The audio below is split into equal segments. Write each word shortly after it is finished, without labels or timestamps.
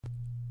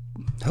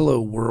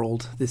Hello,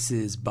 world. This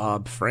is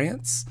Bob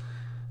France,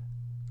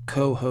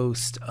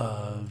 co-host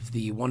of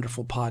the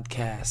wonderful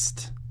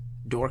podcast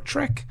Dork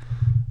Trek.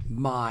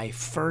 My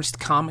first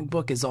comic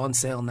book is on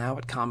sale now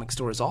at comic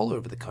stores all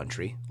over the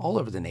country, all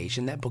over the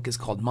nation. That book is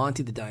called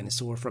Monty the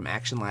Dinosaur from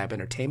Action Lab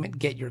Entertainment.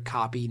 Get your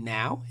copy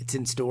now. It's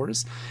in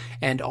stores.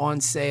 And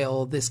on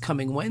sale this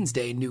coming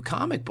Wednesday, New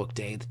Comic Book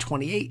Day, the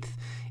 28th,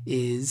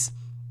 is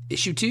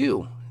issue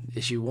 2.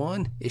 Issue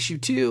 1, issue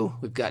 2.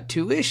 We've got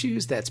 2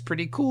 issues. That's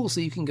pretty cool.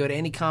 So you can go to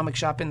any comic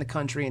shop in the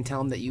country and tell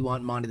them that you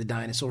want Monty the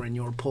Dinosaur in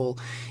your pull.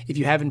 If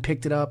you haven't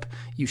picked it up,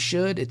 you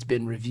should. It's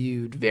been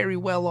reviewed very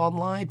well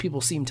online. People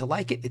seem to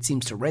like it. It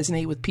seems to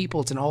resonate with people.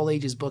 It's an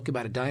all-ages book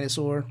about a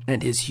dinosaur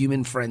and his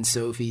human friend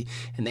Sophie,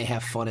 and they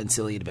have fun and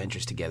silly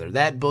adventures together.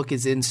 That book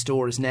is in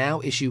stores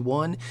now, issue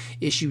 1.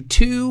 Issue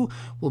 2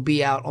 will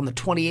be out on the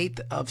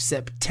 28th of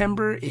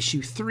September.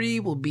 Issue 3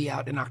 will be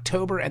out in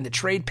October, and the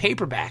trade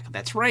paperback,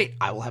 that's right,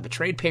 I will have a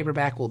trade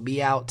paperback, will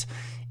be out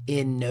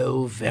in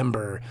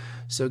November.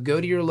 So go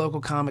to your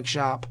local comic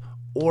shop,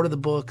 order the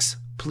books.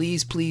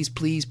 Please, please,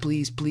 please,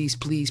 please, please,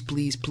 please,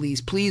 please, please,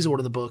 please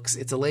order the books.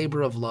 It's a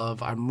labor of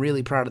love. I'm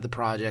really proud of the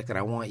project, and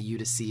I want you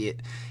to see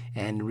it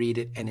and read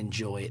it and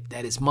enjoy it.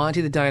 That is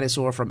Monty the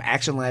Dinosaur from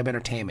Action Lab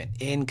Entertainment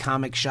in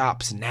comic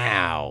shops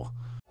now.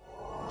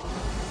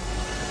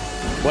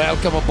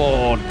 Welcome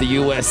aboard the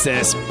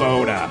USS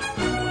Boda.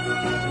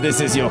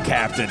 This is your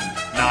captain,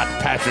 not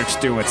Patrick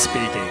Stewart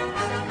speaking.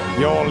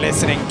 You're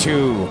listening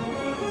to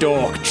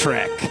Dork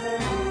Trek.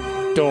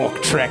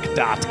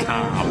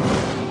 DorkTrek.com.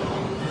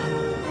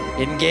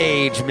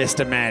 Engage,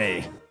 Mr.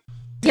 Manny.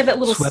 Yeah, that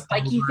little Swept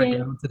spiky over thing.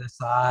 down to the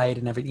side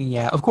and everything.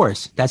 Yeah, of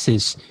course, that's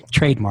his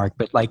trademark.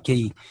 But like,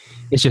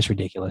 it's just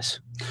ridiculous.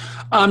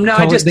 No,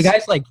 The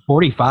guy's like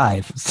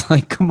 45. It's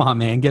like, come on,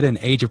 man, get an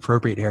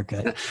age-appropriate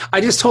haircut.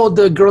 I just told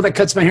the girl that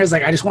cuts my hair, is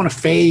like, I just want to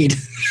fade.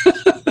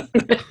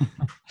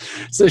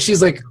 So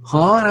she's like,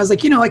 huh? And I was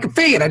like, like a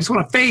fade. I just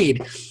want to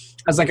fade. I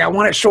was like, I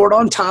want it short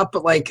on top,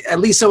 but like at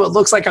least so it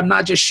looks like I'm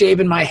not just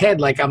shaving my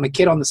head like I'm a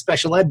kid on the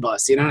special ed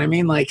bus. You know what I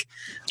mean? Like,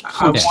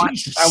 I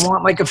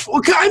want like I'm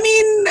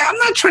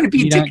not trying to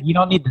be. You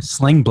don't need the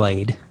sling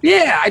blade.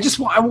 Yeah,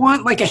 I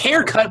want like a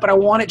haircut, but I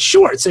want it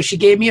short. So she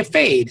gave me a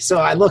fade. So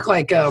I look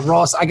like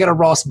Ross. I got a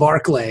Ross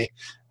Barkley.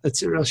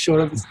 That's a real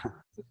short.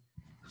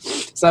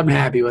 So I'm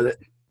happy with it.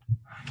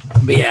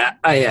 But yeah,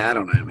 I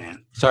don't know,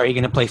 man. So are you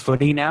going to play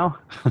footy now?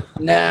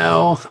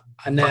 No.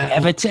 For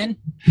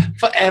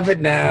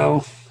Everton?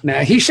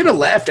 No. He should have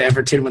left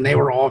Everton when they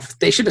were off.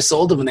 They should have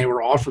sold him when they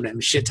were offering him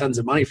shit tons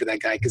of money for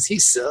that guy because he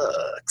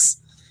sucks.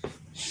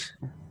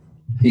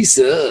 He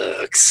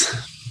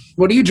sucks.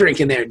 What are you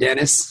drinking there,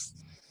 Dennis?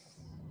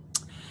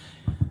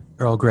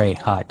 Earl Grey,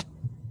 hot.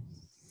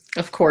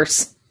 Of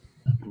course.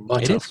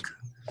 But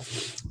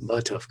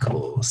of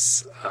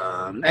course.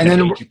 And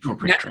then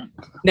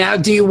now,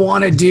 do you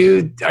want to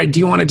do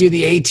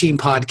the A-Team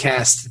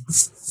podcast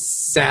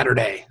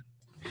Saturday?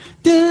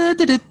 All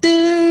right.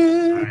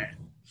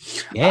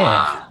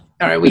 Yeah.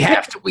 All right. We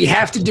have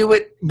to do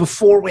it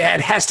before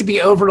it has to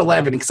be over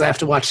 11 because I have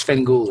to watch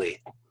Svengoolie.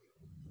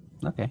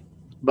 Okay.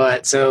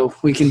 But so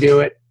we can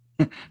do it.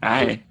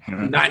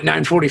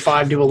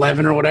 9:45 to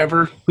 11 or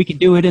whatever. We can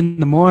do it in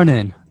the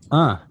morning.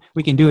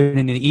 We can do it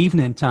in the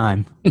evening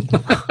time.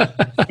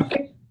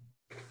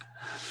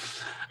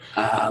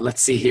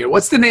 Let's see here.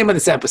 What's the name of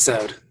this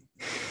episode?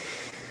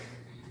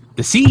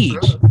 The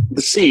Siege.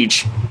 The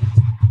Siege.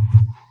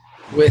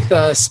 With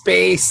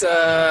space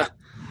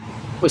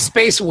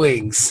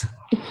wings.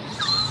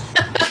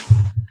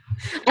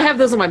 I have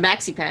those on my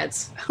maxi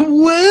pads.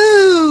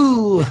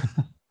 Woo!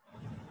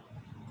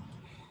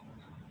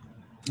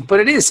 But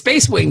it is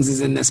Space Wings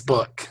is in this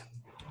book.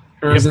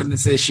 Or is it in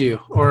this issue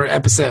or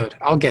episode?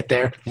 I'll get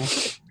there.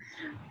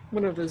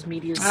 One of those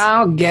medias.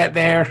 I'll get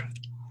there.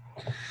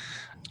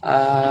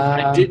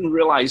 I didn't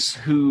realize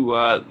who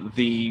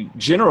the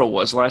general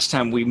was last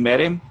time we met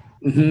him.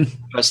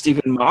 Mm-hmm.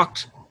 Stephen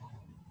Mocht.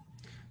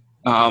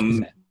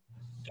 The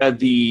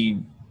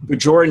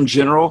Bajoran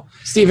general.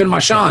 Stephen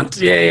Marchant.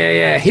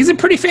 Yeah. He's a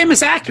pretty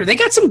famous actor. They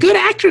got some good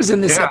actors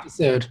in this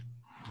episode.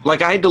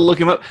 Like, I had to look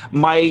him up.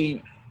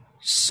 My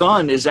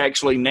son is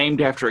actually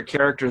named after a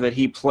character that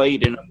he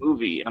played in a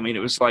movie. I mean, it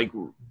was like,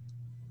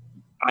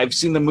 I've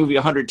seen the movie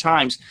 100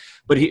 times,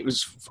 but it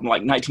was from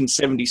like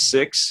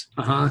 1976.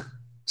 Uh-huh.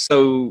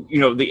 So,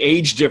 the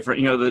age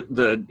difference,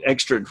 the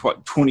extra,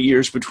 20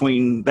 years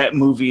between that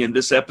movie and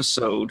this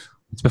episode.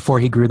 It's before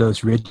he grew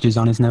those ridges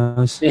on his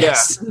nose.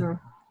 Yes. Yeah.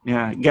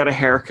 Yeah, got a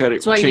haircut. It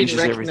That's why you changes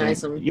didn't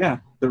recognize everything. him. Yeah,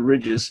 the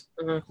ridges.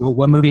 Well,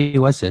 what movie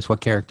was this?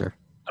 What character?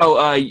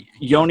 Oh,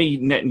 Yoni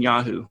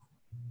Netanyahu.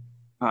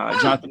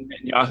 Jonathan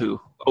Netanyahu,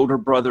 older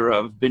brother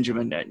of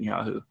Benjamin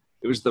Netanyahu.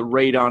 It was the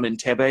raid on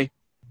Entebbe.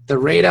 The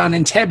raid on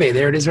Entebbe.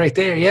 There it is right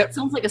there. Yep.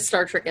 Sounds like a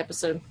Star Trek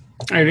episode.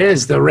 There it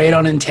is. The raid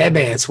on Entebbe.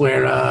 It's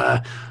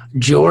where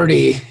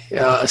Geordi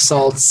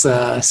assaults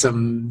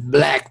some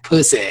black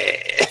pussy.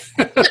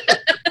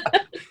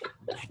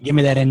 Give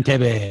me that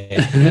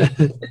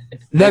Entebbe.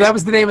 No, that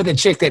was the name of the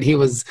chick that he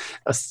was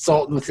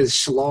assaulting with his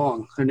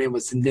schlong. Her name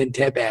was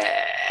Entebbe.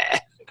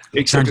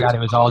 Except Turns out it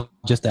was all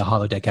just a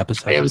holodeck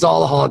episode. It was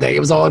all a holiday. It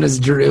was all in his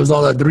dream. It was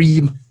all a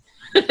dream.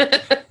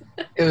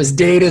 It was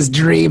Data's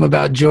dream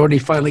about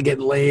Geordi finally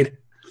getting laid.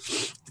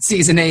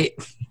 Season 8.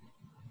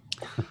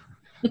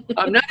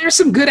 No, there's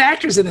some good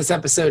actors in this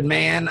episode,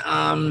 man.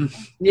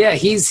 Yeah,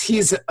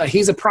 he's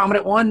a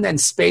prominent one. Then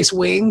Space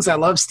Wings. I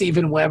love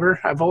Steven Weber.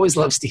 I've always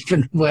loved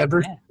Steven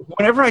Weber.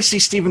 Whenever I see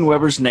Steven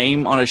Weber's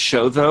name on a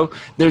show, though,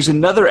 there's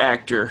another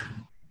actor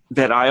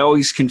that I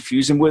always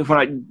confuse him with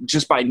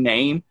just by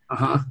name.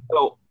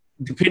 So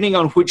depending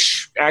on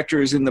which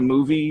actor is in the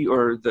movie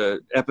or the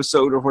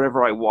episode or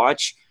whatever I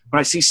watch, when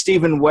I see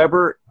Steven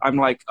Weber, I'm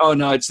like, oh,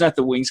 no, it's not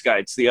the Wings guy.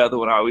 It's the other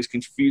one. I always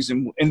confuse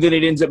him. And then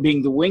it ends up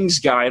being the Wings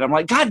guy. And I'm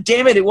like, God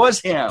damn it, it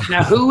was him.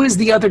 Now, who is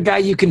the other guy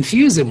you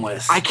confuse him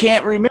with? I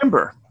can't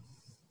remember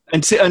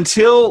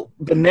until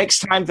the next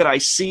time that I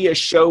see a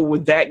show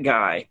with that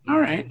guy. All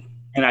right.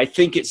 And I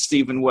think it's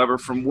Steven Weber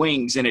from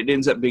Wings, and it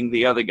ends up being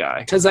the other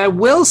guy. Because I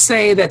will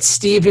say that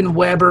Steven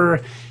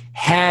Weber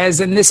has,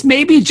 and this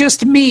may be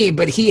just me,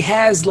 but he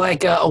has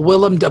like a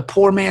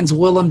poor man's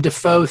Willem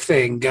Dafoe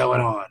thing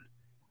going on.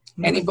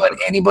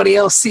 Anybody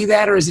else see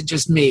that, or is it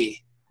just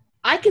me?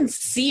 I can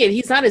see it.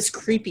 He's not as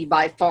creepy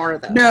by far,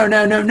 though.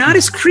 No, not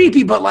as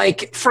creepy, but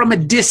like from a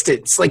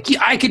distance. Like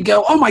I could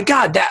go, oh my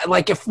God, that,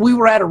 like if we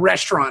were at a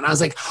restaurant, I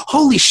was like,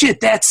 holy shit,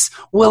 that's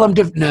Willem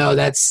Dafoe. No,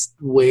 that's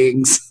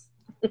Wings.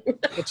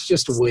 It's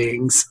just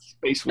Wings.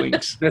 Space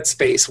Wings. That's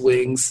Space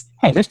Wings.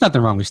 Hey, there's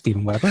nothing wrong with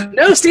Steven Weber.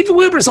 No, Steven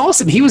Weber's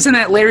awesome. He was in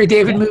that Larry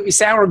David movie,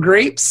 Sour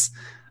Grapes.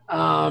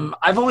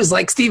 I've always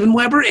liked Steven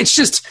Weber. It's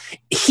just,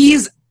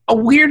 he's a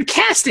weird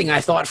casting,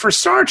 I thought, for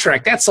Star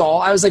Trek. That's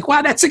all. I was like,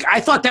 wow,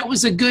 I thought that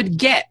was a good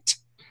get.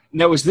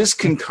 Now, was this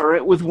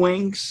concurrent with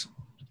Wings?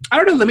 I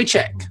don't know. Let me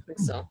check. I think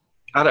so.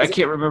 I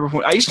can't remember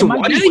when. I used to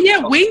watch it. Yeah,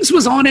 Wings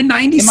was on in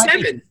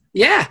 97.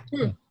 Yeah.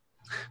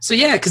 So,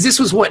 yeah, because this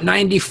was,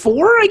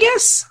 94, I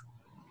guess?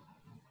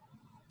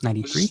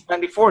 93?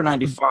 94,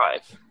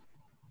 95.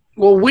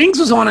 Well, Wings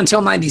was on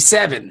until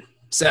 97,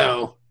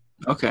 so...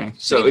 Okay,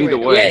 so either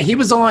way. Yeah, he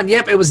was on,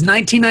 it was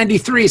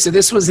 1993, so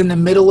this was in the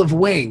middle of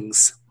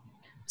Wings.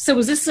 So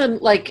was this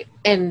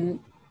an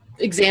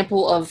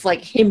example of,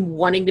 like, him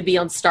wanting to be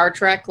on Star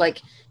Trek?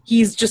 Like,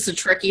 he's just a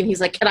Trekkie, and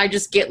he's like, can I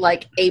just get,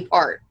 like, a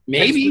part?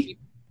 Maybe.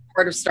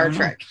 Part of Star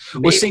Trek.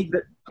 Well, see,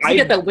 I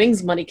get that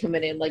Wings money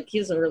coming in. Like, he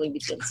doesn't really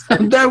need to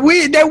spend. that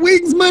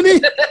Wings money.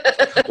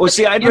 Well,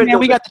 see,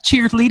 we got the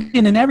cheers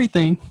leading and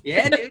everything.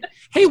 Yeah, dude.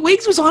 Hey,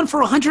 Wings was on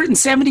for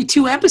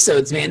 172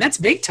 episodes, man. That's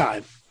big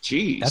time.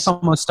 Jeez. That's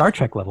almost Star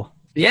Trek level.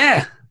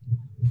 Yeah.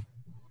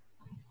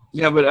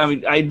 Yeah, but I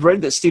mean, I'd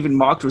read that Stephen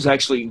Mock was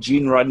actually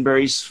Gene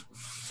Roddenberry's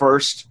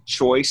first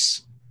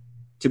choice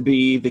to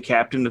be the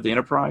captain of the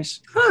Enterprise.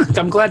 Huh,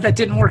 I'm glad that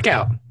didn't work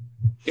out.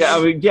 Yeah,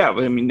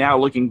 I mean, now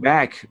looking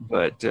back,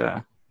 but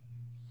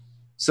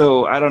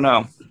so I don't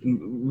know.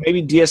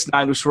 Maybe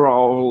DS9 was where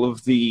all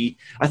of the.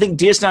 I think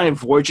DS9 and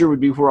Voyager would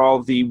be where all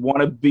of the want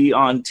to be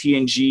on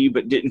TNG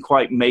but didn't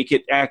quite make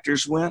it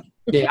actors went.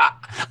 Yeah,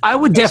 I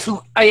would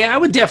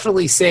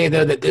definitely say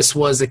though that this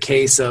was a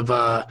case of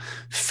a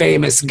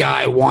famous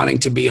guy wanting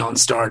to be on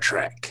Star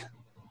Trek.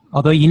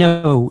 Although,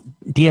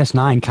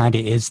 DS9 kind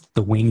of is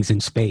the Wings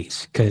in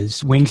space,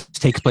 because Wings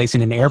takes place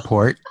in an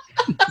airport,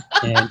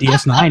 and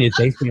DS9 is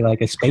basically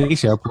like a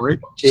space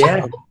airport.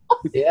 Yeah,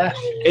 yeah.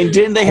 And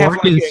didn't they have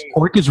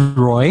Quark is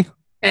Roy?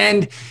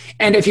 And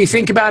if you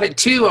think about it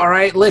too, all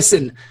right,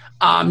 listen,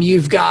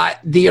 you've got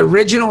the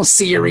original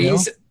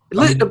series.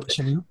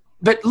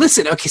 But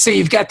listen, okay, so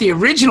you've got the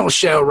original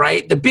show,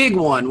 right? The big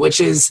one,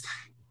 which is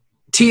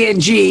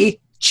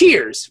TNG,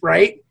 Cheers,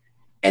 right?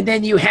 And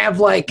then you have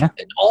like an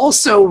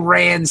also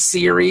ran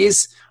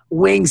series,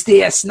 Wings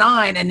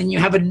DS9, and then you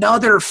have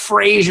another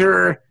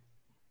Frasier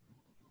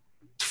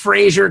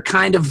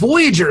kind of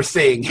Voyager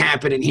thing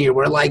happening here,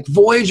 where like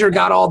Voyager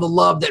got all the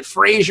love that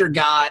Frasier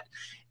got,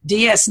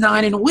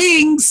 DS9 and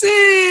Wings.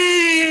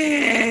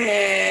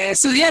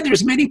 So yeah,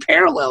 there's many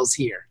parallels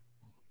here.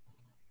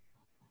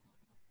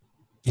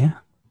 Yeah.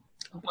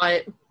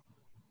 But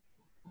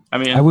I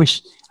mean,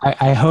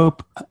 I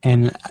hope,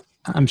 and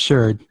I'm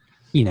sure,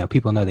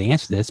 people know the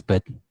answer to this,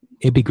 but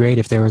it'd be great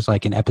if there was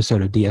like an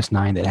episode of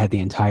DS9 that had the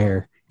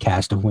entire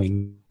cast of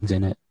Wings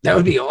in it. That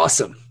would be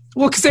awesome.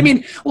 Well, because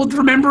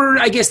remember,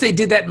 I guess they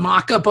did that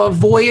mock-up of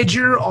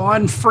Voyager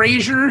on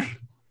Frasier.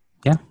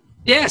 Yeah.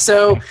 Yeah,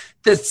 so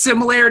the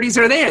similarities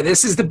are there.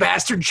 This is the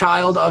bastard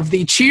child of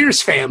the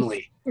Cheers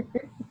family.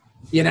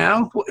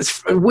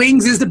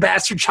 Wings is the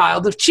bastard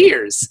child of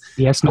Cheers.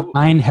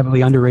 DS9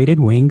 heavily underrated.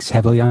 Wings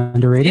heavily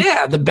underrated.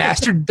 Yeah, the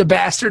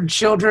bastard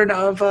children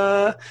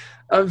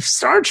of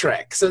Star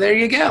Trek. So there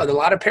you go. A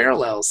lot of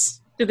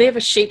parallels. Did they have a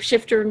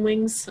shapeshifter in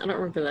Wings? I don't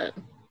remember that.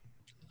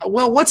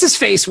 Well, what's his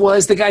face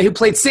was the guy who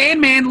played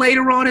Sandman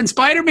later on, and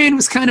Spider-Man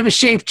was kind of a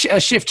shift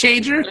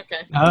changer.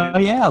 Okay. Oh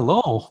yeah,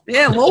 Lowell.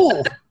 Yeah,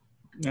 Lowell.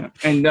 Yeah.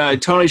 And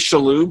Tony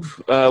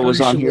Shalhoub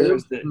was on here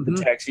as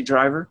the taxi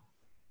driver.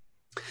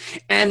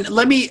 And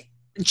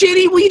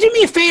Jenny, will you do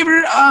me a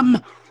favor?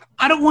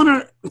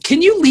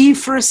 Can you leave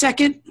for a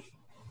second?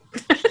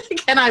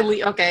 Can I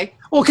leave? Okay.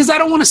 Well, because I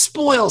don't want to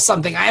spoil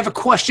something. I have a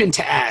question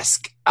to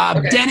ask.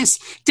 Okay.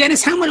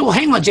 Dennis, how much? Well,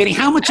 hang on, Jenny.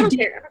 How much I of don't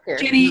care.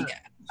 Jenny?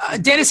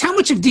 Dennis, how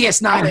much of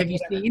DS9 have you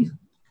seen?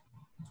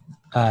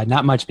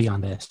 Not much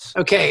beyond this.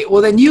 Okay,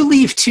 well then you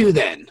leave too.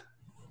 Then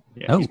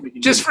Yeah, Oh. he's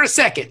making just good- for a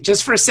second.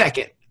 Just for a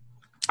second.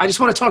 I just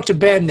want to talk to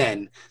Ben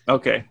then.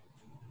 Okay.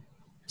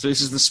 So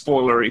this is the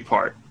spoilery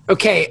part.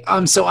 Okay,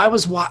 so I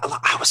was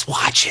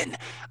watching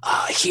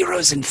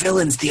Heroes and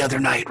Villains the other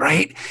night,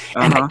 right?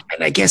 And, Uh-huh.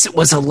 and I guess it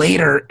was a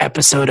later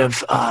episode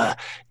of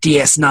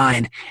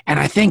DS9, and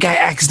I think I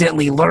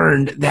accidentally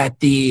learned that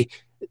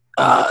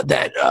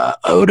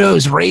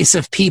Odo's race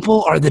of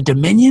people are the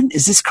Dominion.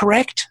 Is this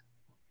correct?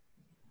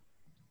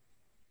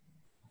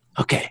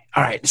 Okay,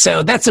 all right.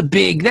 So that's a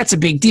big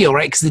deal,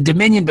 right? Because the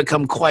Dominion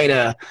become quite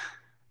a.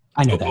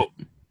 I know that.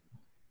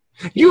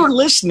 You were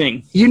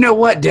listening. You know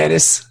what,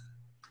 Dennis?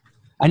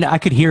 I know. I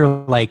could hear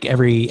like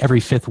every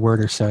fifth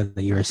word or so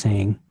that you were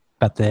saying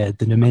about the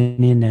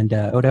Dominion and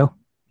Odo,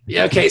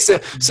 Yeah. Okay. So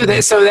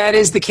that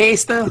is the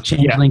case, though. the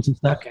changelings and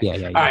stuff. Okay.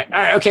 Yeah. All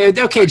right.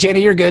 Okay,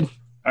 Jenny, you're good.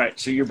 All right,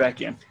 so you're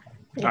back in.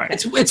 All right.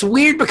 It's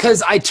weird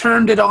because I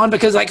turned it on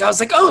because I was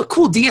like, oh,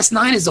 cool,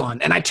 DS9 is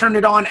on, and I turned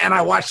it on and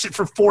I watched it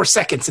for 4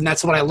 seconds, and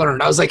that's what I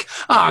learned. I was like,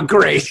 oh,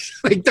 great,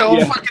 like the whole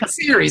Yeah. fucking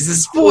series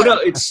is Well, full. no,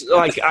 it's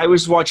like I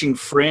was watching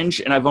Fringe,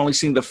 and I've only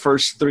seen the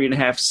first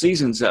 3.5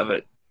 seasons of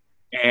it.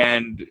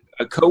 And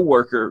a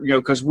coworker,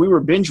 because we were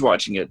binge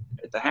watching it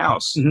at the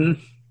house, Mhm.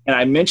 and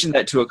I mentioned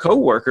that to a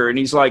coworker, and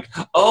he's like,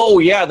 "Oh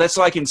yeah, that's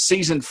like in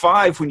season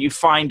 5 when you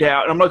find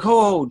out." And I'm like,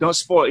 "Oh, don't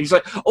spoil it." He's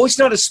like, "Oh, it's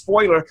not a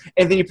spoiler,"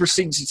 and then he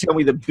proceeds to tell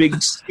me the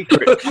big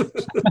secret.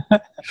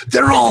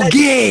 They're all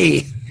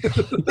gay.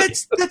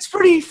 That's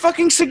pretty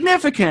fucking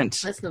significant.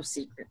 That's no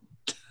secret.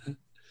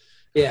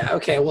 Yeah.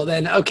 Okay. Well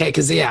then. Okay.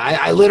 Because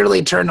I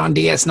literally turned on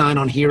DS9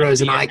 on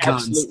Heroes and The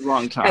Icons absolute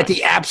wrong time. at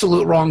the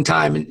absolute wrong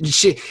time, and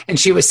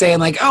she was saying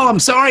like, "Oh, I'm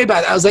sorry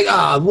about it." I was like,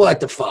 "Oh,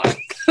 what the fuck?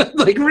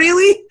 Like,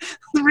 really?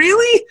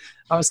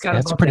 I was kind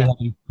That's of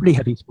a pretty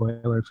heavy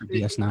spoiler for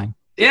DS9.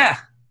 yeah.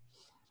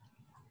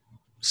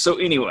 So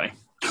anyway,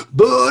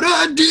 But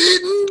I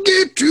didn't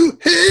get to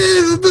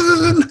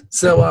heaven.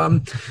 So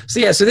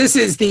this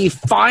is the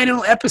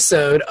final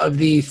episode of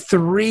the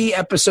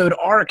 3-episode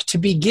arc to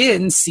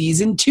begin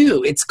season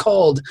 2. It's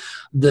called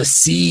The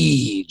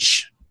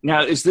Siege.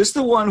 now is this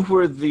the one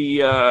where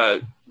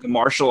the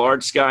martial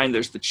arts guy and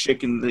there's the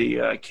chick in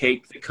the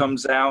cake that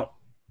comes out?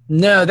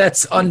 No,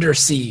 that's Under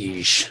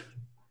Siege.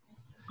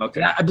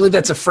 Okay. I believe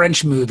that's a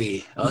French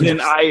movie. Then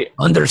I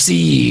Under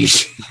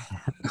Siege.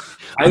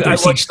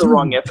 watched the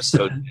wrong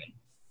episode.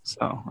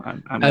 So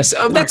I'm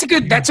So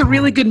that's a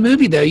really good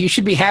movie though. You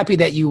should be happy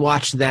that you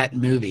watched that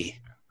movie.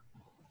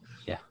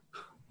 Yeah.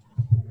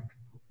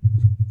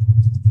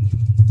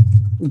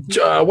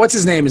 What's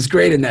his name is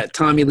great in that.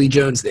 Tommy Lee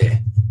Jones there.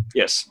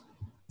 yes.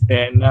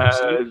 And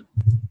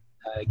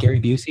Gary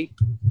Busey.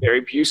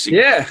 Gary Busey.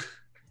 Yeah.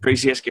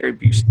 Crazy ass Gary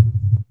Busey.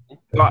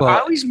 Well, I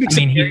always mix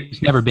up Gary-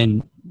 he's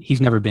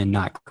never been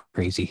not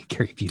crazy,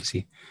 Gary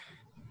Busey.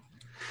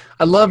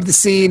 I love the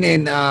scene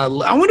in. I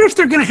wonder if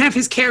they're going to have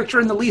his character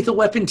in the Lethal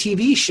Weapon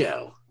TV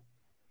show.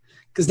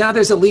 Because now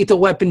there's a Lethal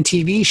Weapon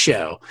TV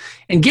show.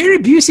 And Gary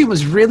Busey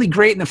was really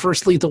great in the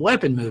first Lethal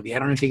Weapon movie. I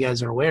don't know if you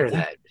guys are aware of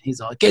that. He's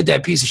all, get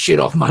that piece of shit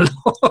off my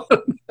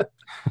lawn.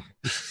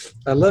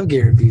 I love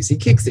Gary Busey. He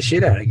kicks the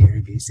shit out of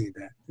Gary Busey in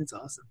that. It's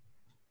awesome.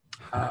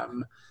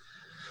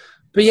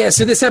 But yeah,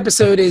 so this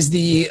episode is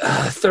the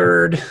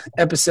 3rd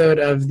episode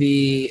of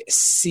the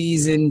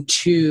season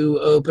 2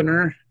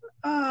 opener.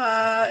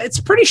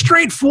 It's pretty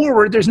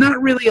straightforward. There's not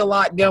really a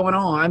lot going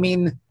on. I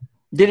mean,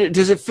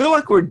 does it feel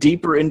like we're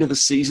deeper into the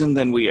season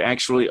than we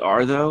actually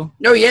are, though?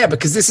 no, yeah,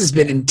 because this has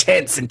been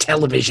intense in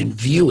television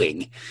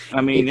viewing. I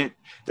mean,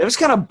 that was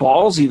kind of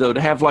ballsy, though, to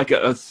have like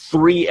a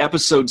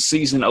 3-episode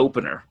season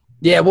opener.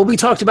 Yeah, well, we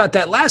talked about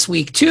that last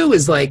week too.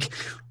 Is like,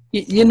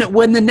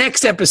 when the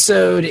next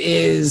episode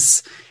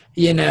is,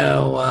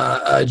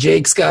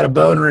 Jake's got a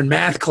boner in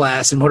math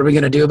class, and what are we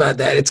going to do about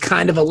that? It's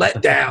kind of a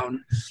letdown,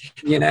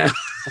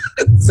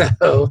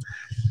 So,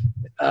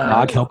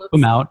 Dog, help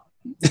him out.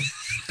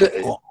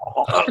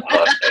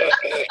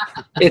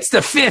 it's the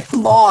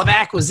 5th law of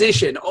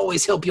acquisition: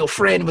 always help your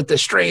friend with the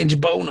strange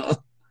boner.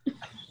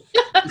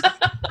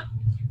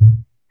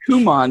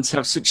 Humans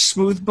have such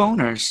smooth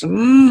boners.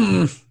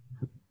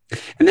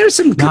 And there's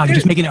some Dog, you're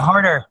just making it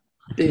harder.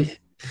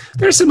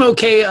 There's some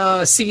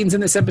okay scenes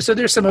in this episode.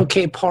 There's some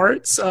okay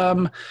parts.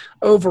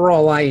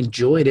 Overall, I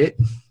enjoyed it.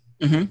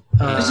 Mm-hmm.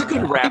 It's a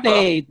good wrap up.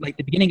 They like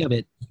the beginning of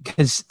it,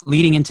 because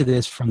leading into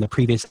this from the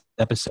previous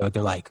episode,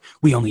 they're like,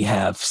 we only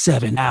have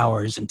 7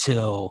 hours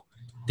until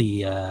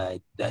the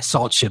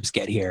assault ships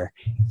get here.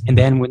 And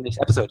then when this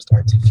episode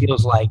starts, it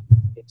feels like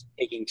it's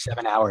taking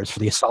 7 hours for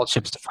the assault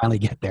ships to finally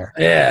get there.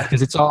 Yeah.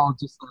 Because it's all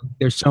just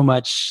there's so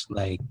much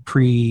like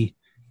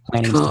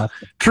pre-planning stuff.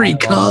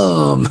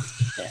 Pre-cum.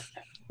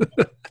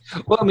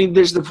 Well, I mean,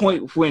 there's the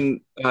point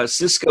when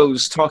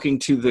Cisco's talking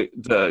to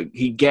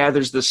he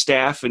gathers the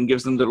staff and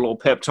gives them the little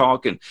pep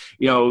talk, and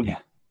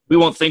we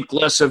won't think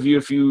less of you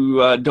if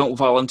you don't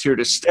volunteer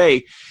to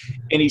stay.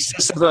 And he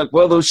says something like,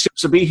 well, those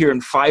ships will be here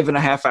in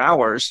 5.5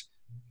 hours.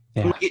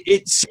 Yeah.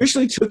 It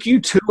seriously took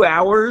you 2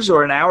 hours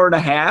or an hour and a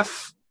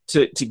half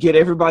to get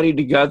everybody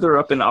together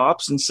up in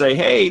ops and say,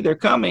 hey, they're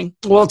coming.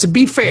 Well, to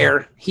be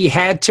fair, he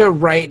had to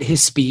write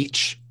his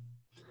speech.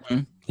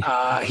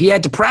 He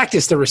had to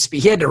practice he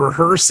had to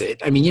rehearse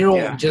it. I mean, you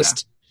don't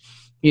just,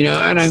 you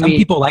know, and Some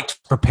people like to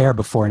prepare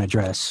before an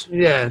address.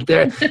 Yeah,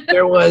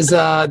 there was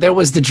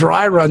the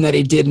dry run that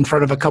he did in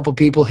front of a couple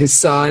people, his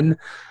son,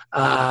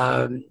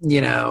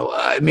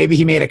 maybe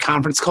he made a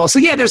conference call. So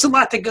yeah, there's a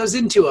lot that goes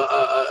into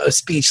a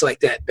speech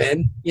like that,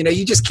 Ben. You know,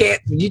 you just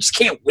can't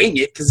wing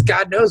it because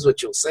God knows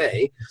what you'll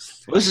say.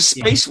 Well, this is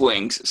Space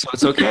Wings, so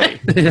it's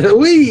okay.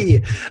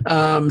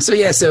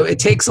 So it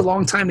takes a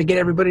long time to get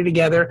everybody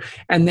together.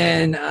 And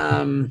then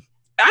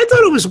I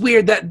thought it was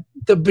weird that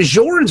the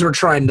Bajorans were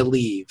trying to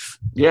leave.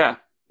 Yeah.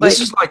 This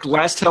is like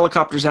last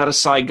helicopters out of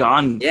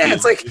Saigon. Yeah,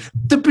 it's like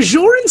the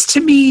Bajorans to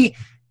me,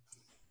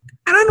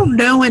 and I don't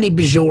know any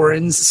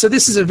Bajorans, so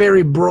this is a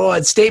very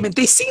broad statement.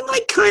 They seem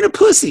like kind of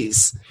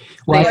pussies.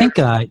 Well, I think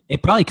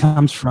it probably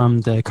comes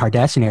from the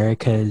Cardassian era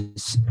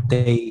because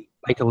they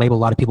like to label a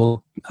lot of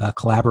people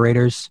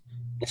collaborators.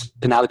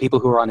 So now the people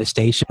who are on the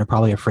station are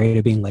probably afraid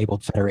of being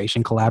labeled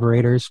Federation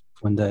collaborators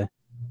when the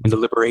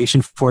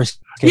Liberation Force.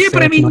 But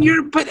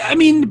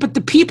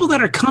the people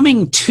that are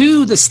coming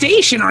to the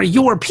station are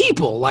your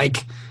people.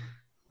 Like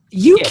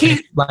you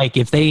can't. Like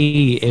if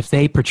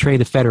they portray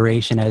the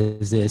Federation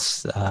as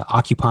this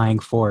occupying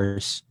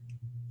force,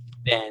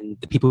 then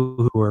the people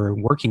who were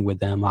working with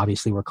them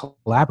obviously were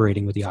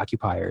collaborating with the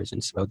occupiers,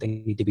 and so they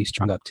need to be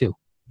strung up too.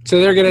 So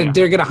they're gonna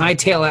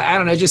hightail it. I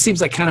don't know. It just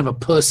seems like kind of a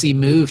pussy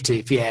move,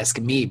 if you ask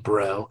me,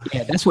 bro.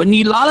 Yeah, that's what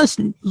Lee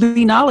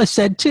Nala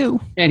said too.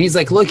 And he's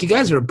like, "Look, you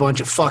guys are a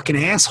bunch of fucking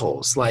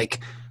assholes. Like,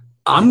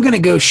 I'm gonna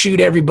go shoot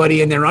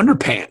everybody in their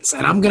underpants,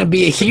 and I'm gonna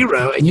be a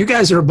hero, and you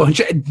guys are a bunch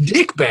of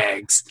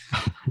dickbags.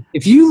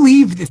 If you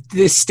leave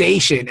this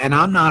station and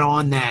I'm not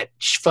on that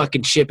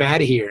fucking ship out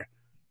of here,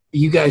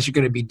 you guys are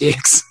gonna be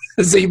dicks.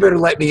 So you better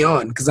let me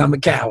on because I'm a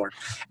coward."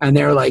 And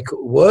they're like,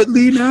 "What,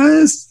 Lee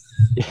Nas?"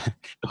 Yeah.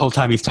 The whole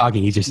time he's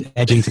talking, he's just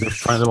edging to the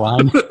front of the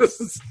line.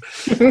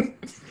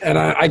 And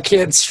I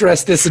can't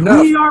stress this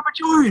enough. We are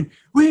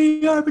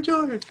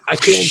Bajoran. I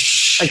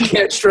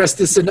can't stress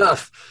this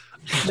enough.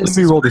 Let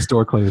me roll this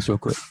door closed real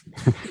quick.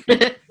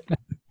 I'm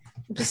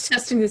just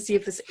testing to see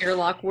if this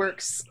airlock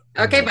works.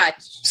 Okay, bye.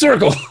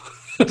 Circle.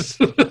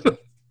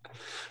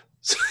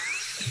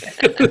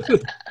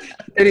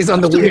 And he's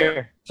on the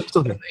wheel. I'm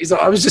still here.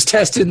 I was just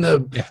testing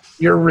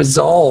your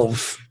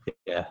resolve.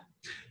 Yeah.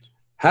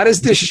 How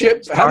does this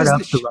ship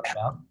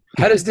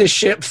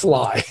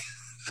fly?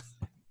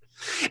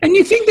 And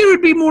you think there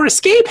would be more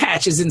escape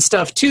hatches and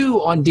stuff too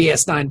on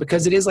DS9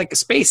 because it is like a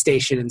space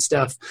station and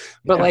stuff.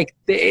 But like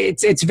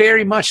it's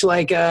very much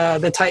like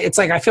it's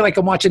like I feel like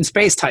I'm watching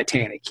Space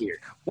Titanic here.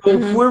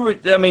 Well,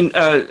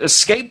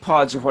 escape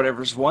pods or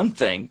whatever is one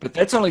thing, but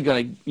that's only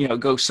going to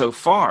go so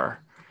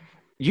far.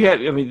 They're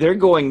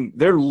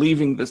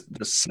leaving the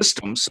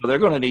system, so they're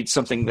going to need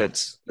something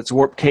that's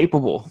warp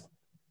capable.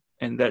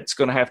 And that's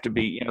going to have to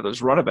be,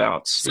 those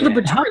runabouts. So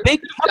how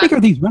big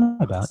are these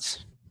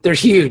runabouts? They're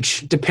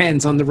huge.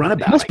 Depends on the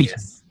runabout. Must be.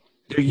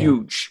 They're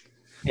huge.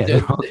 Yeah,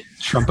 they're all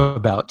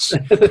Trumpabouts.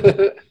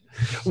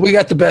 We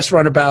got the best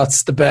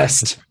runabouts. The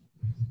best.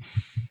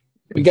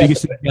 We got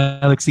biggest in the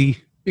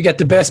galaxy. We got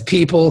the best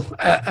people,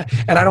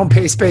 and I don't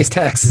pay space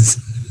taxes.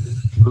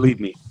 Believe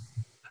me.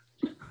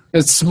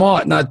 It's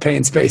smart not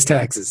paying space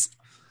taxes.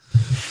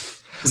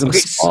 Because I'm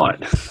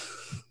smart.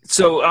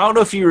 So I don't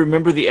know if you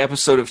remember the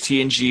episode of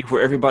TNG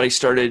where everybody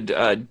started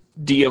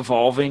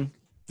de-evolving.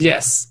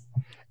 Yes.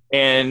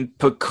 And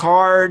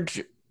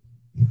Picard,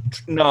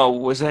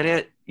 was that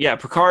it? Yeah,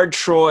 Picard,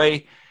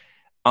 Troy.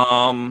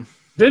 Didn't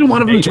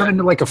one of them turn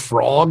into like a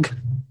frog?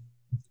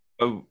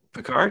 Oh,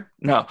 Picard?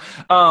 No.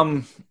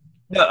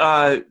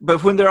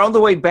 But when they're on the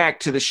way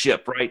back to the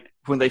ship, right?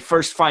 When they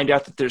first find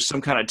out that there's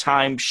some kind of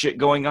time shit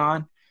going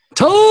on.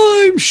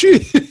 Time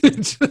shit!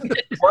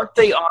 Weren't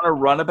they on a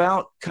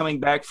runabout coming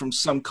back from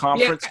some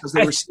conference? Because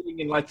they were sitting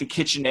in like the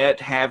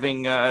kitchenette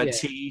having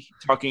tea,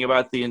 talking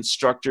about the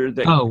instructor.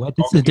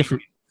 That's a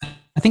different.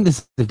 I think this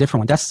is a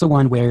different one. That's the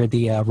one where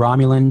the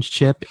Romulan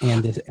ship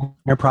and the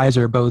Enterprise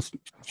are both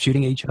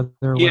shooting at each other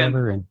or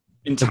whatever. And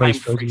in time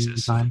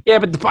freezes. Yeah,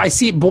 but I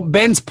see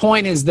Ben's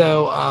point is,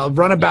 though,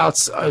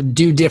 runabouts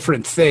do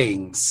different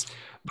things.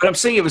 But I'm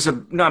saying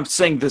I'm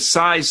saying the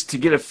size, to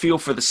get a feel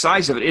for the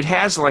size of it. It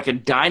has like a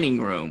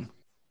dining room.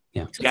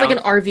 Yeah. It's like an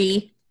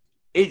RV.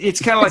 It's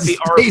kind of like the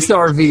space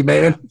RV,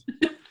 man.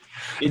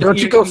 Don't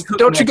you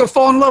go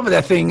fall in love with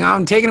that thing.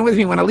 I'm taking it with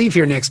me when I leave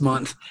here next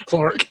month,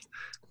 Clark.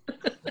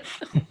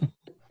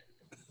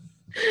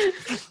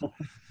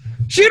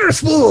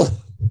 Shitter's full.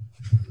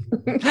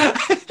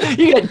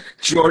 You got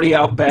Geordi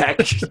out back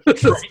trying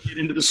to get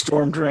into the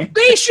storm drain.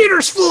 Space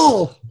shitter's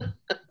full.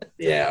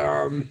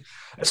 Yeah,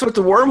 that's what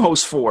the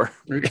wormhole's for.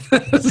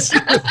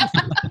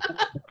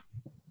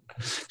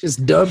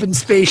 Just dumping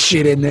space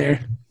shit in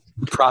there.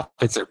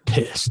 Prophets are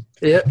pissed.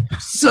 Yep.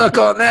 Suck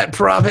on that,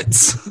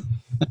 province.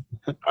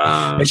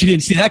 But you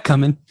didn't see that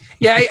coming.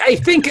 Yeah, I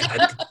think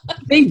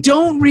they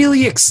don't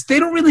really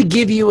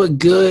give you a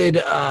good,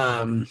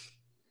 I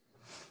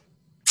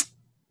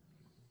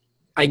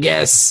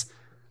guess,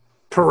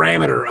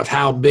 parameter of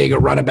how big a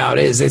runabout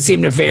is. They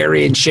seem to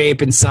vary in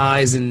shape and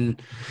size,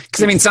 and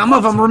because I mean, some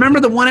of them. Remember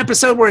the one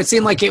episode where it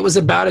seemed like it was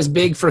about as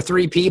big for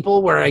 3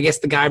 people, where I guess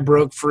the guy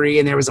broke free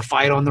and there was a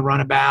fight on the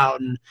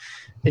runabout, and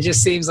it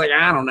just seems like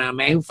I don't know,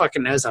 man. Who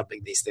fucking knows how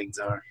big these things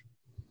are?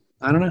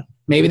 I don't know.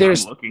 Maybe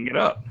there's. I'm looking it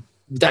up.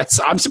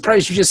 I'm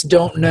surprised you just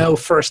don't know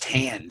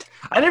firsthand.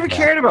 I never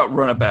cared about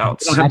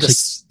runabouts. You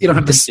don't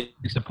have the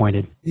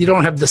Disappointed. You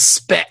don't have the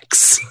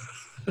specs.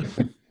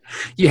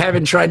 You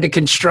haven't tried to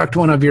construct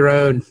one of your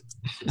own.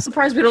 I'm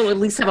surprised we don't at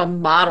least have a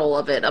model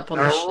of it up on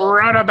the shelf.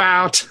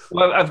 Runabout.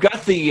 Well, I've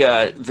got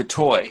the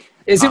toy.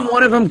 Isn't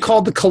one of them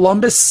called the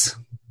Columbus?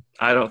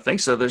 I don't think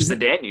so. There's the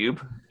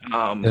Danube.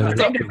 I think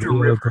The after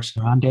Rio rivers.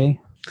 Grande.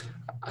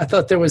 I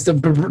thought there was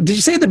Did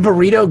you say the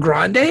Burrito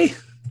Grande?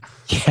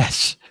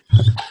 Yes.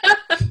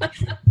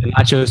 The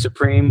Nacho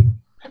Supreme.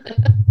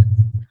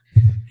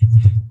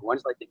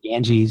 One's like the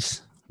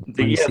Ganges. Let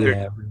me see,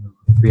 Rio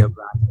Grande.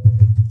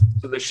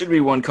 So there should be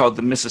one called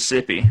the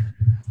Mississippi.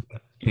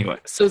 Anyway,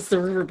 So it's the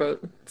riverboat.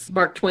 It's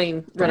Mark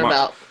Twain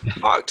runabout.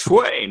 Mark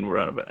Twain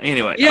runabout.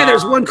 Anyway, Yeah,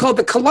 there's one called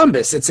the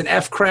Columbus. It's an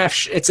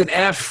F-craft. It's an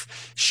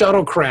F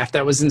shuttlecraft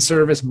that was in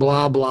service.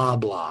 Blah blah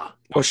blah.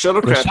 Well,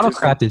 shuttlecraft. The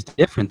shuttlecraft is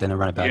different than a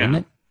runabout, Yeah. isn't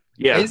it?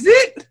 Yeah, Is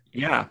it?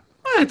 yeah.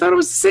 I thought it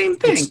was the same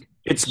thing.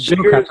 It's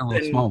bigger Shuttlecraft are little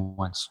than small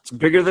ones. it's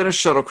bigger than a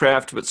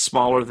shuttlecraft, but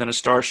smaller than a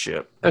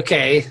starship.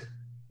 Okay,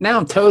 now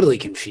I'm totally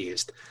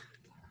confused.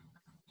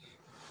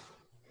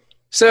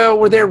 So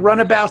were there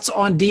runabouts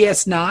on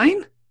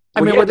DS9?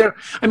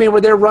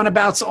 Were there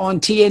runabouts on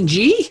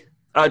TNG?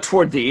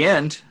 Toward the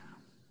end,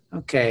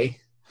 Okay.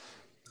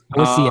 What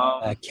was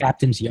the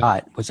captain's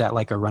yacht? Was that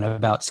like a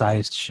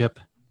runabout-sized ship?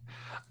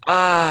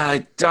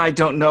 I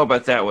don't know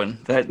about that one.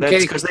 That's Okay.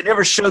 because they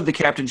never showed the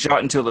captain's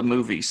yacht until the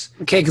movies.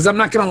 Okay, because I'm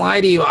not going to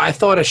lie to you. I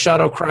thought a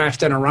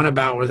shuttlecraft and a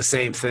runabout were the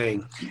same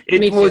thing. It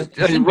too. was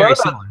They seem very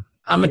similar.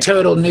 I'm a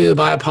total noob.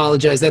 I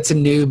apologize. That's a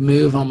noob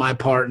move on my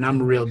part, and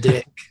I'm a real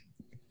dick.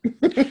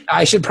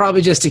 I should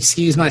probably just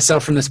excuse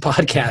myself from this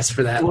podcast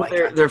for that. Well,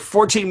 they're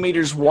 14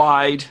 meters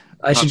wide.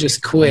 I should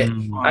just quit.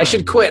 I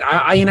should quit.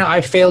 I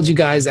failed you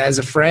guys as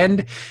a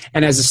friend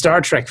and as a Star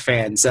Trek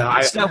fan. So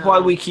That's not why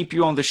we keep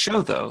you on the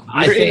show, though.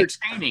 I You're think-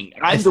 entertaining.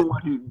 I'm the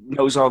one who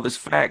knows all this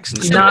facts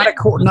and stuff.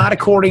 not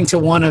according to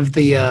one of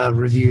the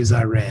reviews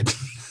I read.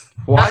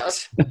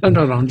 What?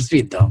 No, I'm just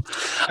being dumb.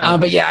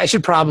 But yeah, I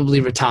should probably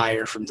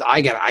retire from.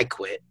 I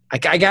quit. I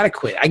gotta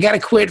quit. I gotta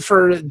quit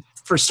for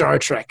Star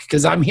Trek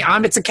because I'm.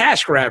 It's a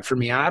cash grab for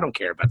me. I don't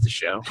care about the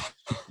show.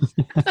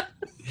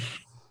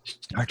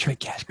 Star Trek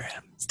cash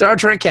grab. Star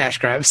Trek cash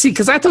grab. See,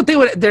 because I thought they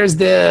would. There's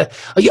the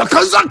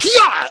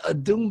Yakazakiya, a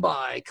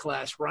Doombai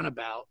class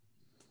runabout.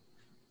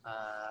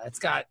 It's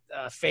got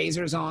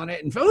phasers on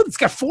it, and it's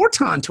got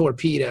photon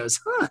torpedoes.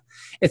 Huh?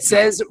 It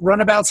says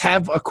runabouts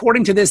have,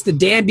 according to this, the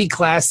Danby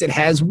class. It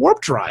has warp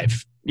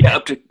drive. Yeah,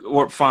 up to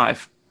warp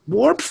 5.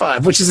 Warp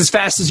 5, which is as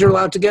fast as you're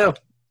allowed to go.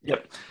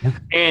 Yep.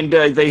 And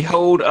they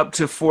hold up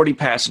to 40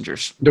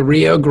 passengers. The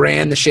Rio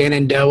Grande, the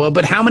Shenandoah,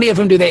 but how many of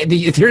them do they?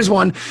 Here's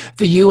one: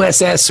 the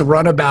USS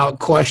Runabout ?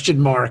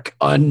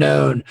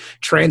 Unknown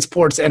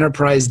transports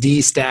Enterprise D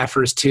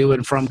staffers to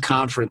and from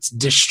conference.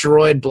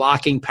 Destroyed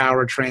blocking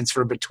power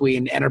transfer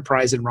between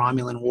Enterprise and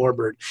Romulan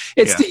Warbird.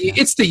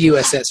 It's the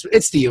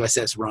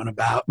USS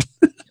Runabout.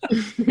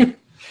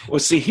 Well,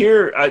 see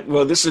here.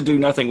 This will do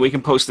nothing. We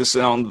can post this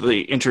on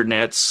the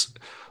internets.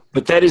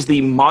 But that is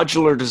the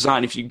modular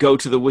design. If you go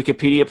to the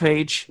Wikipedia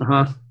page,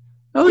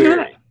 Oh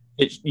yeah.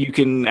 you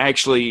can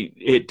actually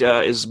it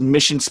is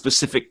mission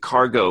specific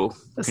cargo.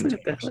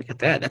 Look at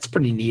that. That's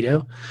pretty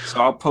neato.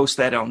 So I'll post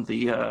that on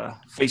the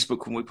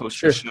Facebook when we post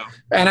the show.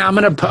 And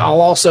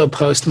I'll also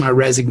post my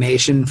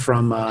resignation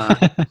from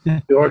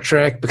Dork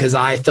Trek because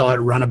I thought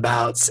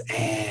runabouts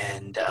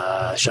and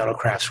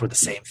shuttlecrafts were the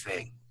same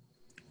thing.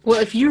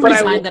 Well, if you But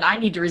resign, then I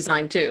need to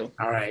resign too.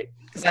 All right.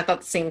 Because I thought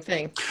the same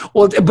thing.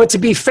 Well, but to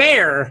be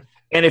fair,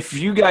 And if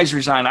you guys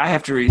resign, I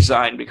have to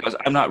resign because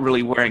I'm not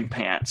really wearing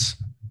pants.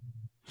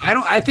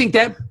 I think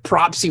that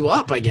props you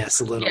up, I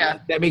guess, a little. Yeah.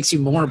 That makes you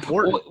more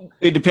important. Well,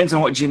 it depends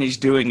on what Jenny's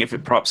doing if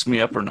it props me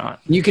up or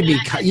not. You could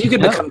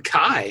become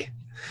Kai.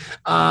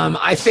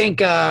 I think,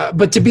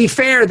 but to be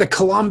fair, the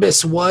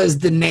Columbus was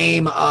the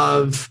name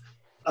of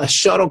a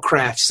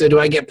shuttlecraft. So do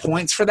I get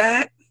points for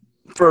that?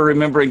 For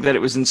remembering that it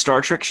was in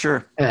Star Trek,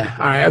 sure. Yeah.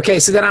 All right. Okay.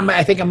 So then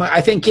I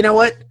think you know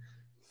what?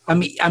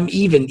 I'm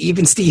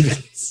even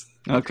Stevens.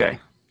 Okay.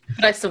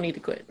 But I still need to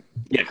quit.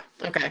 Yeah.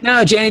 Okay.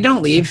 No, Jenny,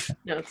 don't leave.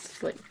 No,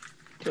 it's like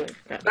doing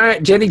that. All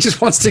right, Jenny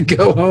just wants to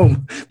go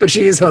home, but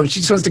she is home. She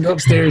just wants to go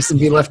upstairs and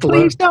be left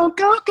alone. Please don't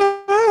go,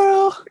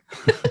 girl.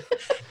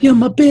 You're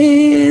my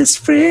best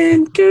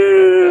friend,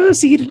 girl.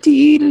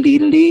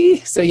 See-da-dee-da-dee-da-dee.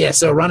 So yeah,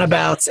 so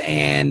runabouts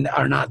and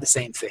are not the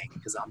same thing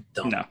because I'm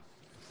dumb. No.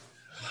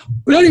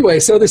 But anyway,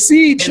 so the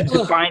siege. And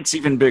Defiant's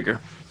even bigger.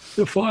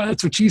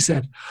 That's what she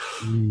said.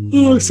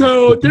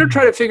 So they're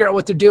trying to figure out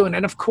what they're doing.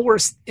 And of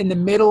course, in the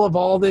middle of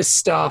all this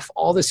stuff,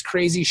 all this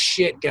crazy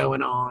shit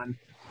going on,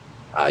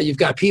 you've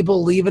got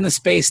people leaving the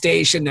space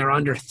station. They're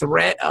under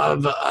threat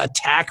of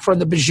attack from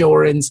the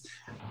Bajorans.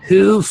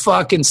 Who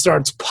fucking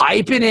starts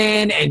piping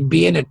in and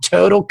being a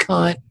total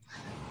cunt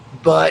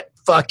but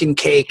fucking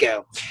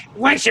Keiko?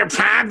 What's your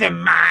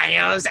problem,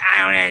 Miles? I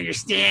don't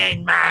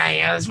understand,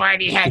 Miles. Why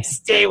do you have to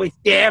stay with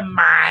them,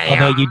 Miles?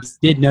 Although you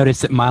did notice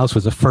that Miles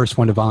was the first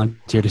one to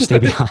volunteer to stay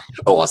behind.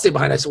 Oh, I'll stay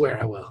behind. I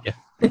swear I will. Yeah.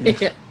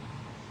 Yeah.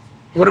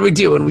 What are we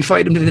doing? We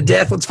fight him to the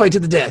death? Let's fight to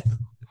the death.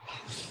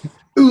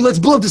 Ooh, let's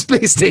blow up the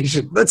space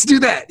station. Let's do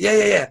that.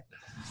 Yeah.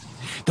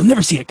 They'll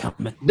never see it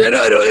coming.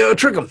 No,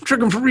 trick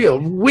him for real.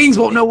 Wings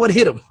won't know what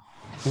hit him.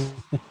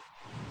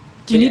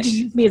 Do you need to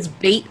use me as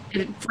bait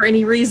for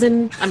any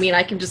reason? I mean,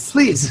 I can just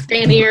Please.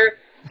 stand here.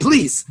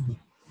 Please.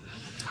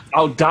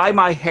 I'll dye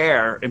my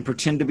hair and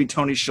pretend to be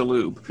Tony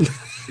Shalhoub.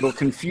 It'll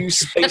confuse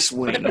Space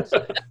Wings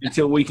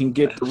until we can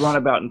get the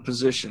runabout in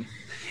position.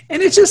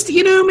 And it's just,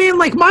 man,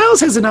 like Miles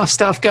has enough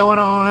stuff going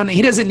on.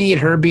 He doesn't need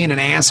her being an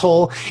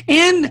asshole.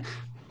 And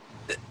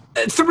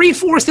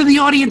 3/4 of the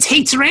audience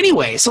hates her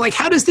anyway. So, like,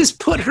 how does this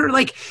put her,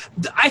 like,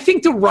 I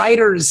think the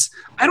writers,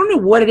 I don't know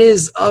what it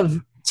is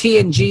of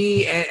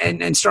TNG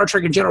and Star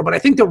Trek in general, but I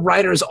think the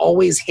writers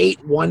always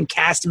hate one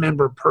cast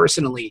member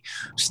personally.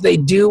 So they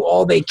do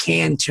all they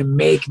can to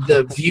make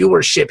the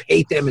viewership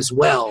hate them as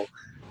well.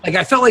 Like,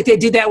 I felt like they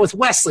did that with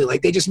Wesley.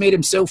 Like, they just made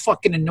him so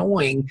fucking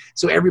annoying,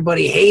 so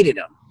everybody hated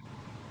him.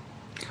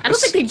 I don't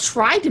think they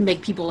tried to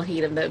make people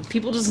hate him. Though.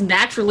 People just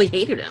naturally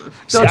hated him.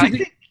 So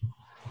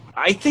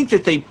I think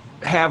that they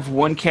have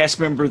one cast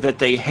member that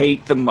they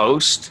hate the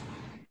most,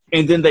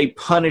 and then they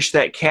punish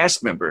that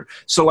cast member.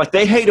 So, like,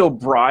 they hate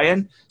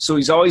O'Brien, so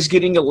he's always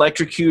getting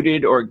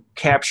electrocuted or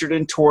captured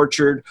and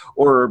tortured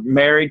or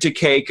married to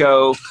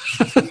Keiko.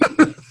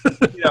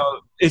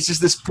 It's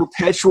just this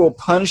perpetual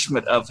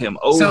punishment of him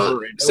over and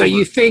over. So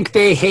you think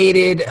they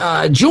hated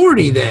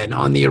Geordi then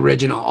on the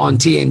original, on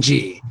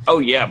TNG? Oh,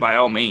 yeah, by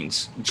all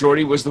means.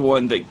 Geordi was the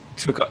one that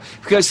took off.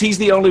 Because he's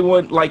the only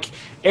one, like,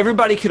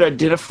 everybody could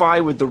identify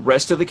with the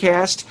rest of the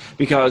cast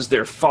because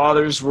their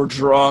fathers were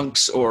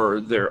drunks or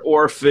they're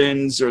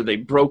orphans or they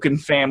broken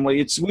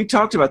family. We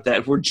talked about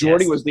that, where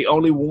Geordi was the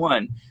only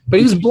one. But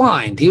he was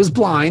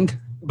blind.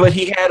 But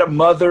he had a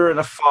mother and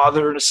a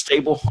father and a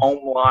stable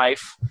home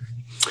life.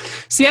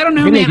 See, I don't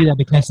know, Maybe man. they do that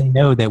because they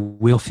know that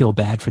we'll feel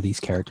bad for these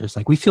characters.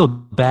 Like, we feel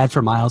bad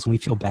for Miles and we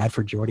feel bad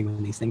for Geordi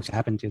when these things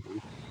happen to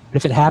them. But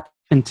if it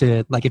happened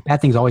to, like, if bad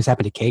things always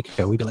happen to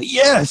Keiko, we'd be like,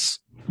 yes,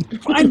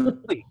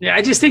 finally. Yeah,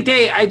 I just think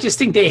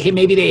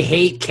maybe they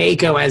hate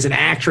Keiko as an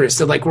actress.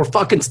 So, like, we're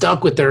fucking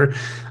stuck with her.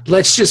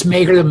 Let's just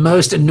make her the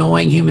most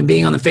annoying human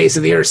being on the face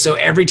of the earth. So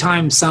every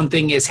time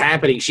something is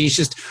happening, she's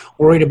just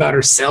worried about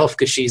herself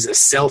because she's a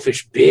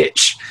selfish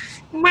bitch.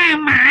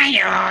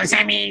 Miles,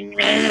 I mean,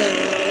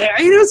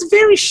 it's a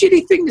very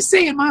shitty thing to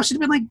say, and Miles should have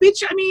been like,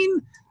 bitch, I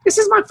mean, this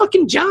is my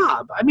fucking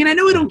job. I mean, I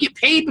know I don't get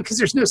paid because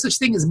there's no such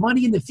thing as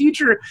money in the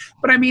future,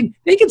 but I mean,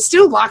 they can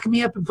still lock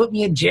me up and put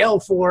me in jail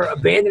for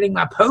abandoning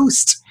my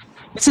post.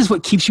 This is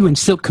what keeps you in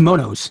silk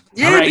kimonos.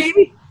 Yeah, right.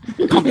 baby.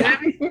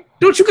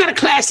 Don't you got a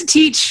class to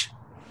teach?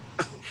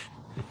 I'm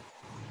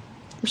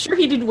sure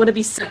he didn't want to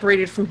be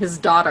separated from his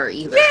daughter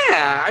either.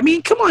 Yeah, I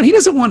mean, come on, he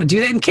doesn't want to do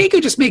that, and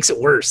Keiko just makes it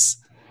worse.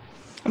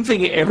 I'm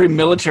thinking every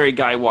military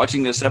guy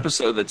watching this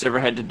episode that's ever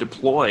had to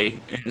deploy,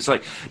 it's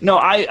like, no,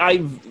 I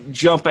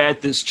jump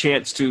at this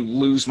chance to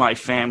lose my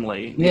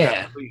family.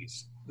 Yeah.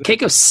 Please.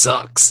 Keiko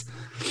sucks.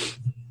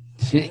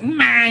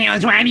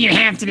 Miles, why do you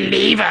have to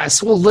leave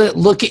us? Well,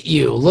 look at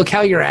you. Look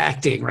how you're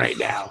acting right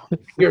now.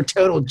 You're a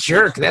total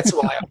jerk. That's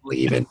why I'm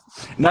leaving.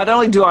 Not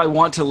only do I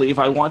want to leave,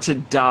 I want to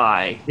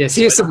die. Yes,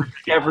 here's some.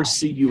 Never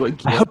see you I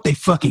again. hope they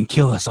fucking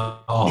kill us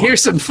all.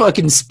 Here's some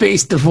fucking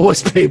space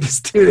divorce papers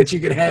too that you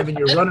can have in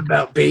your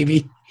runabout,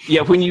 baby.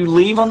 Yeah, when you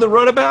leave on the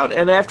runabout,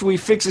 and after we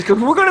fix it, because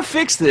we're going to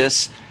fix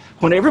this,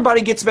 when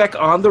everybody gets back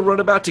on the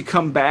runabout to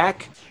come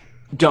back,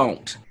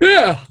 don't.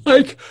 Yeah,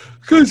 like,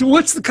 because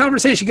what's the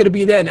conversation going to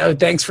be then? Oh,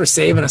 thanks for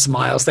saving us,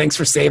 Miles. Thanks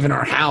for saving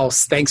our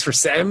house. Thanks for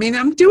I mean,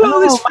 I'm doing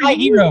all this for my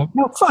you. hero.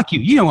 No, fuck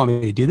you. You don't want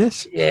me to do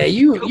this. Yeah, Go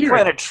you're.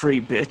 plant a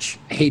tree, bitch.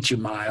 I hate you,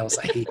 Miles.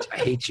 I hate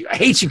you. I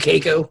hate you,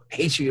 Keiko. I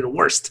hate you. You're the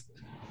worst.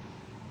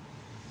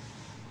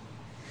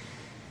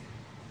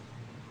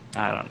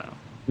 I don't know.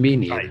 Me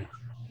neither.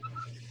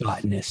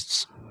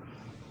 Botanists.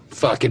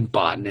 Fucking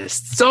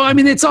botanists. So I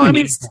mean, it's all. I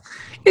mean,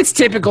 it's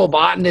typical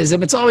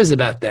botanism. It's always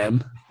about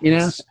them. You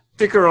know.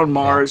 Stick her on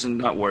Mars and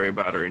not worry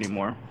about her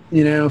anymore.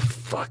 You know,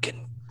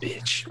 fucking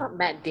bitch. Not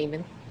Matt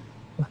Damon.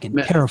 Fucking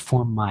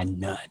terraform my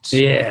nuts.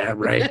 Yeah,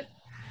 right.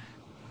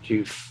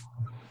 You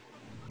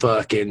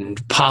fucking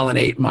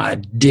pollinate my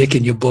dick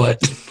in your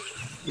butt.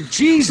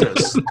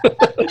 Jesus.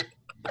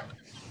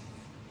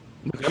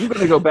 I'm going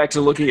to go back to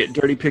looking at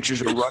dirty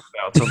pictures of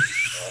runabouts.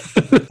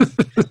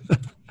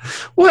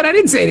 What? I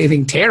didn't say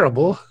anything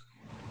terrible.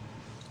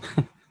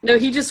 No,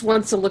 he just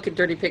wants to look at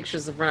dirty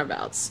pictures of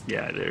runabouts.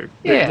 Yeah,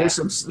 Yeah. there's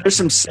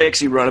some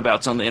sexy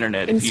runabouts on the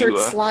internet. Insert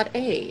slot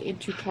A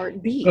into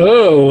part B.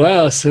 Oh,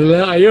 wow. So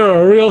now you're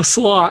a real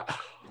slot.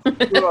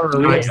 If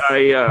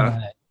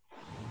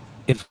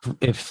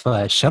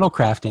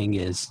shuttlecrafting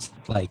is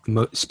like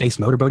space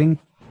motorboating,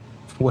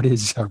 what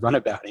is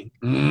runabouting?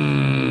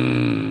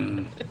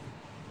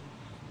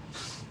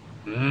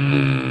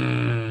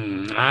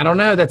 I don't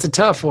know. That's a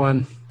tough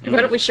one.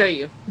 Why don't we show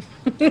you?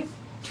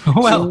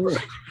 Well,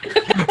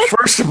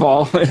 First of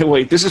all,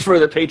 wait, this is for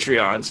the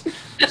Patreons,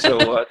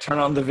 so turn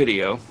on the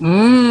video.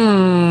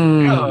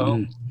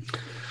 Hello.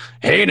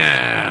 Hey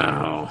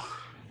now.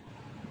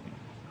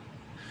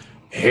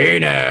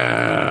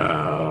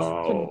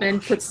 Ben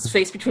puts his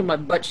face between my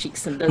butt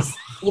cheeks and does.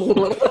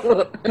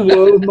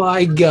 Oh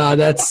my God,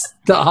 that's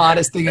the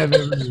hottest thing I've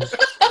ever heard.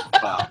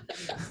 wow.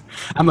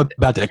 I'm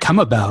about to come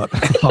about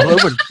all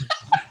over.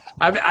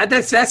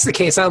 That's the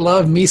case. I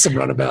love me some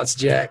runabouts,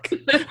 Jack.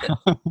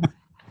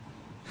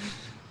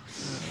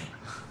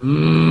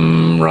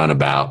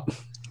 Runabout.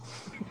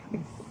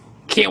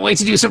 Can't wait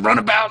to do some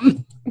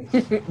runabouting.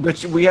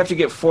 But we have to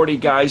get 40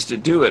 guys to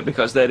do it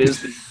because that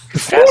is the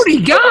 40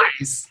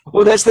 guys?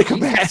 well, that's the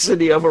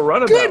capacity of a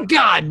runabout. Good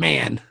God,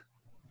 man.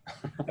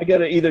 I got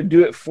to either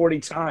do it 40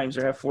 times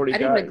or have 40 I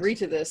guys. didn't agree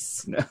to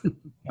this.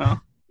 No.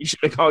 You should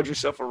have called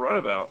yourself a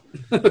runabout.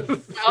 I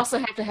also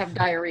have to have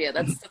diarrhea.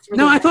 That's really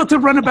No, I bad. thought the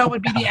runabout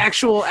would be the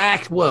actual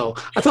act. Whoa.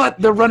 I thought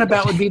the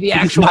runabout would be the It's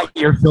actual. not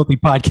your filthy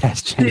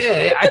podcast, Jen.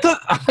 Yeah, I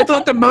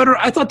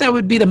thought that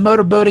would be the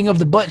motorboating of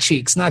the butt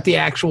cheeks, not the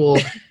actual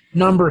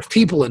number of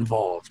people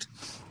involved.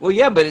 Well,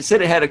 yeah, but it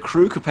said it had a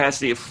crew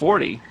capacity of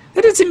 40.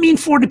 That doesn't mean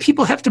 40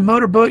 people have to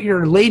motorboat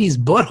your lady's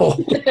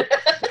butthole.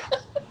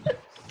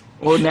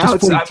 Well, now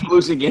I'm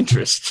losing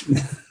interest.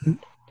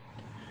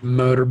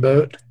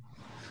 Motorboat.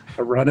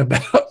 A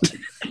runabout.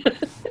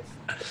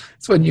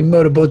 It's when you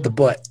motorboat the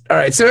butt. All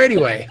right, so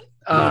anyway.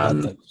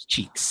 Those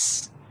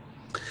cheeks.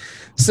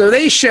 So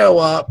they show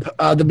up.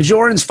 The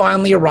Bajorans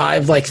finally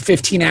arrive like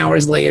 15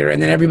 hours later,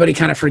 and then everybody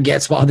kind of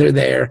forgets while they're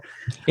there.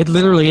 It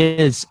literally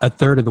is a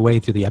third of the way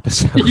through the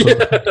episode.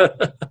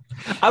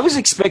 I was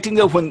expecting,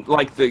 though, when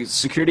like the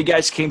security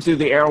guys came through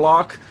the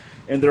airlock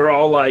and they're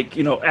all like,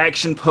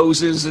 action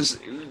poses.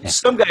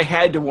 Some guy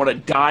had to want to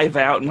dive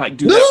out and like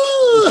do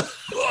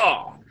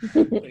that.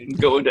 And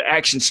go into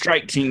action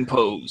strike team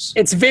pose.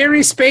 It's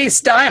very Space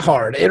Die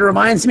Hard. It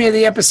reminds me of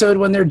the episode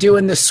when they're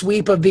doing the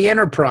sweep of the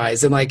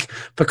Enterprise and like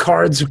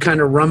Picard's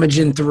kind of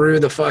rummaging through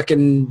the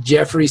fucking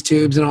Jeffries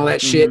tubes and all that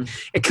shit.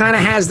 It kind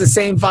of has the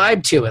same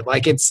vibe to it.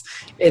 Like it's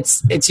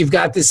you've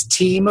got this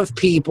team of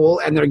people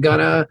and they're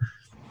gonna,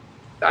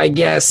 I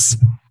guess,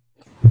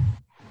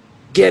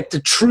 get the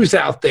truth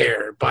out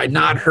there by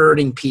not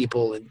hurting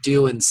people and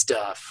doing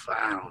stuff.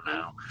 I don't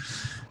know.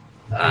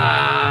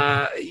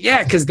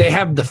 Yeah, because they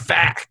have the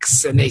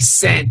facts, and they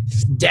sent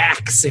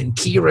Dax and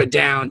Kira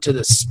down to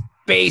the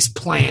space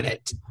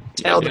planet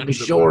to tell the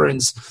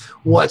Bajorans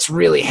what's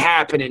really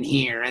happening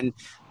here. And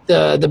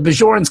the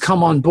Bajorans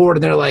come on board,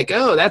 and they're like,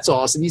 "Oh, that's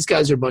awesome! These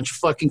guys are a bunch of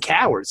fucking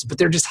cowards." But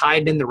they're just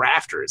hiding in the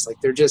rafters,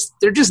 like they're just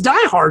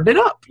die-harded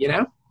up,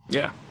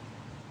 Yeah.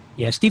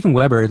 Yeah, Stephen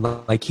Weber,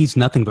 like he's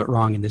nothing but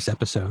wrong in this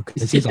episode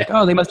because he's like,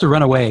 "Oh, they must have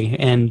run away,"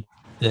 and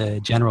the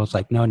general's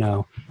like,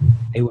 "No,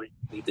 they wouldn't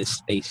leave this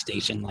space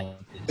station like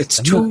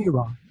this." You're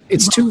wrong.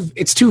 It's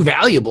too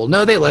valuable.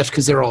 No, they left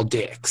because they're all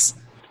dicks.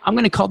 I'm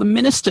going to call the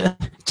minister,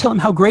 tell him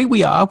how great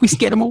we are. We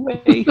scared him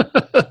away.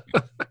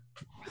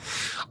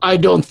 I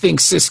don't think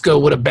Cisco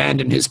would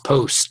abandon his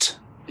post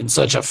in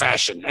such a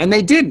fashion. And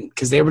they didn't,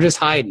 because they were just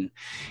hiding.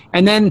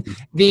 And then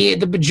the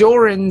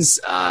Bajorans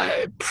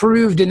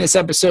proved in this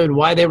episode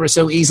why they were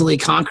so easily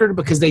conquered,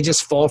 because they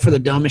just fall for the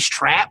dumbest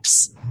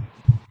traps.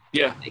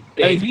 Yeah.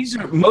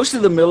 Most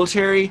of the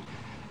military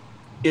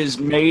is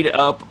made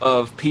up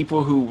of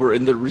people who were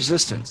in the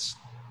resistance.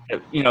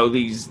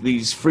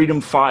 These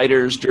freedom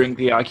fighters during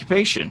the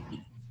occupation.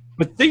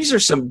 But these are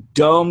some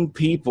dumb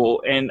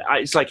people, and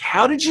it's like,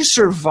 how did you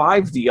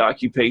survive the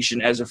occupation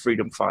as a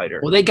freedom fighter?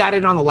 Well, they got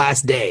it on the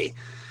last day.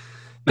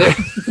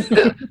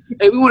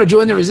 Hey, we want to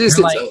join the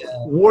resistance.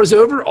 War's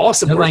over?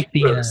 Awesome. They're like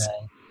the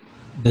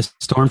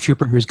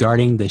stormtrooper who's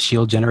guarding the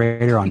shield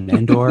generator on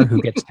Endor, who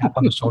gets tapped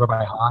on the shoulder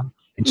by Han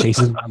and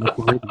chases him around the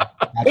corridor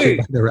by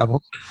the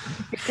rebels.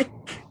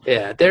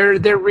 Yeah, they're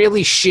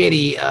really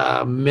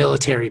shitty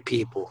military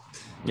people.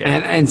 Yeah.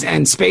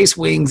 And Space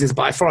Wings is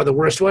by far the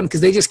worst one,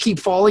 because they just keep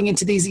falling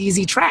into these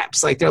easy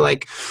traps. Like, they're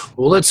like,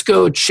 well, let's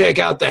go check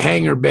out the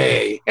hangar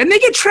bay. And they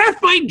get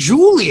trapped by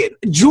Julian.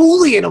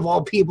 Julian, of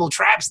all people,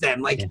 traps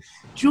them. Like,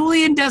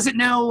 Julian doesn't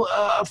know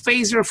a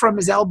phaser from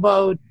his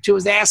elbow to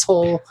his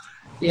asshole,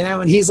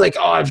 and he's like,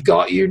 oh, I've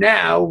got you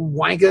now,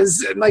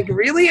 wankas. And like,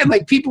 really? And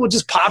like, people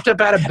just popped up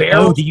out of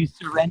barrels. Oh, do you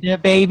surrender,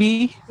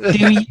 baby? Do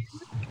you?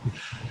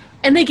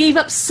 And they gave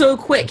up so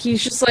quick.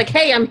 He's just like,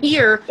 hey, I'm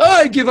here. Oh,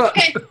 I give up.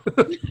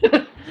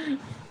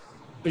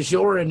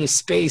 Bajoran is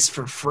space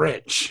for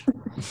French.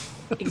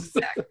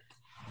 Exactly.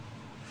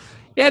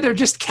 Yeah, they're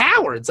just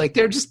cowards. Like,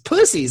 they're just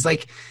pussies.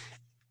 Like,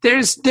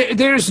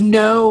 there's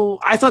no.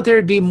 I thought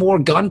there'd be more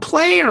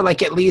gunplay, or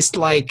like at least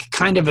like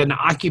kind of an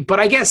But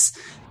I guess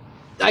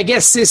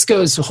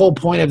Cisco's whole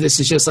point of this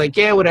is just like,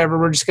 yeah, whatever.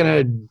 We're just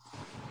gonna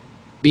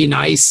be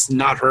nice,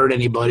 not hurt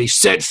anybody.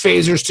 Set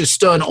phasers to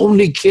stun,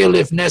 only kill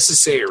if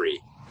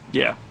necessary.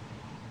 Yeah.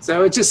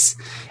 So it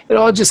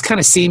all just kind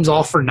of seems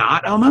all for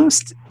naught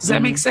almost. Does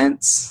that make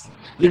sense?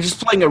 They're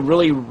just playing a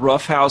really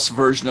roughhouse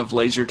version of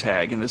laser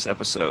tag in this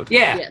episode.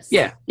 Yeah,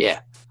 Yes. yeah.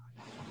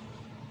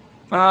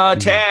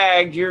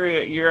 Tag,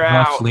 you're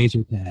Rough out.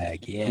 laser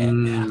tag. Yeah.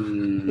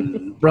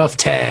 Rough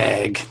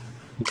tag.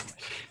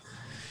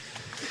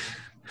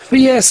 But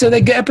yeah, so the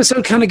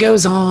episode kind of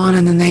goes on,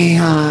 and then they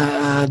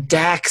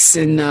Dax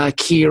and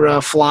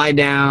Kira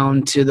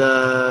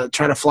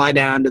try to fly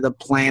down to the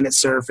planet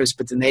surface,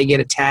 but then they get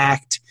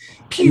attacked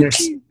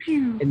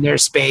in their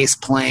space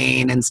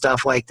plane and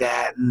stuff like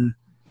that. And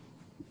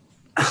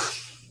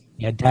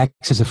Yeah,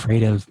 Dax is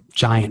afraid of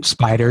giant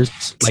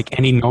spiders, like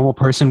any normal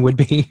person would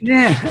be.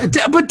 yeah,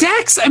 but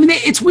Dax, I mean,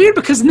 it's weird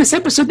because in this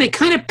episode they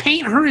kind of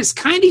paint her as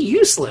kind of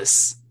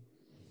useless.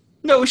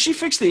 No, she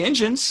fixed the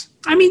engines.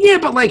 I mean, yeah,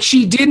 but like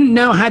she didn't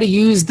know how to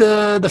use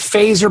the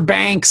phaser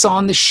banks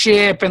on the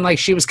ship, and like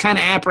she was kind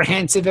of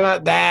apprehensive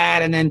about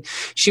that, and then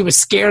she was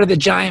scared of the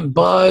giant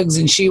bugs,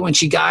 and when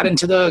she got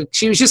into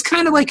she was just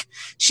kind of like,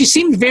 she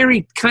seemed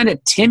very kind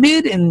of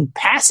timid and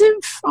passive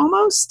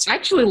almost. I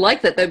actually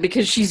like that though,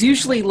 because she's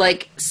usually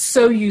like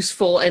so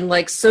useful and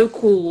like so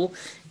cool,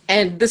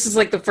 and this is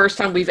like the first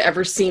time we've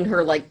ever seen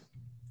her like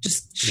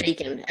just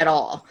shaken at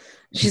all.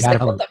 She's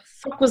like, what the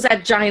fuck was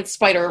that giant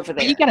spider over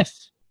there?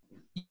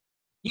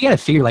 You gotta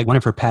figure like one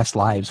of her past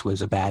lives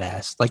was a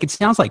badass. Like it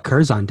sounds like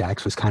Curzon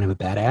Dax was kind of a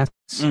badass.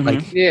 Mhm.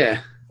 Like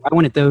Yeah. why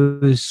wouldn't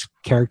those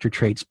character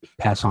traits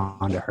pass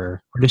on to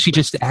her? Or does she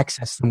just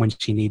access them when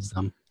she needs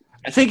them?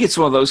 I think it's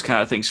one of those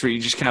kind of things where you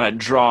just kind of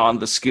draw on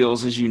the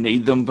skills as you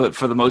need them, but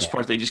for the most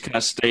part, they just kind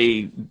of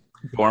stay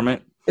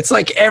dormant. It's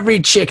like every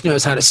chick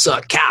knows how to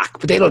suck cock,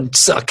 but they don't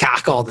suck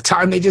cock all the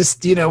time. They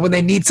just, when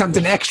they need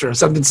something extra,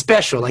 something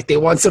special, like they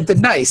want something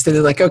nice, then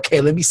they're like,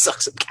 okay, let me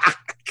suck some cock.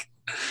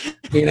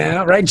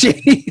 Right,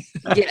 Jenny?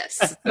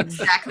 Yes,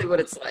 exactly what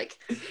it's like.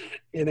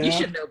 You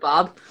should know,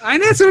 Bob.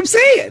 That's what I'm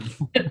saying.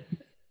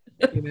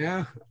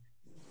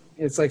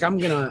 It's like, I'm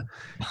gonna,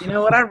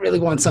 what, I really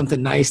want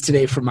something nice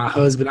today for my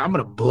husband. I'm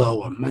gonna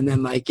blow him, and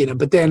then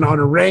but then on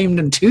a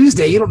random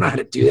Tuesday, you don't know how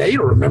to do that. You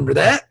don't remember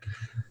that.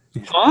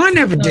 Oh, I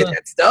never did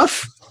that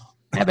stuff.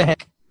 Have a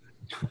heck.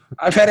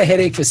 I've had a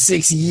headache for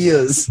 6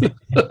 years.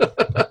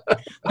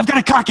 I've got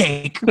a cock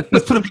ache.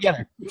 Let's put them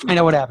together. Find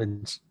out what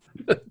happens.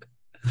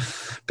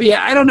 But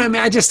yeah, I don't know,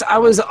 man. I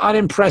was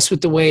unimpressed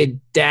with the way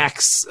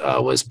Dax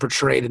was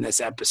portrayed in this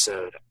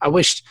episode. I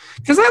wished,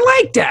 because I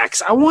like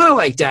Dax. I want to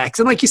like Dax.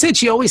 And like you said,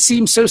 she always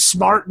seems so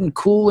smart and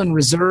cool and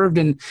reserved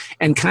and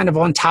kind of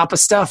on top of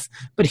stuff.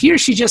 But here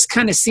she just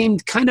kind of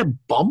seemed kind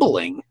of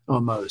bumbling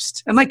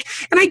almost. And I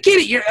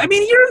get it. You're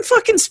in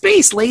fucking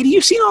space, lady.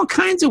 You've seen all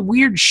kinds of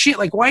weird shit.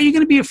 Like, why are you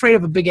going to be afraid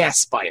of a big ass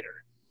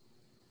spider?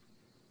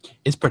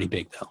 It's pretty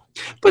big though.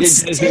 But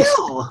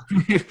still.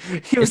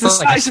 He was the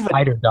It's like a size of a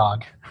spider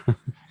dog.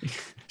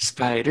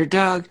 spider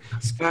dog,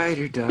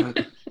 spider dog.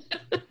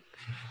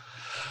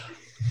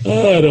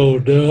 I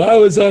don't know. I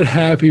was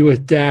unhappy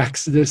with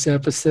Dax this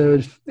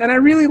episode. And I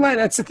really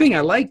that's the thing.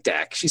 I like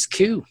Dax. She's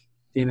cute,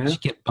 She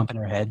kept bumping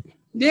her head.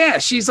 Yeah,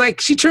 she's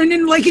like, she turned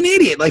into like an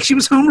idiot. Like she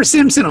was Homer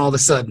Simpson all of a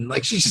sudden.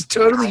 Like she's just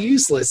totally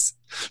useless.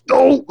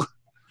 No.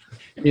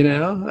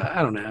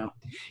 I don't know.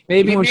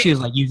 Maybe when she was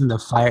like using the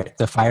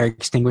fire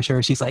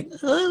extinguisher, she's like,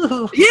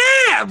 oh.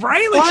 Yeah,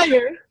 right? Like,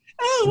 Fire.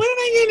 Oh, what am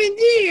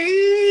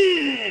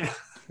I gonna do?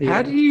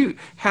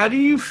 How do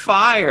you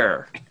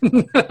fire?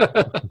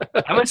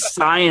 I'm a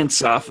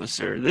science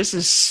officer. This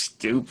is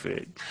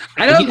stupid.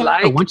 I don't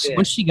like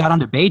once she got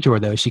onto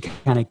Bajor though, she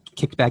kind of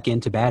kicked back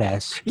into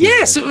badass.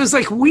 Yeah, so it was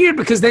like weird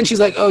because then she's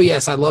like, oh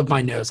yes, I love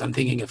my nose. I'm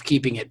thinking of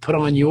keeping it. Put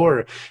on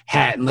your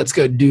hat and let's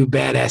go do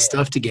badass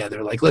stuff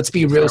together. Like let's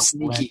be real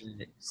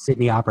sneaky.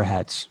 Sydney opera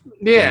hats.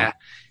 Yeah.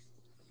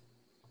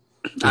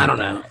 I don't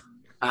know.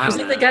 I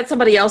think they got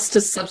somebody else to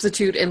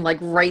substitute and like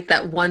write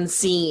that one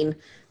scene.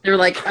 They're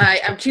like,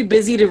 I'm too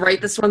busy to write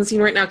this one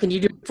scene right now. Can you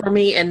do it for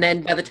me? And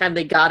then by the time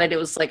they got it, it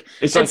was like,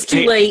 it's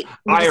too late.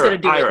 We're just gonna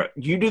do Ira, it.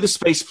 you do the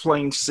space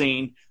plane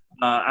scene.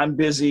 I'm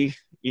busy,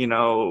 doing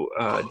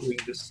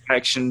this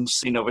action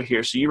scene over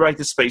here. So you write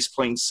the space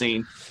plane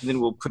scene, and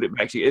then we'll put it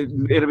back to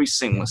you. It'll be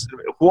seamless.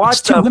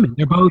 It's two women.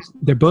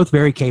 They're both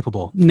very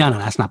capable. No,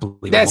 that's not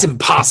believable. That's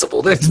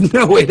impossible. There's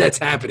no way that's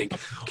happening.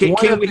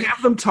 Can we have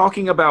them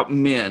talking about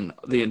men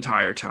the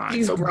entire time?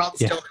 These broads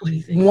don't know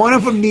anything. One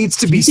of them needs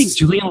to Do be. you think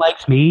Julian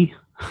likes me?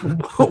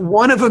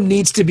 One of them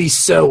needs to be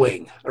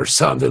sewing or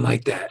something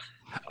like that.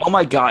 Oh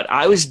my God!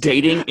 I was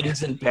dating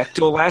Ensign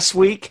Bechtel last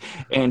week,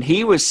 and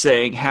he was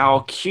saying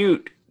how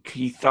cute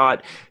he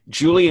thought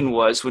Julian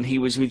was when he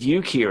was with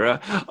you,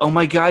 Kira. Oh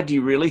my God, do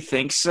you really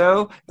think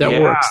so?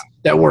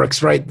 That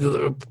works, right?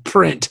 The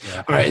print.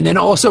 Yeah. All right, and then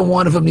also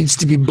one of them needs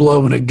to be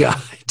blowing a guy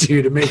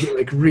too to make it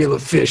like real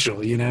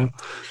official, you know?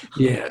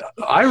 Yeah.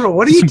 Ira,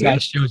 what do you do? Guy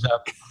shows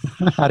up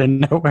out of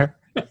nowhere.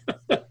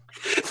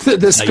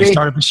 the space, you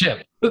start up a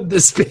ship.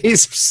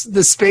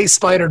 The space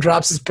spider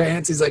drops his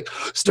pants. He's like,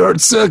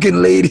 "Start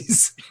sucking,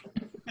 ladies."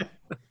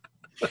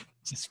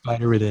 It's a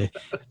spider with a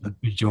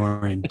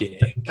Bajoran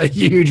dick. A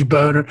huge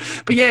boner.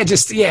 But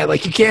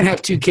like you can't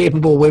have two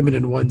capable women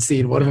in one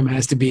scene. One of them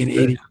has to be an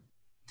idiot.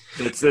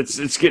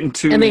 It's getting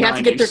too. And they have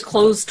to get their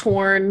clothes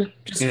torn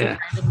just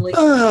randomly.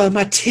 Oh,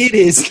 my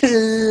titties.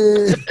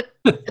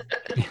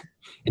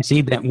 And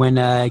see that when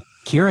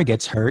Kira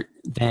gets hurt,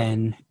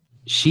 then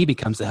she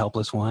becomes the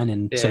helpless one,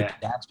 and so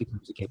Dax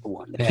becomes the capable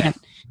one. They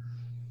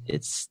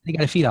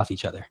got to feed off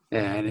each other.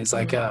 Yeah, and it's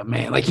like,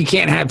 man, like you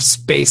can't have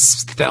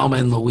space Thelma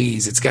and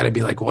Louise. It's got to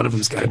be like one of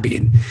them's got to be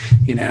in,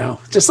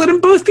 just let them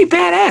both be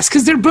badass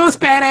because they're both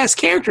badass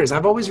characters.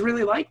 I've always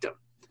really liked them.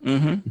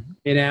 Mm-hmm.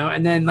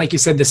 And then like you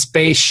said, the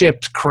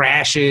spaceship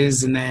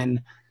crashes, and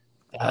then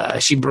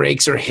she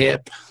breaks her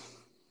hip,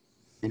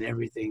 and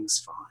everything's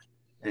fine.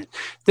 And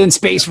then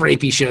Space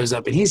Rapey shows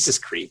up, and he's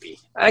just creepy.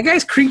 That guy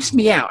creeps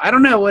me out. I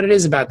don't know what it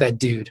is about that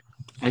dude.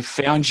 I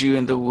found you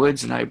in the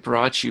woods, and I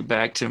brought you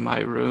back to my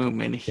room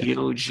and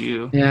healed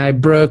you. Yeah, I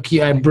broke you.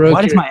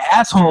 Why does my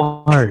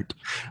asshole hurt?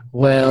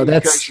 Well,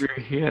 because you're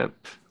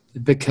hip.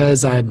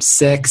 Because I'm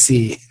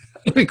sexy.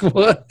 Like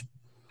what?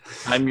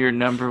 I'm your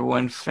number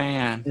one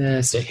fan.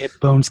 Yes. The hip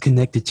bone's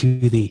connected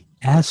to the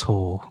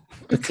asshole.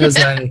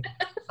 Because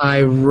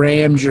I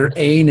rammed your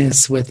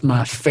anus with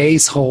my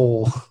face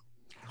hole.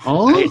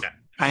 Oh,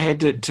 I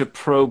had to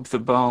probe the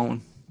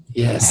bone.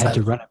 Yes, I had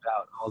to run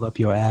about all up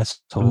your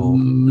asshole.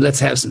 Let's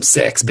have some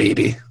sex,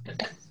 baby.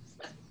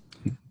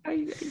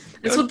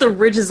 That's what the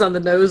ridges on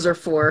the nose are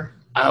for.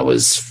 I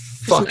was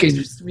fucking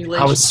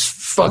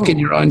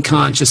your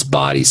unconscious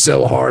body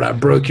so hard I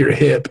broke your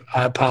hip.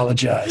 I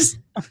apologize.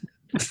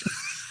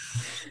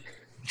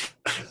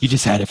 You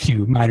just had a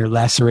few minor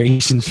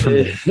lacerations from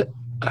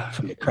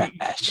the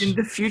crash. In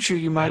the future,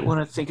 you might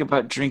want to think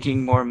about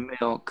drinking more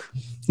milk.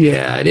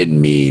 Yeah, I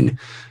didn't mean,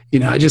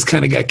 I just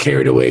kind of got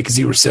carried away because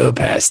you were so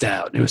passed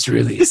out. It was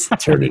really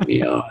turning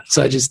me on.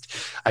 So I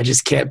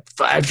just kept,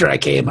 after I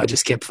came, I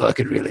just kept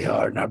fucking really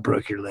hard, and I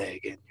broke your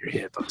leg and your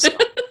hip. I'm sorry.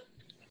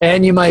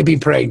 And you might be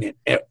pregnant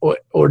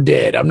or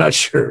dead. I'm not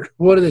sure.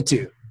 One of the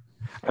two.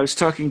 I was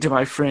talking to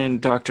my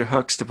friend, Dr.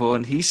 Huxtable,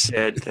 and he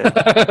said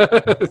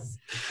that...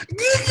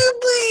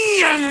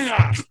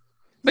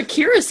 But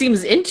Kira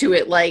seems into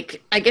it.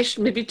 Like, I guess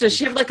maybe does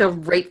she have like a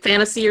rape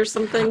fantasy or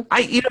something?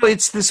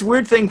 It's this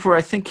weird thing where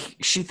I think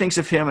she thinks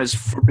of him as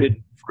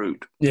forbidden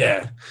fruit.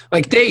 Yeah,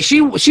 like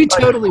she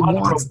totally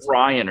wants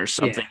O'Brien or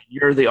something. Yeah.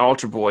 You're the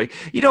altar boy.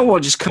 You don't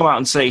want to just come out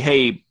and say,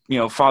 "Hey,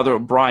 Father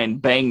O'Brien,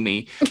 bang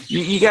me."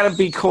 You got to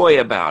be coy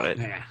about it.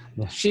 Yeah.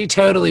 She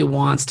totally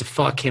wants to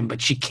fuck him, but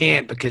she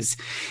can't because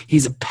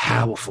he's a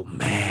powerful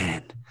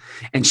man.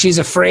 And she's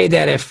afraid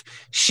that if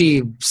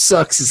she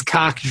sucks his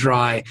cock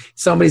dry,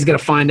 somebody's going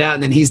to find out,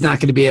 and then he's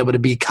not going to be able to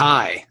be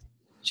Kai.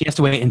 She has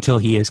to wait until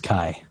he is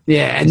Kai.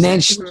 Yeah, and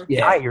then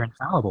Kai, you're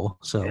infallible,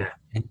 so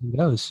and he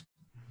goes.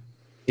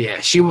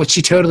 Yeah, she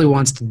totally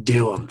wants to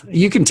do him.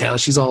 You can tell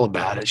she's all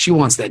about it. She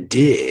wants that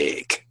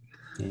dick.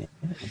 Yeah.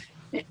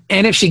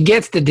 And if she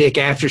gets the dick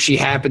after she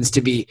happens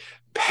to be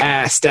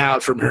passed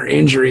out from her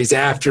injuries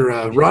after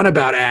a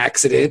runabout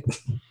accident...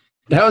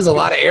 That was a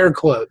lot of air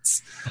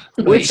quotes.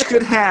 Which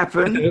could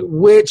happen.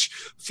 Which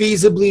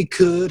feasibly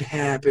could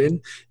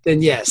happen.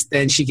 Then yes,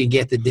 then she can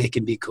get the dick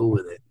and be cool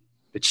with it.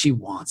 But she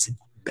wants it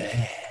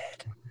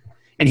bad.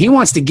 And he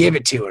wants to give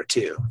it to her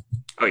too.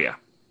 Oh yeah.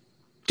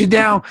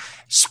 Now,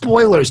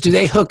 spoilers, do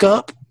they hook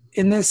up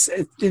in the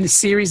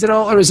series at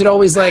all? Or is it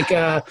always like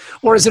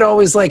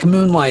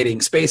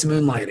moonlighting, space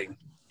moonlighting?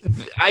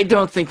 I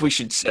don't think we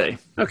should say.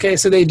 Okay,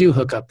 so they do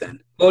hook up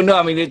then. Oh no,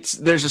 I mean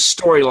there's a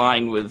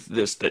storyline with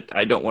this that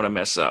I don't want to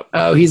mess up.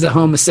 Oh, he's a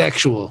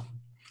homosexual.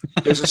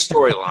 There's a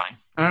storyline.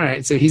 All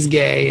right, so he's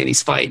gay and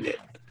he's fighting it.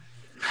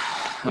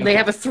 They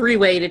have a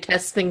 3-way to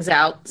test things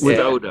out with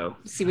Odo.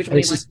 See which one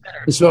he likes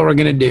better. This is what we're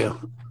gonna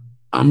do.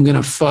 I'm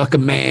gonna fuck a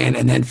man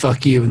and then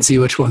fuck you and see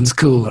which one's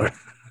cooler.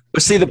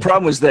 But see, the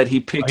problem was that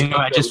he picked.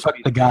 I just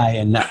fucked the guy,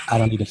 and I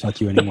don't need to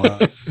fuck you anymore.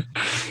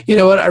 You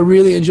know what? I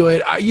really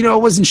enjoyed. I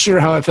wasn't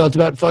sure how I felt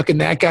about fucking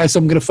that guy, so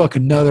I'm gonna fuck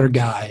another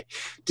guy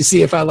to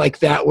see if I like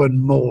that one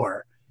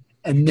more.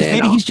 And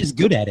then maybe he's just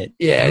good at it.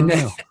 Yeah,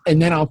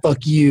 and then I'll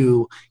fuck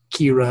you,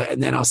 Kira,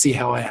 and then I'll see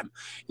how I am.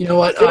 You know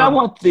what? I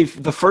want the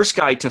first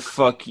guy to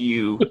fuck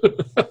you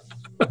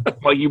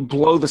while you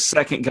blow the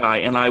second guy,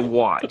 and I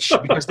watch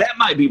because that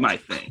might be my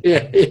thing.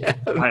 Yeah.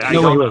 I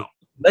don't know.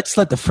 Let's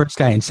let the first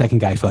guy and second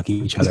guy fuck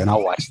each other, and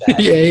I'll watch that.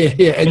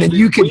 Yeah. And then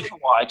you can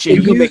watch.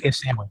 You can make a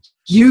sandwich.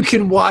 You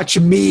can watch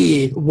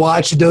me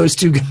watch those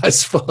two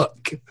guys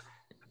fuck.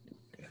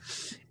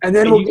 And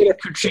then we'll get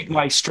critique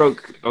my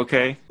stroke,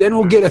 okay? Then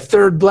we'll get a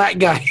third black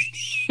guy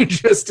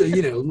just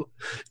to,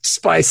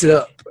 spice it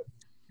up.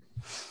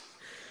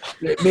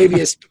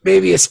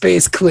 Maybe a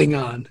space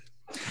Klingon.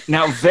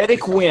 Now,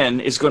 Vedic Wynn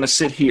is going to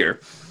sit here,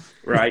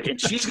 right? And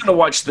she's going to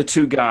watch the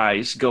two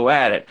guys go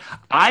at it.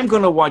 I'm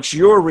going to watch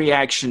your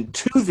reaction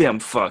to them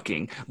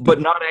fucking, but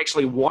not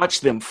actually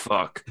watch them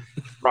fuck,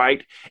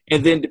 right?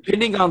 And then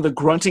depending on the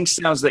grunting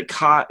sounds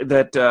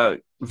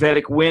that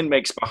Vedic Wynn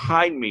makes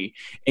behind me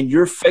and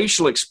your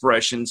facial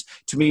expressions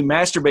to me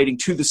masturbating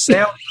to the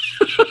sound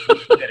of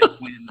Vedic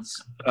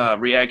Wynn's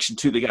reaction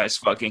to the guys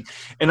fucking.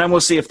 And I'm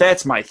going to see if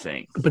that's my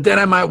thing. But then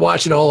I might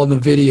watch it all on the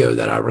video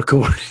that I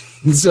record.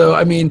 So,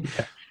 I mean,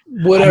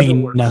 whatever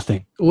works.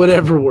 Nothing.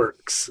 Whatever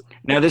works.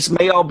 Now, this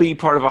may all be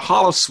part of a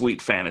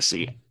holosuite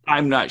fantasy.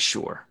 I'm not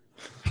sure.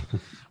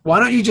 Why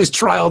don't you just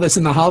try all this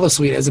in the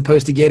holosuite as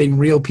opposed to getting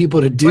real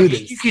people to do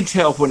this? You can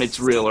tell when it's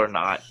real or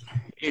not.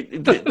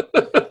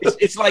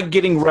 It's like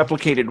getting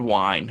replicated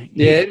wine.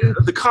 Yeah.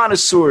 The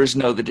connoisseurs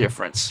know the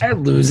difference. That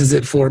loses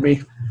it for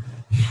me.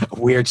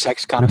 Weird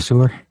sex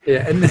connoisseur.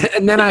 Yeah, and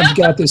then I've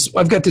got this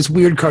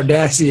weird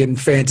Cardassian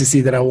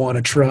fantasy that I want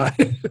to try.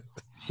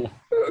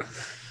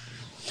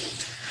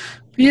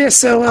 Yeah,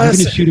 so I'm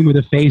going to shoot him with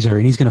a phaser,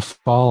 and he's going to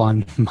fall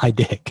on my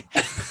dick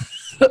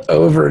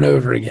over and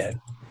over again.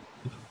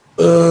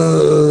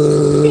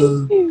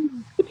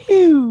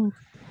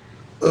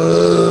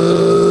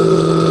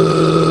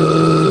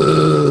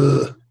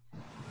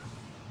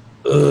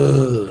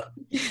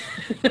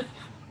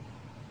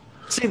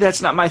 See,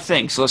 that's not my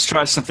thing, so let's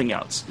try something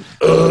else.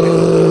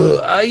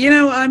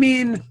 I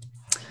mean,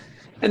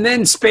 and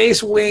then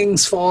Space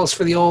Wings falls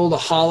for the old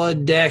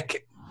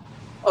holodeck.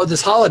 Oh,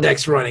 this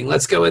holodeck's running.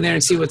 Let's go in there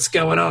and see what's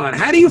going on.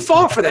 How do you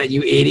fall for that,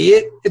 you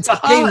idiot? It's a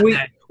holodeck.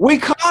 Hey, we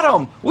caught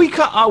them.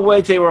 Oh,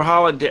 wait, they were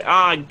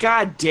holodeck.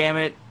 God damn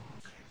it.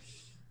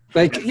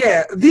 Like,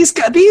 yeah, these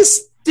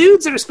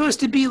dudes that are supposed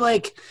to be,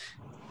 like,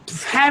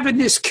 having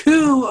this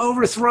coup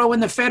overthrowing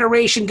the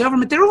Federation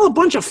government, they're all a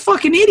bunch of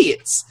fucking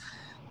idiots.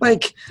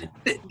 Like,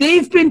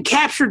 they've been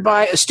captured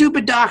by a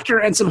stupid doctor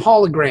and some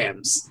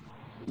holograms.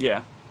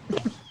 Yeah.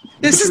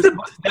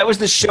 That was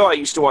the show I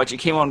used to watch. It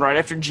came on right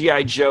after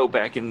G.I. Joe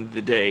back in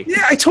the day.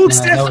 Yeah, I told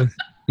Steph.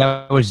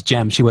 That was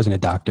Jem. She wasn't a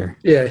doctor.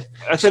 Yeah.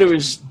 I said it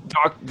was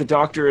the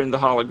doctor and the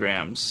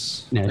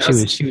holograms. No,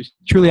 she was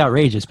truly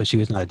outrageous, but she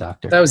was not a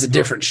doctor. That was a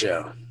different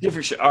show.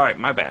 Different show. All right,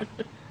 my bad.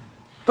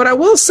 But I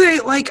will say,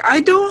 like,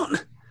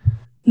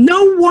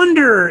 no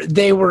wonder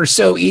they were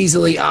so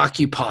easily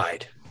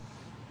occupied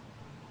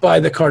by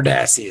the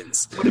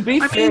Cardassians. Would it be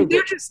fair?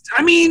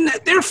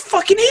 They're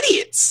fucking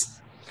idiots.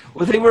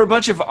 Well, they were a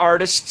bunch of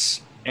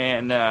artists,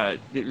 and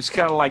it was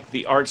kind of like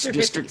the arts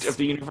district of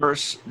the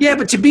universe. Yeah,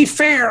 but to be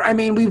fair, I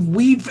mean,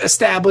 we've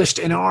established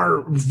in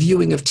our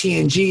viewing of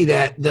TNG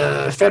that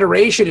the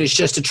Federation is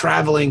just a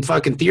traveling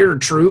fucking theater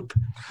troupe.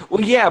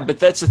 Well, yeah, but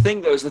that's the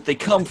thing, though, is that they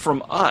come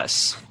from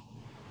us,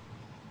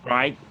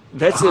 right?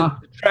 That's a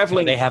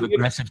traveling. They have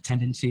aggressive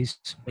tendencies,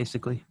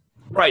 basically.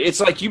 Right, it's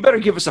like, you better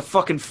give us a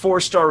fucking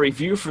 4-star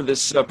review for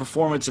this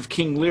performance of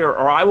King Lear,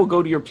 or I will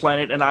go to your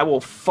planet and I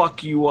will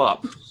fuck you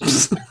up.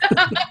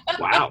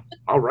 Wow.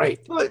 All right.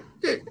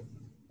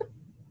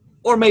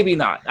 Or maybe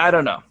not. I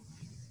don't know.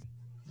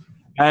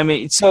 I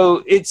mean,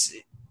 so it's,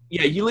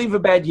 yeah, you leave a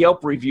bad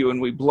Yelp review and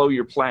we blow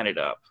your planet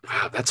up.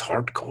 Wow, that's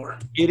hardcore.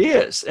 It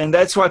is, and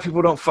that's why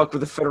people don't fuck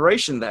with the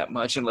Federation that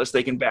much unless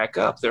they can back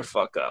up their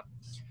fuck up.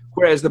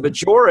 Whereas the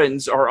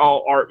Bajorans are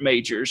all art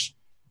majors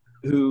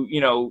who,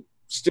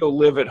 still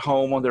live at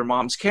home on their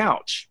mom's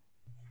couch.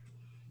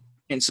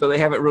 And so they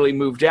haven't really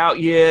moved out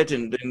yet.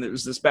 And then there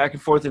was this back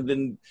and forth. And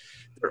then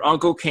their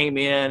uncle came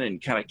in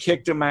and kind of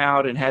kicked them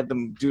out and had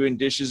them doing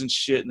dishes and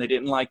shit. And they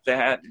didn't like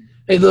that.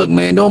 Hey, look,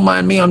 man, don't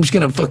mind me. I'm just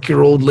going to fuck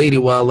your old lady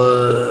while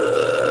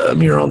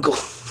I'm your uncle.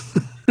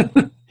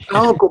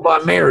 Uncle by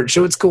marriage.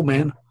 So it's cool,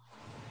 man.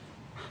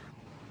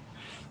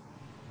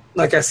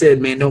 Like I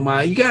said, man, don't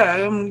mind. You got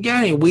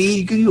any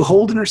weed you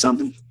holding or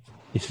something?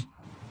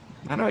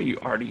 I know how you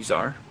arties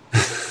are.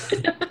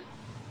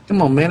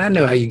 Come on, man. I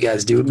know how you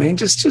guys do it, man.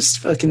 Just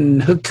fucking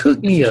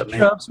hook me up, man.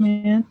 Drugs,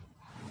 man.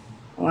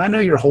 Well, I know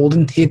you're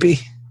holding, hippie.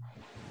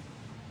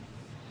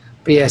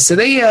 But yeah, so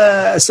the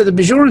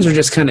Bajorans are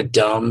just kind of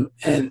dumb,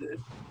 and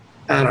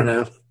I don't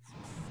know.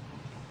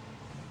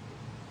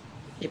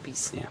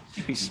 Hippies. Yeah.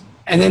 Hippies.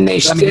 And then they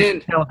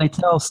they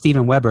tell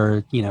Steven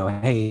Weber,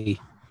 hey,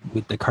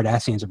 the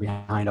Cardassians are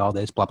behind all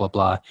this, blah blah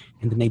blah,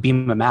 and then they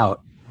beam him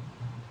out,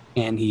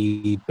 and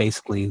he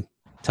basically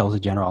tells the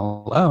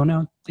general, "Oh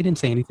no, they didn't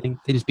say anything.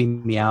 They just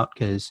beamed me out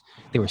because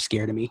they were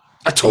scared of me."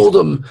 I told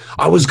them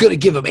I was going to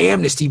give them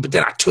amnesty, but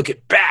then I took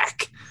it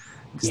back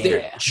because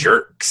they're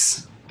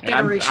jerks.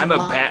 I'm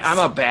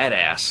a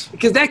badass.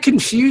 Because that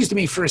confused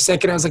me for a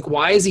second. I was like,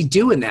 "Why is he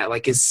doing that?"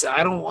 Like,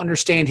 I don't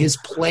understand his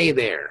play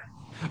there.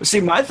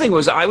 See, my thing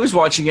was, I was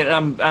watching it,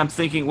 and I'm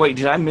thinking, wait,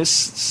 did I miss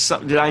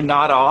something? Did I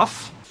nod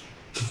off?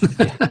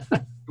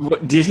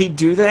 Did he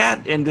do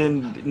that? And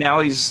then now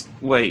he's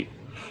wait.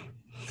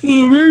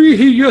 Maybe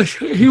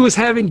he was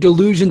having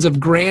delusions of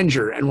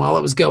grandeur, and while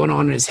it was going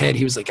on in his head,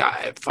 he was like,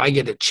 if I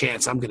get a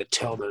chance, I'm going to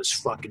tell those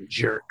fucking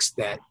jerks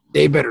that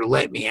they better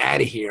let me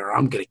out of here or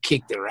I'm going to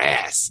kick their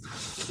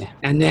ass. Yeah.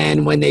 And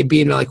then when they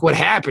beat him, like, what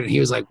happened? He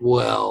was like,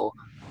 well,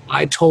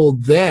 I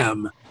told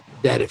them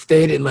that if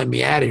they didn't let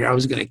me out of here, I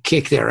was going to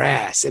kick their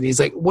ass. And he's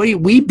like,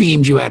 we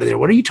beamed you out of there.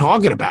 What are you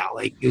talking about?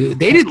 Like, they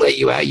didn't let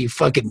you out, you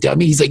fucking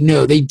dummy. He's like,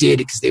 no, they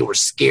did it because they were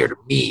scared of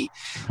me.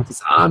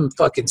 I'm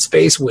fucking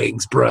Space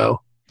Wings,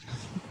 bro.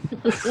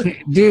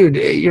 Dude,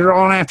 you're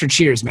on after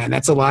Cheers, man.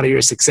 That's a lot of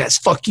your success.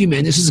 Fuck you,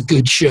 man. This is a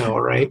good show,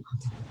 all right?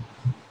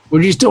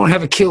 We just don't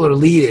have a killer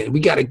lead in. We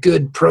got a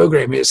good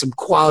program here, some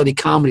quality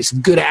comedy, some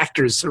good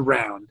actors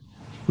around.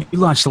 We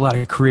launched a lot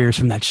of careers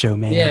from that show,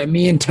 man. Yeah,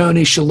 me and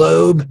Tony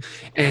Shalhoub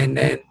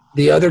and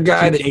the other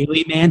guy. Tim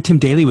Daly, man. Tim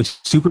Daly was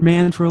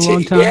Superman for a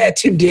long time. Yeah,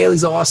 Tim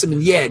Daly's awesome.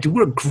 And yeah, dude,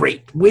 we're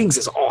great. Wings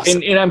is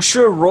awesome. And I'm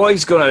sure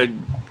Roy's going to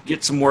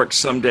get some work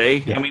someday.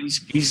 Yeah. I mean,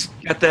 he's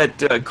got that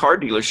car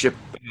dealership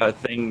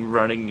thing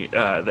running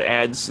the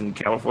ads in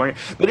California,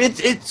 but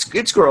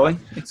it's growing.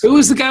 Who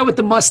was the guy with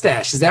the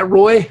mustache? Is that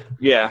Roy?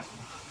 Yeah,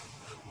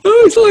 I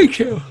always liked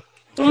him.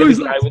 The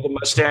guy with the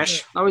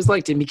mustache. I always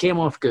liked him. He came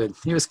off good.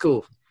 He was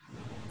cool.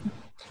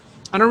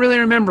 I don't really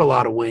remember a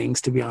lot of Wings,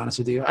 to be honest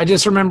with you. I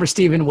just remember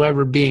Steven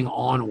Weber being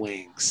on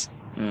Wings.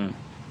 Mm.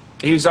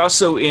 He was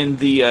also in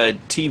the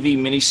TV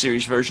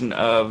miniseries version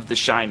of The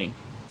Shining,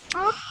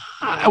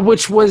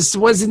 which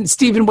wasn't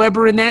Steven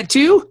Weber in that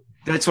too?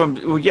 That's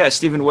what. Well, yeah,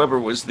 Steven Weber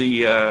was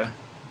the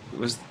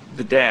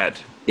dad.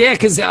 Yeah,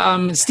 because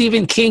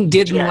Stephen King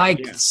didn't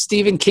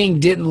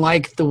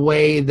like the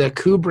way the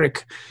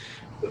Kubrick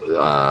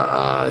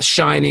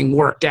Shining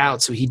worked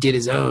out, so he did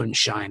his own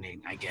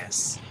Shining, I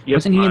guess. Yep.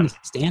 Wasn't he in The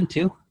Stand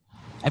too?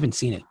 I haven't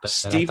seen it. But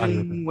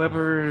Steven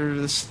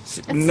Weber.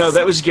 No,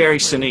 that was Gary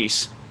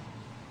Sinise.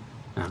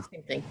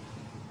 Same thing.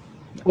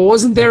 Well,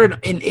 wasn't there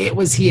in It?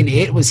 Was he in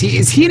It?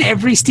 Is he in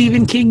every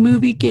Stephen King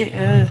movie?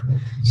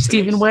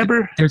 Steven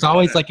Weber? There's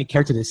always like a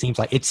character that seems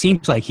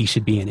like he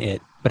should be in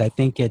It, but I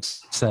think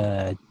it's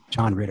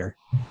John Ritter.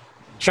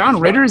 John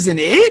Ritter's in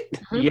It?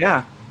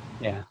 Yeah.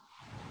 Yeah.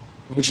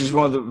 Which is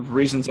one of the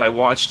reasons I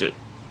watched it.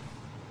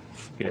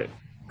 Yeah.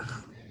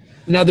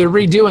 Now they're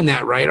redoing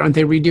that, right? Aren't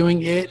they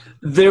redoing It?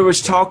 There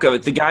was talk of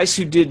it. The guys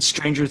who did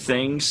Stranger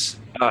Things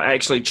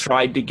actually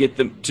tried to get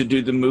them to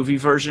do the movie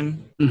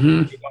version.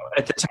 Mm-hmm.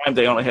 At the time,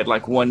 they only had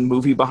like one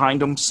movie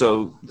behind them,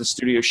 so the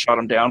studio shot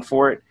them down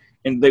for it,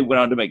 and they went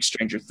on to make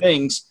Stranger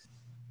Things.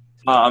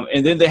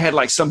 And then they had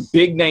like some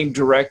big name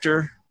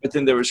director, but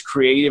then there was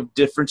creative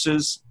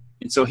differences,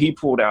 and so he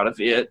pulled out of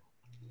it.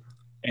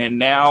 And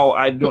now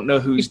I don't know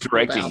who's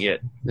directing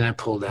it. Then I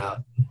pulled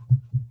out.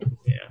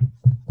 Yeah,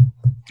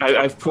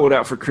 I've pulled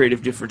out for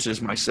creative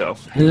differences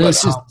myself.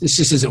 This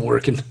just isn't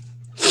working.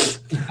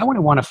 I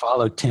wouldn't want to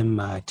follow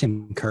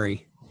Tim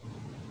Curry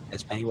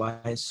as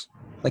Pennywise.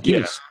 Like he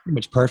was pretty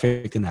much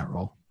perfect in that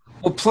role.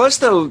 Well, plus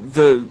though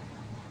the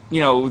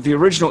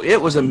original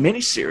It was a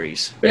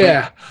miniseries.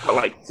 Yeah.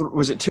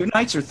 Was it 2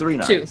 nights or 3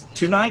 nights?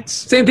 2 nights.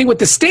 Same thing with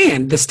The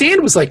Stand. The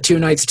Stand was like 2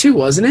 nights too,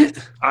 wasn't it?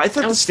 I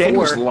thought The Stand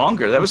was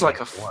longer. That was like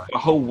a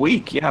whole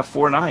week. Yeah,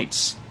 4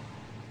 nights.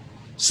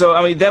 So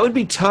I mean, that would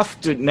be tough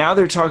to. Now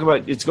they're talking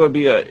about it's going to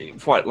be a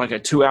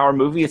 2-hour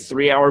movie, a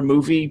 3-hour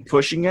movie,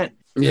 pushing it.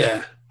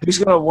 Yeah. Who's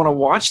going to want to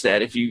watch that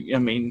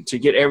to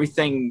get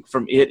everything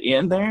from It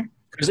in there?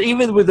 Because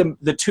even with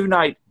the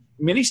 2-night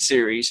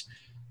miniseries,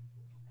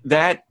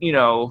 that,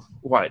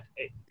 what?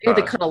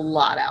 They cut a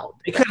lot out.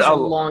 They cut a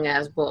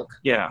long-ass book.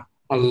 Yeah.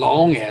 A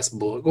long-ass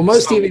book. Well,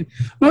 most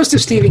of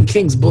Stephen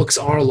King's books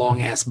are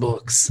long-ass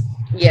books.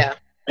 Yeah.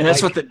 And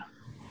that's what the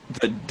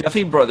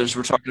Duffy brothers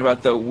were talking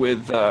about, though,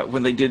 with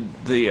when they did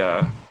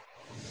the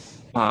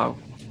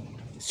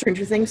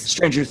Stranger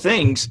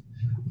Things,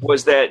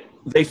 was that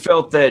they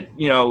felt that,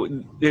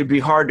 it'd be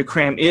hard to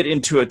cram it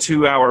into a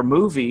 2-hour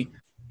movie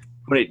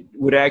when it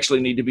would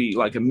actually need to be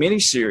like a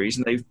miniseries.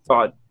 And they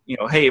thought,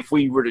 hey, if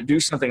we were to do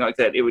something like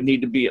that, it would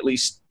need to be at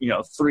least,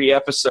 3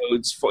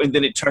 episodes, and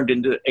then it turned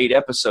into 8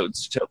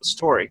 episodes to tell the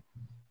story.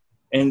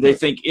 And they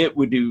think it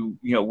would do,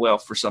 well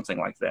for something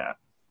like that.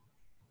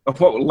 Of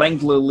what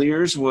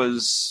Langoliers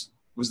was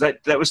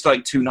that was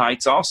like 2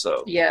 nights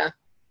also. Yeah.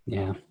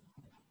 Yeah.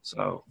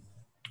 So.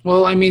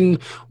 Well, I mean,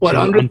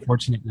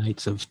 unfortunate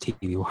nights of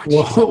TV watching.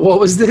 What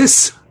was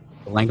this?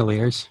 The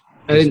Langoliers.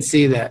 I didn't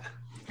see that.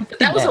 But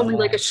that was only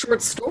like a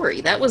short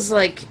story. That was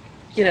like,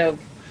 Tommy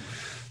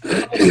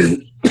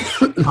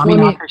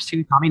Knockers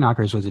too. Tommy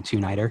Knockers was a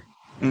 2-nighter.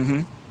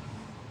 Mm-hmm.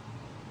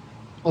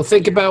 Well,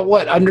 think about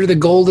what Under the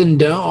Golden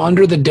Dome.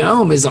 Under the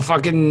Dome is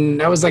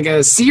that was like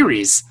a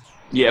series.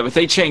 Yeah, but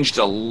they changed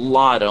a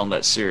lot on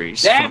that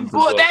series.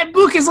 That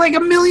book is like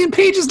 1,000,000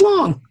 pages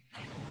long.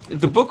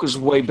 The book was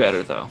way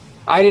better, though.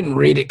 I didn't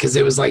read it because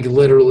it was like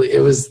literally,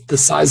 it was the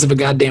size of a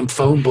goddamn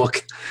phone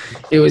book.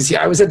 I was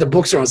at the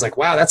bookstore. I was like,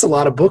 wow, that's a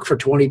lot of book for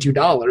 $22.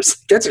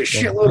 That's a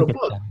shitload of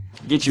book.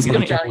 Get you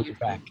money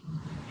back.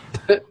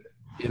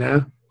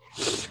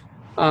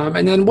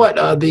 And then what?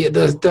 The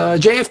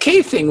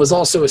JFK thing was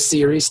also a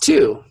series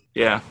too.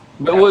 Yeah.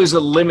 But it was a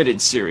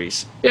limited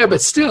series. Yeah,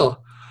 but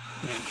still.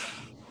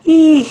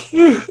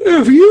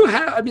 If you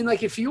have, I mean,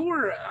 like if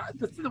you're,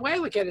 the way I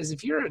look at it is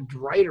if you're a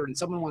writer and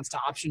someone wants to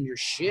option your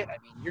shit, I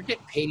mean, you're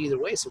getting paid either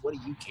way, so what do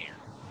you care?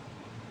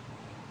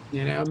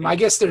 You know, I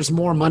guess there's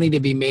more money to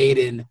be made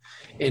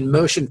in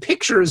motion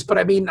pictures, but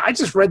I mean, I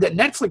just read that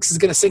Netflix is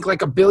going to sink like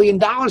 $1 billion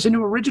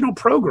into original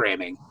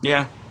programming.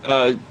 Yeah.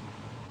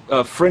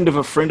 A friend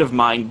of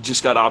mine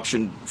just got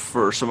optioned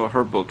for some of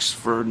her books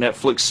for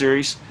Netflix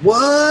series.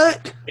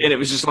 What? And it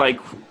was just like,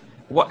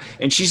 what?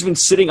 And she's been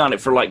sitting on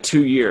it for like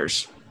 2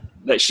 years.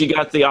 That she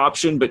got the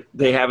option, but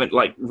they haven't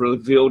like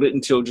revealed it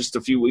until just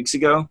a few weeks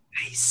ago.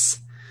 Nice.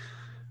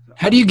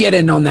 How do you get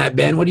in on that,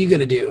 Ben? What are you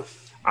going to do?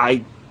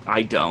 I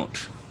don't.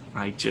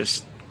 I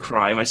just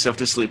cry myself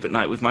to sleep at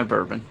night with my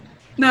bourbon.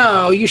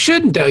 No, you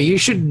shouldn't, though. You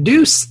should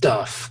do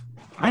stuff.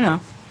 I know.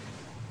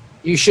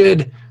 You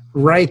should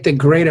write the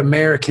great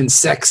American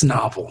sex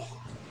novel.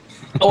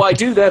 Oh, I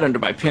do that under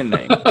my pen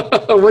name.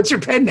 What's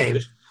your pen name?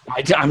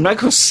 I'm not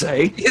going to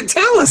say. Yeah,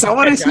 tell us. I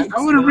want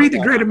to read the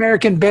great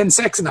American Ben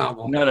sex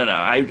novel. No.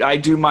 I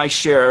do my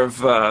share of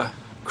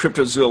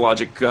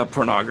cryptozoologic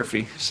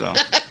pornography. So,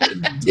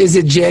 is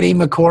it Jenny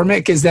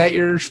McCormick? Is that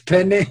your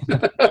pen name?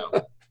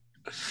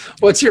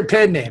 What's your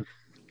pen name?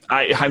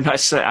 I'm not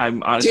saying.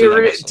 I'm honestly.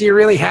 Do you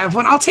really have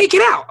one? I'll take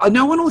it out.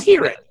 No one will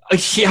hear it.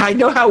 Yeah, I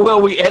know how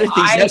well we edit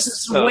these. I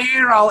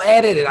swear I'll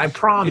edit it. I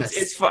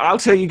promise. I'll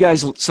tell you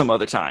guys some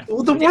other time.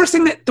 Well, the worst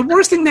thing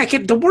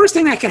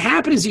that could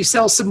happen is you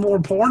sell some more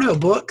porno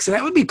books, and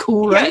that would be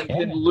cool, right? Yeah,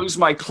 and lose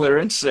my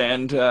clearance,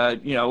 and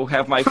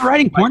have my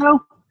writing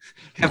porno.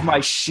 Have my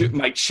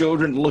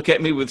children look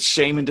at me with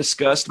shame and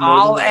disgust.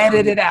 I'll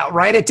edit it out.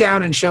 Write it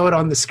down and show it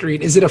on the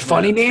screen. Is it a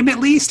funny name at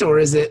least, or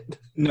is it?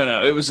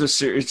 No. It was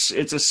it's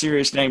a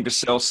serious name to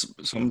sell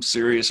some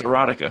serious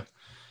erotica.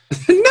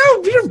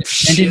 No, you're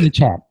Send it in the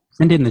chat.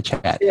 Send it in the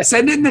chat. Yeah,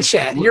 send it in the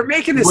chat. You're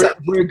making this up.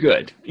 We're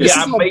good.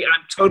 I'm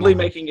totally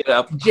making it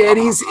up.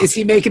 Jenny's, is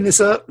he making this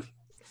up?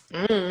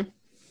 Mm.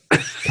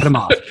 Cut him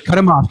off. Cut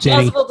him off,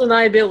 Jenny. Possible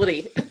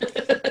deniability.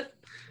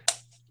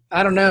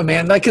 I don't know,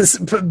 man. Like,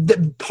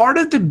 part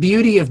of the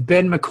beauty of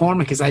Ben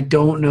McCormick is I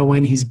don't know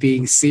when he's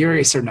being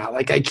serious or not.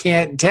 Like, I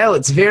can't tell.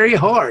 It's very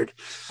hard.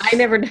 I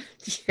never know.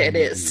 Yeah, it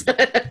is.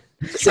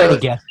 So,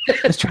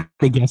 let's try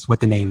to guess what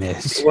the name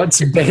is.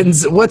 What's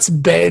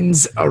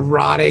Ben's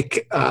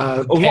erotic?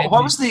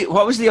 What was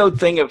the old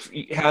thing of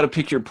how to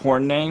pick your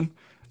porn name?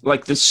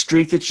 Like the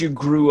street that you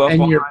grew up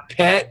and on, your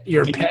pet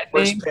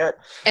name,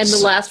 and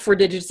the last 4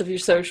 digits of your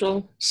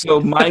social. So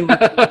mine would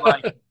be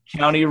like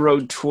County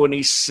Road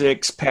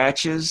 26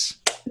 Patches.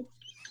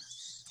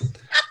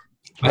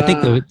 I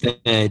think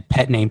the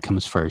pet name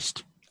comes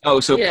first. Oh,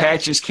 so yeah.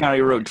 Patches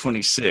County Road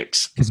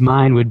 26. Because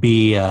mine would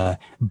be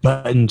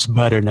Buttons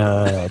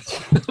Butternut.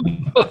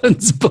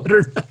 Buttons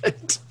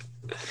Butternut.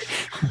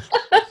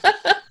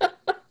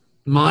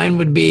 Mine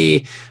would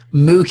be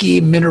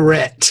Mookie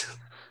Minaret.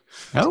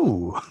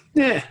 Oh.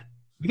 Yeah.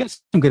 We got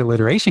some good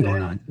alliteration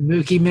going on.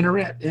 Mookie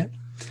Minaret, yeah.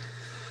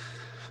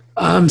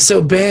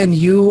 So Ben,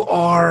 you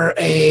are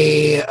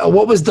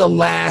what was the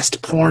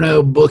last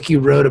porno book you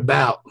wrote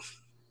about?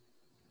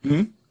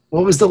 Hmm?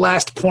 What was the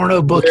last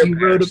porno book you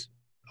wrote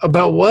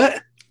about?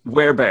 What?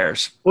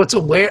 Werebears. What's a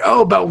were?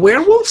 Oh, about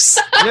werewolves?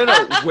 No,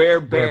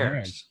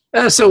 werebears.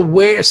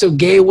 So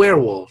gay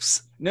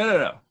werewolves.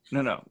 No.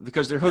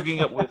 Because they're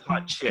hooking up with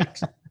hot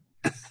chicks.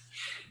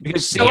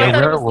 Because I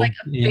thought it was like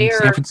a in bear,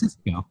 San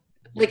Francisco.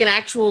 like an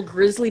actual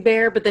grizzly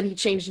bear, but then he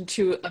changed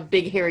into a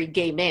big hairy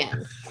gay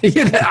man.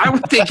 Yeah, I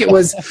would think it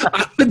was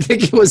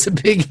a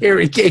big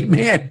hairy gay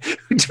man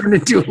who turned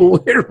into a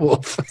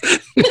werewolf.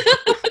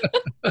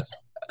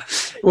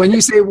 When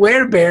you say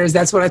werebears,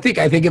 that's what I think.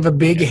 I think of a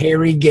big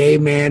hairy gay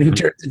man who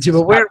turns into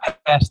a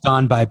werewolf. Passed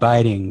on by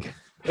biting.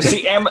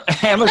 See,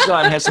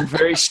 Amazon has some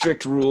very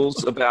strict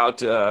rules about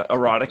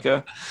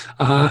erotica.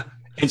 Uh-huh.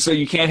 And so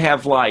you can't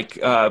have like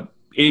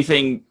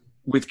anything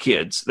with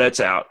kids. That's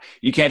out.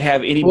 You can't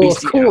have any. Well,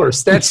 of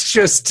course, that's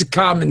just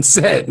common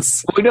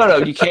sense. Well, no,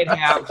 you can't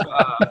have.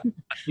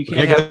 You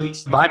can't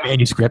have my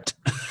manuscript.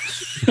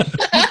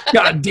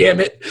 God damn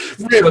it!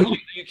 So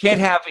you can't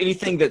have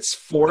anything that's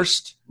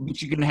forced,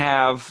 but you can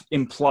have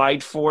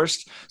implied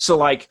forced. So,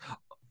 like,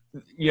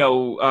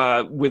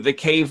 with the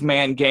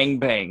caveman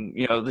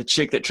gangbang, the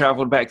chick that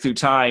traveled back through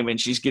time and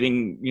she's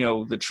getting,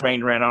 the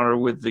train ran on her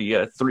with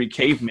the 3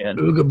 cavemen.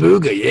 Booga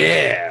booga,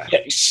 yeah.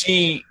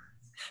 She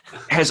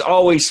has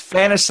always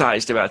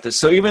fantasized about this.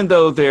 So even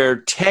though they're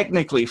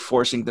technically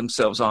forcing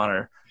themselves on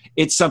her,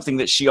 it's something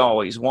that she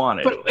always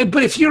wanted.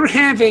 But if you're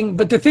having,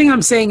 the thing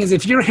I'm saying is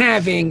if you're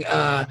having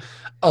a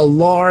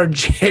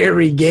large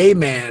hairy gay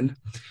man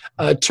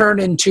turn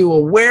into a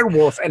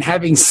werewolf and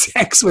having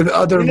sex with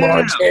other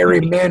large hairy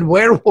men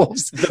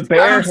werewolfs,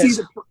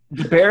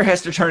 the bear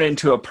has to turn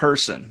into a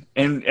person,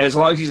 and as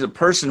long as he's a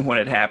person when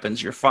it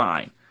happens, you're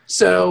fine.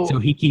 So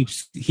he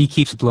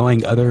keeps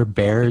blowing other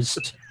bears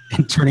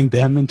and turning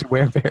them into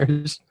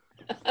werebears.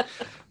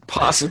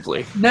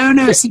 Possibly.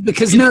 No. See,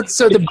 because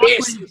so the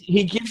bear.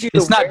 He gives you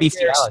It's the not werebear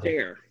bestiality.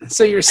 stare.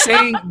 So you're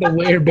saying the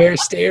werebear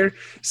stare.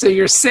 So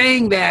you're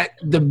saying that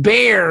the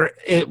bear.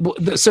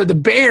 So the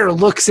bear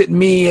looks at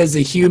me as a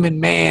human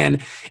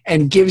man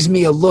and gives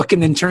me a look,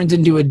 and then turns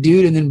into a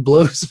dude, and then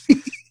blows me.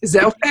 Is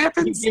that what He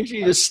happens? gives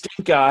you the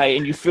stink eye,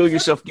 and you feel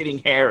yourself getting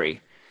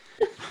hairy.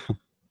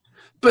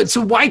 But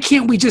so why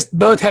can't we just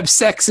both have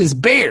sex as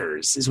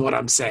bears? Is what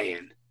I'm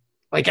saying.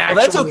 Like, Well,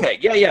 actually, that's okay.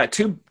 Yeah.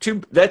 Two.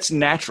 That's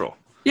natural.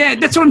 Yeah,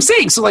 that's what I'm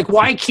saying. So, like,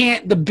 why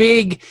can't the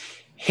big,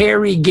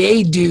 hairy,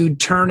 gay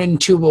dude turn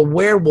into a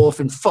werewolf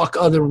and fuck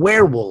other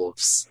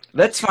werewolves?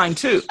 That's fine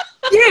too.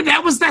 Yeah,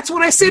 that's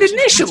what I said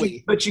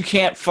initially. But you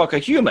can't fuck a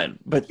human.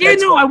 But Yeah,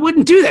 that's no, I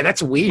wouldn't do that.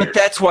 That's But weird.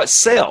 that's what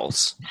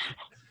sells.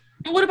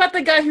 But what about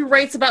the guy who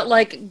writes about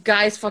like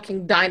guys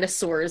fucking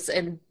dinosaurs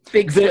and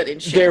Bigfoot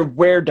and shit? They're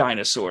were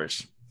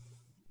dinosaurs.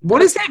 What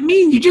does that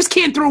mean? You just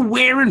can't throw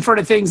 "where" in front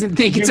of things and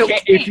think it's You okay.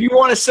 can't- if you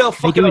want to sell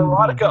fucking do it-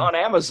 erotica on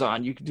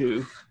Amazon, you can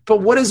do.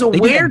 But what is a They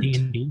do where? that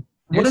in D&D.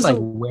 what There's is like a-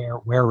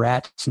 were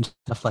rats and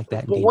stuff like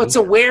that. in But D&D. what's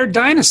a where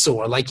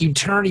dinosaur? Like you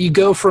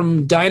go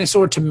from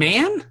dinosaur to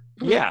man,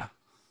 Yeah.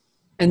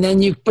 and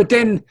then but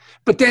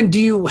then do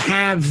you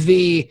have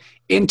the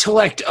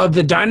intellect of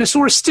the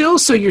dinosaur still?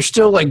 So you're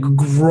still like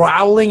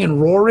growling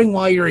and roaring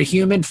while you're a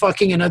human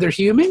fucking another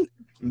human?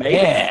 Maybe.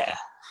 Yeah.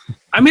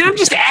 I mean, I'm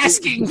just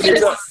asking.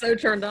 Dennis is so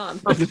turned on.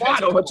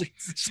 Depends on what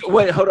so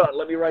wait, hold on.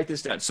 Let me write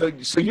this down. So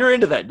you're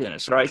into that,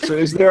 Dennis, right? So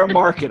is there a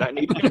market? I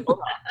need to hold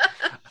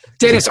on.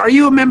 Dennis, are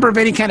you a member of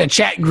any kind of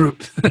chat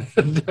group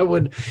that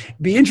would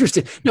be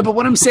interested? No, but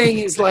what I'm saying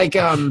is like,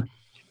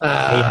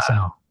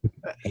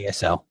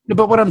 ASL.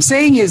 but what I'm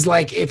saying is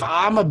like, if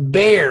I'm a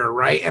bear,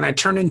 right, and I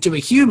turn into a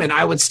human,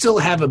 I would still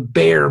have a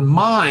bear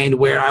mind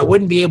where I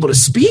wouldn't be able to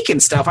speak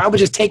and stuff. I would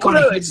just take on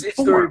Well, no, a it's human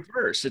the form.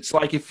 reverse. It's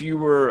like if you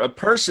were a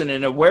person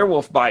and a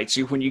werewolf bites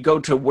you. When you go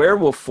to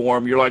werewolf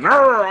form, you're like,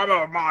 "Arr, I'm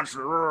a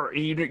monster," arr,"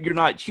 and you're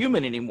not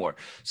human anymore.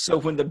 So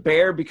when the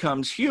bear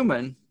becomes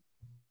human,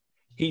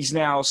 he's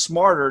now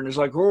smarter and is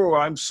like, "Oh,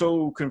 I'm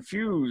so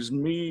confused.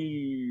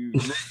 Me,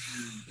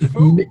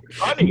 food,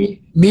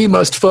 honey, Me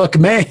must fuck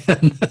man.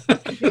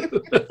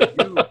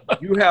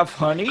 you have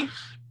honey.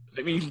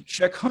 Let me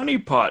check honey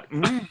pot.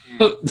 Mm.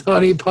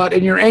 Honey pot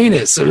in your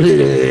anus.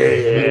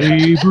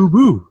 Hey, boo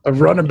boo. A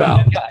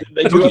runabout.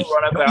 They do a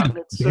runabout. and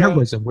it's, Bear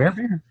was a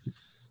werebear.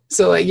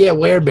 So like, yeah,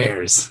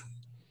 werebears.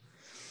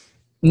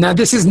 Now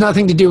this has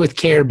nothing to do with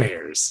Care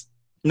Bears.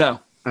 no.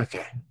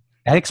 Okay.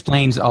 That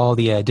explains all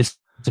the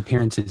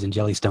disappearances in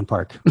Jellystone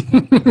Park.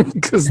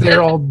 Because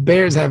they're all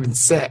bears having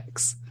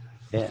sex.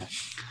 Yeah.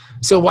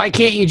 So why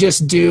can't you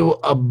just do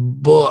a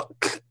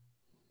book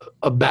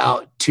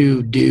about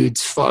two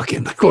dudes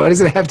fucking? Like, why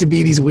does it have to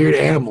be these weird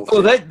animals?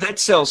 Well, that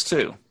sells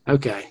too.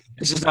 Okay.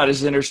 This is not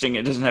as interesting.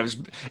 It doesn't have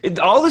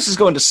all this is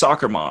going to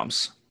soccer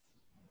moms.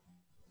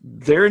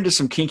 They're into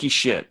some kinky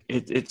shit.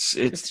 It's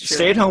true.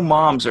 stay-at-home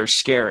moms are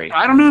scary.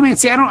 I don't know, man.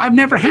 See, I've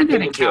never had that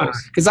It encounter.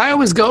 is. Because I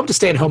always go up to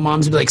stay-at-home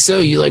moms and be like, so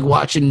you like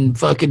watching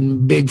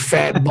fucking big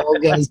fat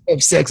bald guys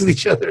have sex with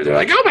each other? They're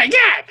like, oh my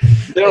God.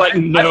 They're like,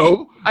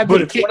 no. I've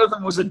But been if one of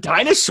them was a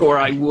dinosaur,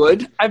 I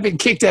would. I've been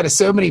kicked out of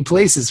so many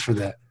places for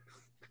that.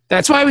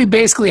 That's why we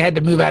basically had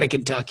to move out of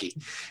Kentucky.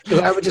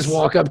 Because I would just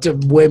walk up to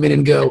women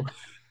and go,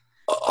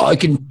 I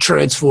can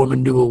transform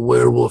into a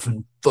werewolf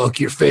and fuck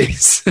your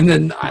face. And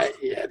then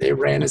they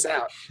ran us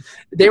out.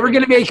 They were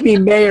going to make me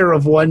mayor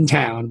of one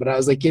town, but I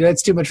was like,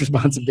 that's too much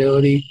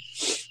responsibility.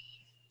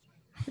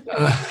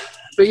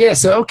 But yeah,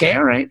 so okay,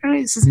 all right,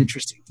 this is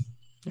interesting.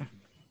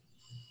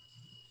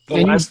 The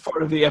And last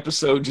part of the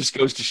episode just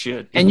goes to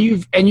shit. And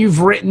you've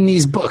written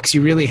these books,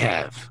 you really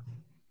have.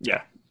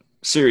 Yeah.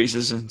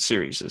 Series and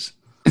series.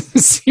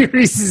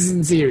 Series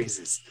and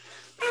series.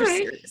 All For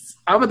right. serious.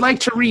 I would like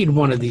to read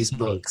one of these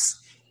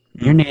books.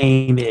 Your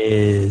name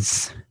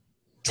is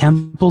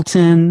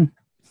Templeton.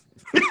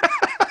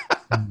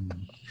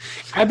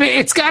 I bet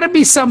it's got to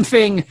be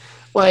something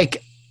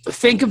like,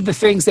 think of the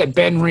things that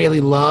Ben really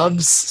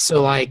loves.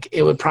 So like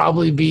it would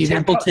probably be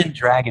Templeton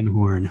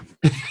Dragonhorn.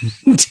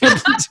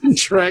 Templeton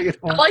Dragon.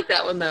 I like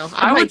that one though.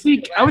 I would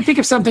think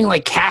of something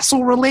like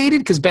Castle related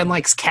because Ben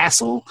likes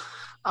Castle.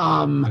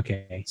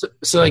 Okay.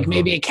 So like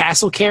maybe a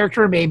Castle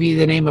character, maybe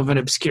the name of an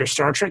obscure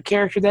Star Trek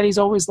character that he's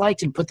always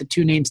liked, and put the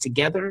two names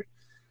together.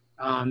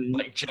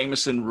 Like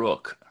Jameson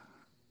Rook.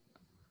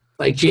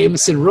 Like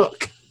Jameson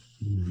Rook.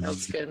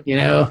 That's good. You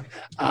know,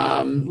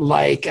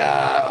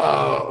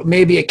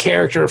 maybe a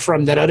character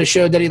from that other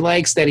show that he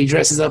likes that he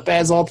dresses up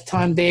as all the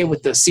time, Dave,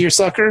 with the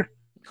seersucker,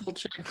 Cool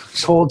check.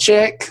 cold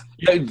check,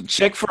 Yeah,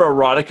 check for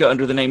erotica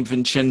under the name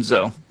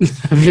Vincenzo.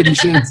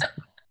 Vincenzo.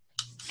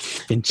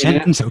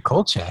 Vincenzo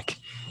Kolchak.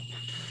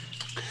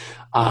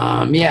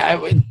 Yeah, I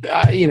would,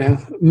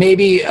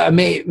 maybe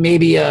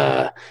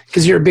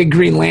because you're a big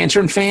Green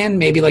Lantern fan,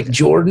 maybe like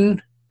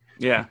Jordan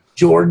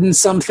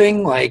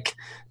something like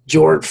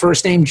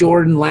first name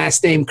Jordan,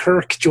 last name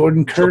Kirk,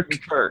 Jordan Kirk.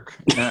 Kirk.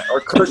 Yeah, or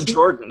Kirk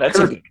Jordan. That's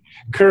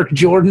Kirk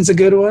Jordan's a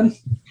good one.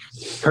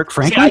 Kirk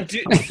See, I Franklin.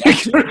 do,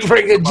 Kirk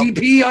Franklin,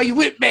 GP, are you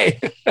with me?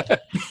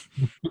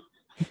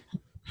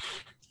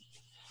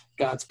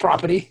 God's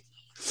property.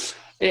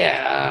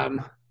 Yeah,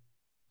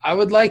 I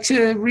would like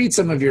to read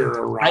some of your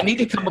erotica. I need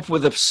to come up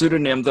with a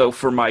pseudonym, though,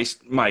 for my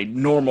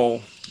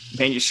normal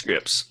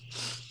manuscripts.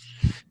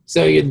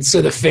 So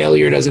the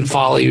failure doesn't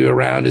follow you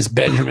around as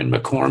Benjamin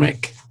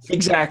McCormick.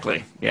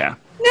 Exactly, yeah.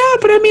 No,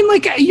 but I mean,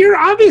 like, you're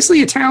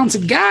obviously a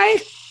talented guy.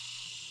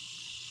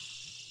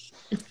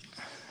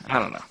 I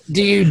don't know.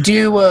 Do you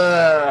do,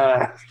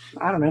 I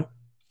don't know.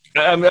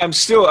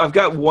 I've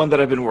got one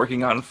that I've been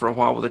working on for a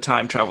while with a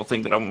time travel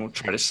thing that I'm going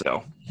to try to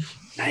sell.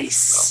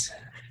 Nice.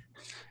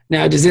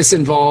 Now, does this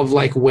involve,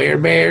 like,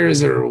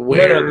 werebears or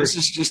No,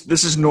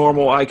 this is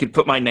normal. I could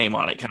put my name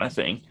on it kind of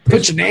thing.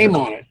 Put your name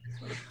on it.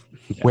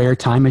 Wear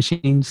time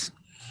machines?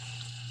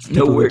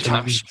 No People weird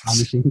wear time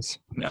machines.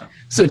 No.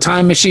 So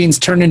time machines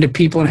turn into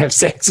people and have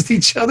sex with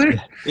each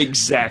other?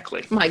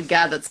 Exactly. My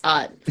God, that's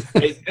hot.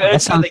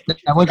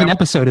 That was an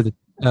episode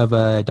of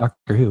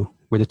Doctor Who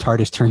where the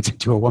TARDIS turns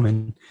into a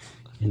woman.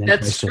 And then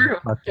That's true.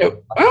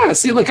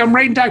 See, look, I'm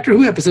writing Doctor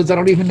Who episodes. I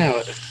don't even know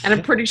it. And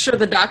I'm pretty sure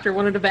the doctor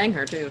wanted to bang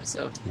her, too.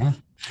 So Yeah.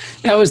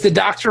 Now, is the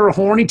Doctor a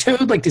horny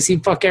toad? Like, does he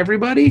fuck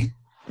everybody?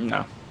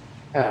 No.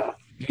 Oh.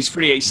 He's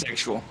pretty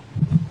asexual.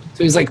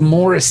 So he's like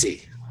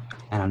Morrissey.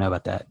 I don't know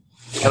about that.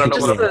 I don't know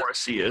Just what a the-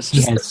 Morrissey is.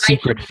 He has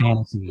secret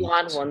fantasies.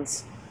 blonde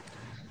ones.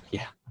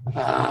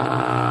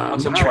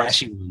 Some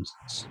trashy ones.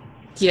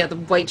 Yeah, the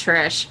white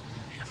trash.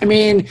 I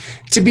mean,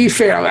 to be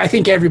fair, I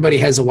think everybody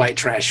has a white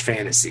trash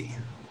fantasy.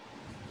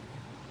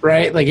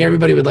 Right? Like,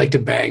 everybody would like to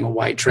bang a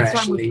white What's trash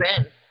wrong with lady.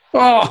 Ben?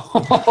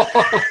 Oh!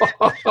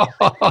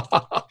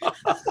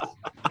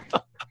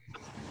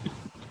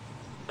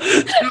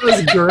 That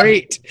was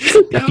great.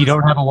 If you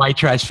don't have a white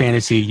trash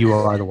fantasy, you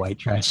are the white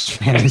trash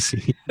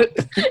fantasy.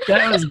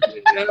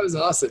 That was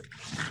awesome.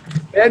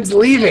 Ben's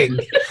leaving.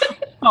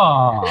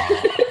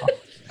 Aww.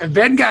 And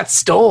Ben got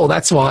stole.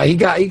 That's why he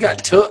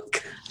got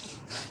took.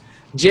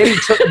 Jenny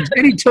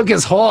took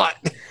his heart.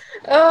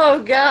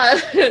 Oh,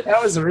 God. That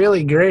was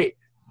really great.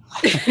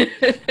 He's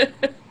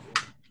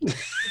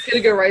going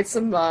to go write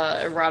some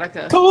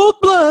erotica.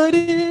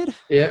 Cold-blooded.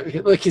 Yeah,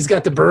 look, he's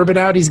got the bourbon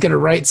out. He's gonna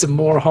write some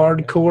more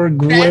hardcore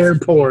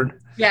Guare porn.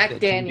 Jack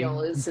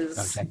Daniel is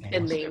his Jack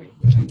pen Daniels.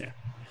 name.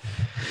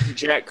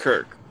 Jack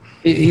Kirk.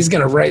 He's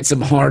gonna write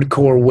some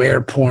hardcore wear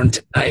porn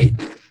tonight,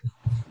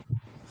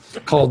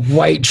 called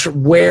White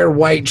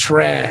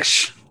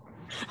Trash.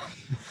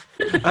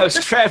 I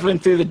was traveling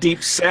through the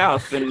deep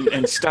south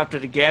and stopped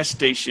at a gas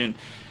station,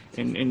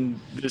 and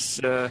this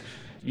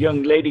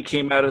young lady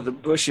came out of the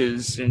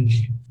bushes, and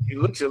she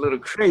looked a little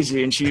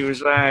crazy, and she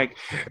was like,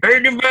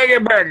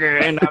 burger,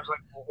 and I was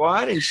like,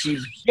 what? And she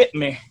bit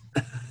me.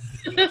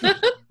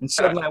 And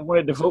suddenly I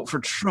wanted to vote for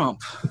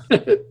Trump.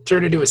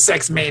 Turned into a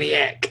sex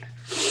maniac.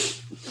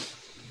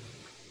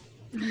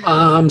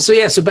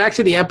 So back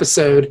to the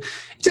episode.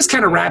 It just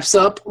kind of wraps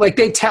up. Like,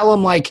 they tell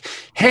him, like,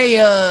 hey,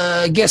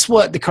 guess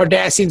what? The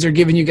Cardassians are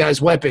giving you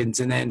guys weapons.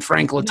 And then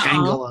Frank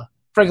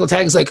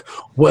Latang's like,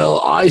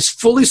 well, I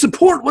fully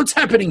support what's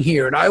happening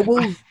here, and I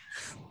will.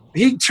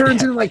 He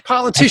turns into like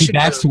politician. He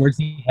backs towards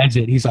the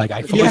exit. He's like,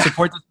 I fully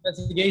support this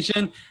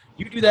investigation.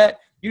 You do that.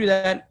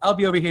 I'll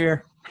be over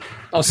here.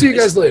 I'll see you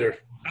guys later.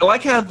 I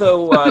like how,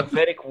 though,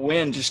 Vedic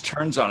Wind just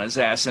turns on his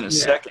ass in a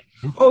second.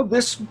 Oh,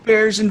 this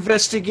bears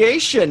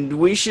investigation.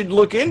 We should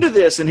look into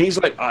this. And he's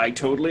like, I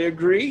totally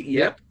agree.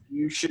 Yep,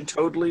 you should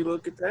totally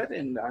look at that,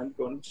 and I'm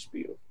going to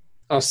dispute it.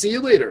 I'll see you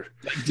later.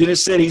 Like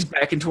Dennis said, he's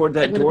backing toward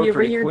that I'm going to door be over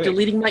pretty here quick.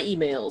 deleting my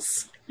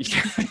emails.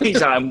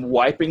 I'm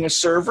wiping a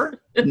server.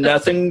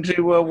 Nothing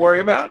to worry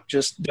about.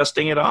 Just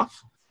dusting it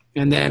off.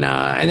 And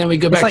then we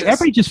go It's back. like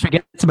everybody just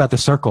forgets about the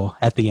circle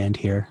at the end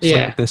here. It's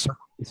Yeah. like the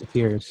circle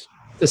disappears.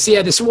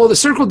 The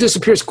circle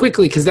disappears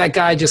quickly because that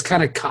guy just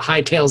kind of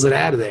hightails it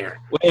out of there.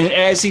 And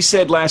as he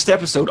said last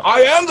episode,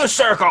 I am the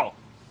circle.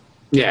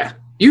 Yeah,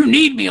 you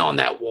need me on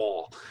that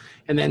wall.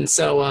 And then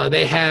so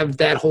they have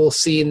that whole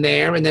scene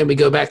there, and then we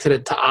go back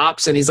to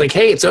Ops, and he's like,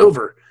 "Hey, it's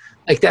over.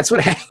 Like, that's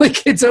what happened.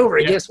 Like, it's over.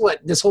 And guess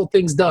what? This whole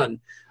thing's done.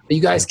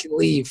 You guys can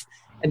leave."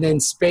 And then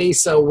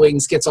Space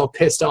Wings gets all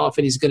pissed off,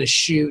 and he's going to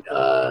shoot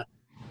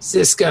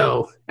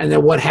Cisco. And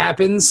then what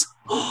happens?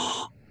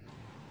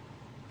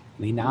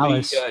 Lee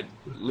Nallis.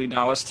 Lee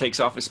Nallis takes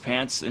off his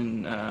pants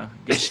and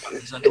gets shot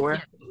in his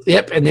underwear.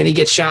 Yep, and then he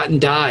gets shot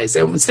and dies.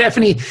 And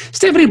Stephanie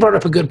brought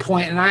up a good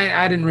point, and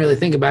I didn't really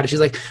think about it. She's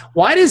like,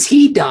 why does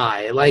he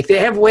die? Like, they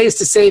have ways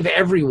to save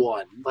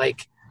everyone.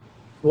 Like,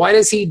 why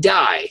does he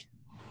die?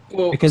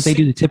 Well, Because they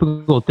do the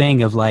typical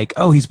thing of like,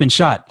 oh, he's been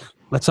shot.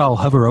 Let's all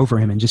hover over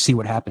him and just see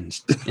what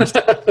happens.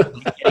 Instead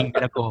of getting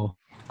medical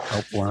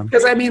help for him.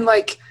 Because, I mean,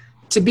 like,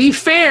 to be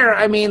fair,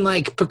 I mean,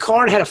 like,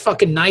 Picard had a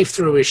fucking knife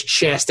through his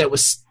chest that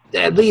was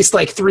at least,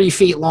 like, 3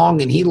 feet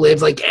long, and he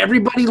lived. Like,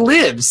 everybody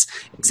lives,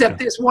 except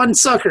this one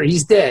sucker.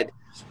 He's dead.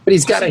 But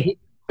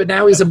but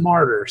now he's a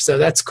martyr, so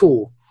that's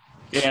cool.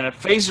 Yeah, and a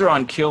phaser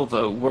on kill,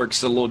 though,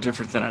 works a little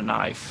different than a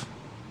knife.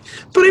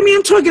 But, I mean,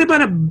 I'm talking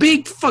about a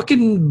big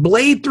fucking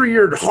blade through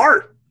your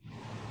heart.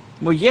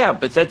 Well, yeah,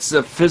 but that's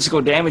the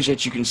physical damage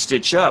that you can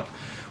stitch up.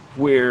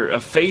 where a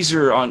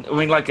phaser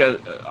like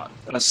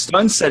a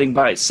stun setting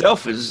by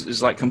itself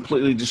is like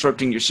completely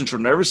disrupting your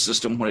central nervous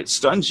system when it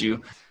stuns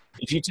you.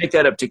 If you take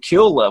that up to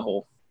kill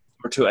level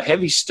or to a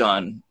heavy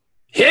stun,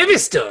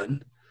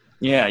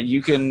 yeah,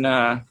 you can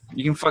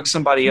fuck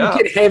somebody up.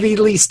 You can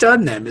heavily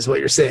stun them, is what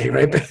you're saying,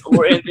 right?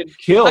 Or and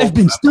kill. I've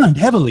been stunned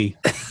heavily.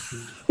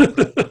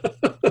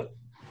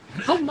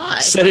 Oh my!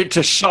 Set it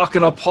to shock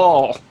and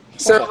appall.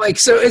 So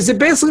is it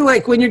basically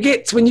like when you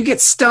get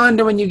stunned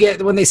and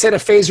when they set a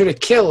phaser to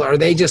kill, are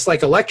they just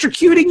like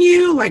electrocuting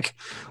you? Like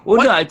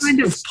what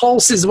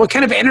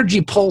kind of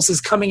energy pulse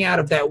is coming out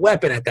of that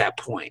weapon at that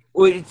point?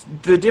 Well,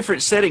 the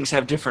different settings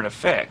have different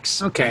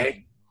effects.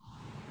 Okay.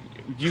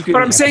 But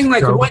I'm saying,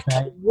 like,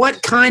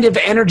 what kind of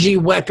energy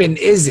weapon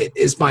is it?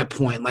 Is my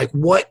point. Like,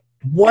 what?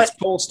 It's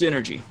pulsed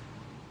energy.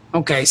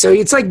 Okay, so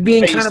it's like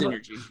being Phased kind of.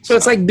 energy. So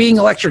it's like being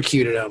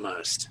electrocuted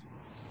almost.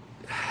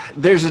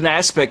 There's an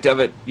aspect of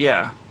it,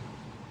 yeah.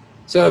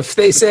 So if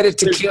they set it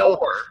to There's kill,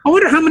 more. I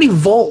wonder how many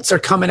volts are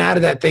coming out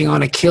of that thing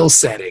on a kill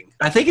setting.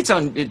 I think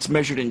it's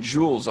measured in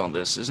joules on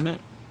this, isn't it?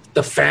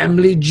 The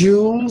family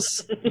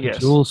joules. Yes.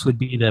 Joules would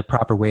be the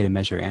proper way to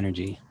measure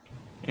energy.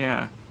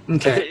 Yeah.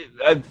 Okay.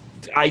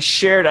 I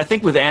shared, I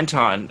think with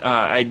Anton,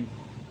 I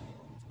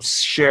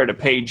shared a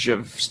page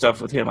of stuff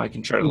with him. I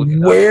can try to look it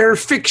up. Where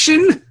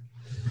fiction?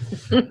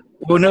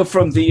 Well, no,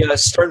 from the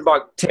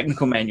Sternbach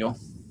technical manual.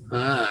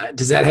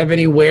 Does that have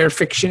any where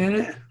fiction in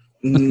it?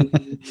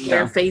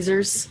 They're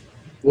phasers.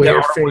 There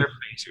are Fi- wear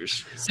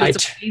phasers. So it's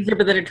a phaser,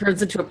 but then it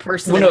turns into a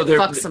person Well, no, and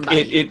fucks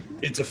somebody.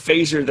 it's a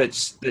phaser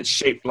that's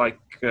shaped like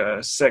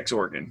a sex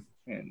organ,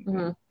 and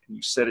Mhm.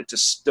 you set it to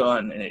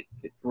stun, and it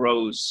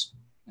grows.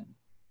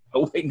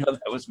 Oh wait, no,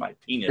 that was my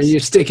penis. And you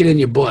stick it in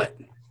your butt.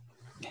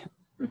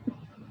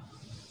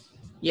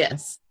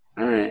 Yes.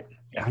 All right.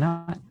 Why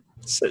not?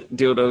 Set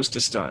dildos to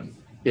stun.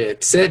 Yeah,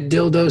 set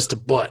dildos to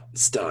butt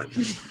stun.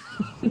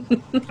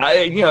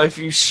 If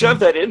you shove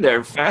that in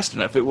there fast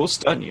enough, it will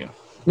stun you.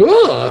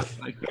 Ugh.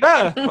 Like,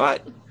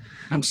 what?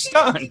 I'm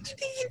stunned. Set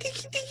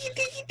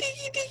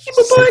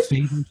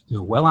phasers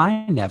to, well,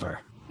 I never.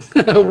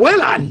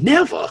 Well, I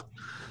never.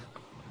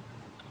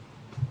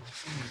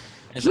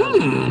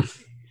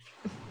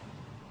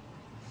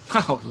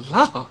 Oh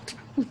Lord!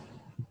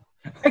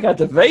 I got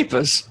the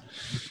vapors.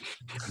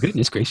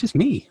 Goodness gracious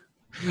me.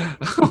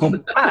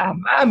 Oh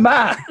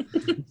my!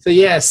 So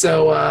yeah,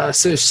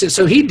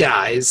 so he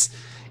dies,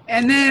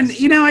 and then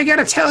I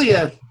gotta tell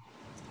you,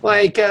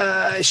 like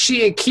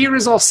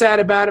Kira's all sad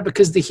about it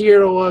because the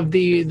hero of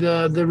the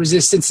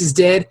resistance is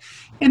dead,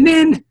 and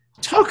then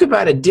talk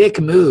about a dick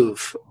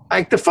move.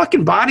 Like the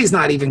fucking body's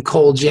not even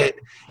cold yet,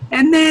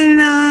 and then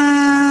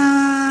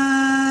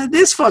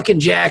this fucking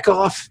jack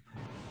off,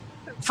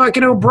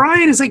 fucking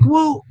O'Brien is like,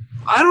 well,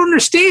 I don't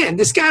understand.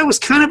 This guy was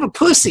kind of a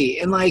pussy,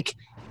 and like.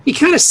 He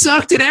kind of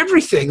sucked at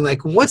everything.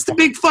 Like, what's the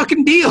big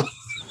fucking deal?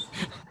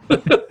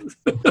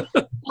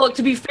 Look,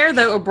 to be fair,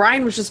 though,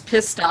 O'Brien was just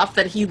pissed off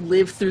that he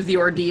lived through the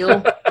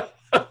ordeal.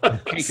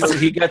 Keiko,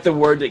 he got the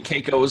word that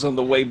Keiko was on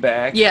the way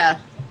back. Yeah.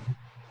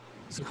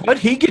 So why'd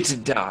he get to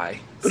die?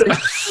 So he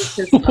was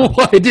pissed off.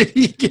 Why did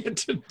he get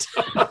to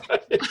die?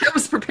 I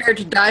was prepared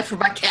to die for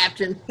my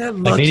captain.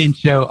 Like they didn't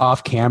show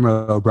off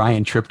camera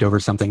O'Brien tripped over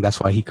something. That's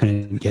why he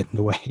couldn't get in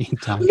the way in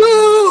time. No!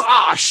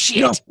 Oh,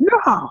 shit.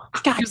 No!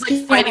 God, He was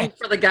like fighting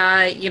for the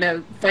guy,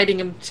 fighting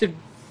him to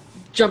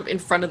jump in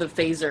front of the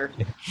phaser.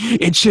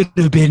 it should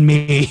have been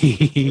me.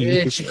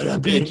 It should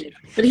have been.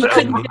 But he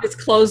couldn't get his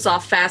clothes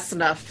off fast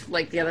enough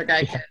like the other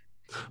guy could.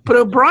 But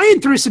O'Brien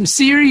threw some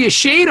serious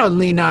shade on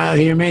Lee Nile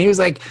here, man. He was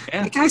like,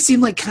 that guy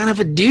seemed like kind of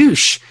a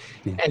douche.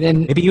 Yeah. And then,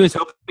 Maybe he was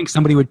hoping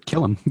somebody would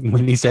kill him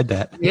when he said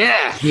that.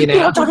 yeah,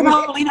 Don't talk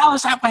about Lee Nile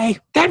that way.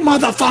 that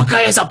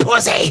motherfucker is a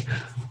pussy.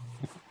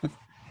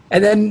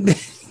 And then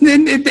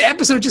the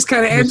episode just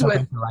kind of He was ends with,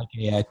 hoping for like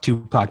a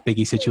Tupac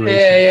Biggie situation.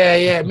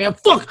 yeah, man.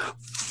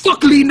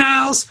 Fuck Lee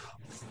Niles.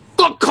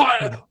 Fuck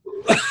Carter.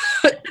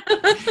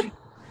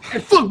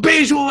 And fuck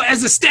Bejewel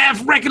as a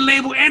staff record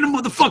label and a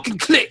motherfucking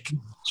clique.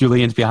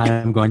 Julian's behind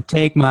him going,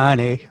 take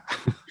money.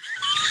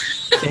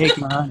 Take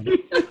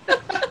money.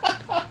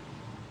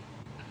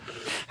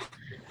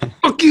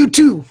 Fuck you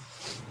too.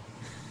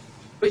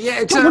 But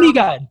yeah, it's What do you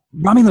got?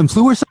 Romulan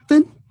flu or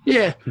something?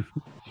 yeah.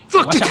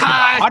 Fuck Watch out for a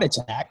Takai. heart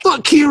attack.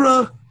 Fuck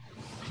Kira.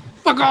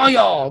 Fuck all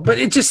y'all. But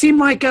it just seemed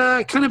like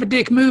kind of a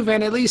dick move,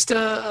 and at least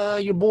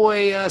your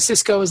boy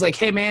Cisco was like,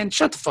 "Hey man,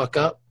 shut the fuck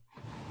up."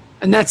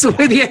 And that's the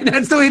way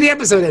the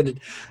episode ended.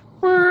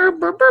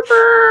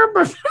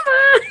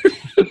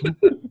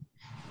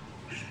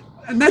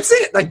 And that's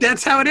it. Like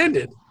that's how it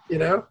ended,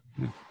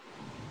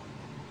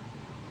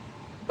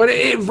 But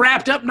it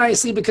wrapped up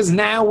nicely because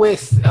now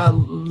with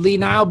Lee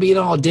Nile being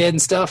all dead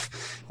and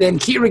stuff, then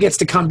Kira gets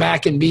to come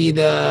back and be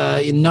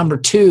the number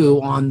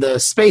 2 on the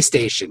space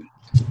station.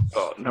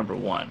 Oh, number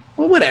 1.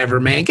 Well, whatever,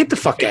 man. Get the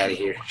fuck out of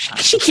here.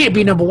 She can't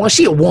be number 1.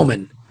 She a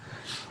woman.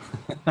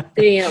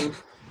 Damn.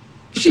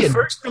 She The had,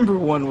 first number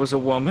 1 was a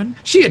woman.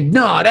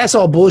 no, that's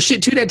all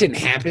bullshit too. That didn't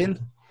happen.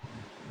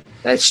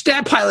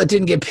 That pilot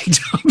didn't get picked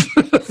up.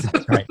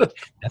 That's right.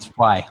 That's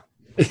why.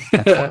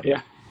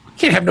 Yeah.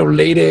 Can't have no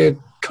lady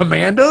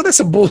commando. That's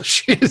some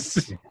bullshit.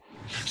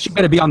 She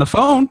better be on the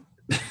phone.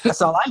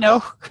 That's all I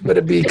know. She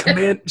better be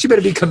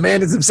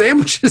commanding some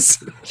sandwiches.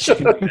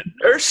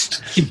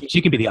 Nurse.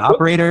 She can be the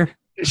operator.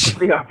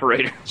 The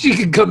operator. She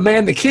can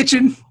command the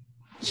kitchen.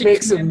 She Make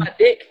can some my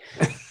dick.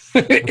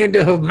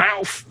 into her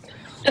mouth.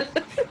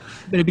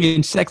 Better be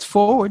in sex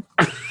forward.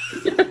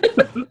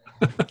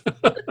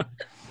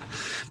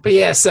 But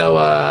yeah, so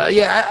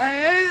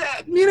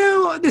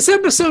this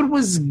episode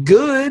was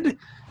good.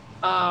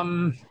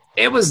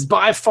 It was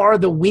by far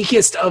the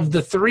weakest of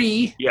the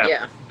three.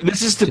 Yeah.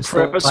 This is the It's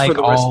premise like for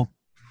the rest.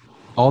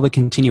 all the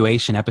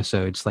continuation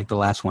episodes, like the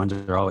last ones,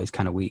 are always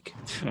kind of weak.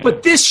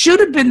 But this should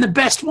have been the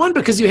best one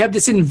because you have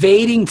this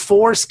invading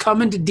force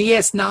coming to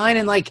DS9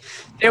 and like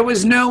there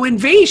was no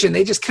invasion.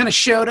 They just kind of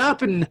showed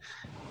up and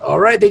all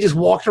right, they just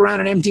walked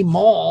around an empty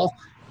mall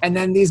and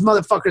then these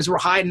motherfuckers were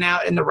hiding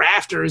out in the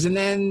rafters and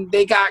then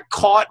they got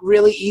caught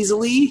really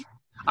easily.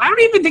 I don't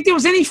even think there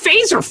was any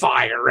phaser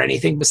fire or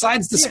anything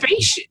besides the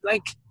spaceship.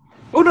 Like,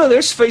 Oh no,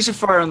 there's phaser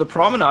fire on the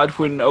promenade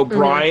when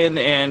O'Brien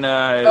and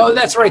oh,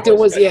 that's right. There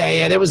was,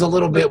 there was a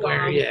little bit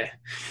where, pew,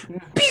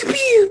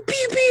 pew,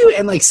 pew, pew.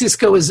 And like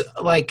Cisco is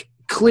like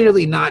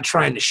clearly not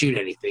trying to shoot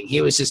anything.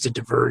 He was just a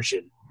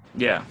diversion.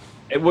 Yeah.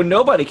 Well,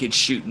 nobody could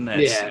shoot in that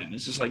Yeah. scene.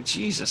 It's just like,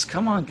 Jesus,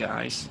 come on,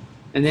 guys.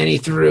 And then he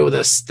threw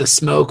the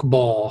smoke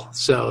ball,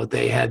 so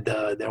they had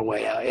their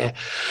way out. Yeah,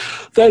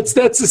 that's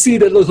the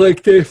scene that looked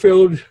like they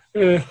filmed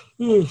in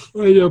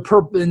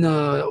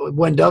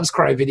When Doves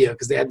Cry video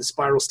because they had the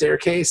spiral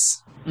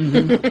staircase.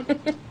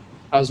 Mm-hmm.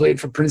 I was waiting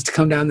for Prince to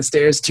come down the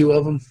stairs, two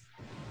of them.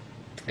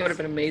 That would have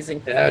been amazing.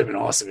 That would have been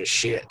awesome as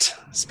shit.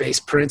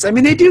 Space Prince. I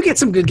mean, they do get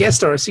some good guest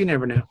stars, so you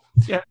never know.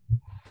 Yeah.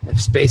 If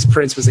Space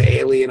Prince was an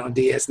alien on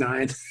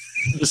DS9.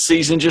 The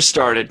season just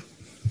started.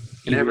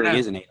 He never really know.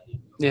 is an alien.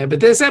 Yeah,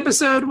 but this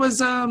episode was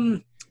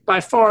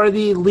by far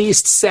the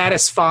least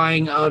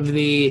satisfying of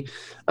the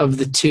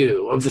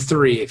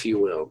three, if you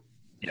will.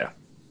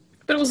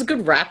 But it was a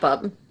good wrap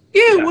up. Yeah,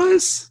 it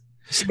was.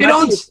 They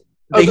go have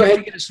to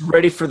ahead. get us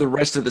ready for the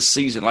rest of the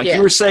season. Like Yeah.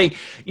 you were saying,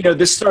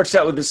 this starts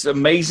out with this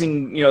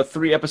amazing,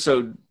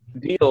 3-episode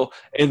deal,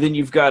 and then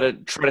you've got to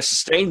try to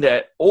sustain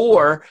that,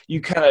 or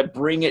you kind of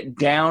bring it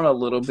down a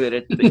little bit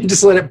at the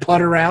Just let it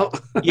putter out.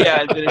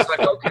 yeah. And then it's like,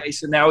 okay,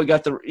 so now we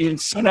got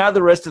so now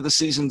the rest of the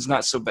season's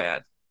not so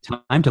bad.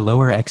 Time to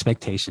lower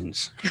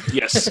expectations.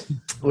 Yes,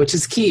 Which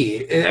is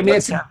key. I mean,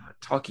 let's have a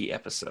talky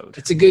episode.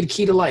 it's a good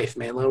key to life,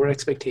 man. Lower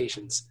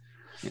expectations.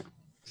 Yeah.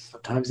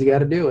 Sometimes you got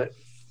to do it.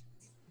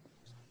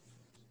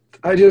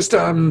 I just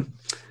I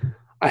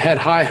had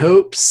high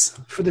hopes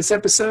for this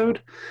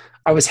episode.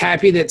 I was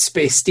happy that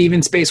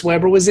Steven Space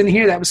Weber was in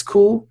here. That was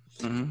cool.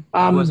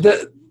 Mm-hmm.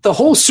 The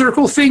whole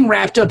circle thing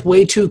wrapped up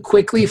way too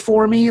quickly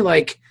for me.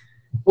 Like,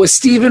 was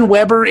Steven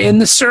Weber in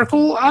the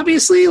circle?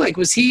 Obviously, like,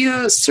 was he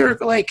a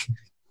circle? Like,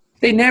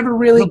 they never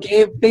really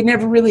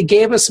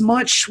gave us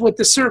much with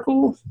the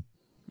circle.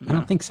 I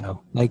don't think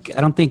so. Like,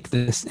 I don't think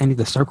any of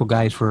the circle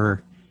guys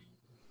were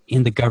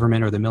in the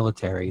government or the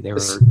military. They were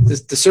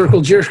The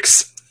circle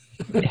jerks.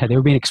 they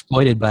were being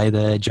exploited by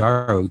the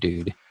Jaro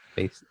dude.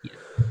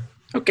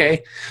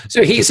 Okay, so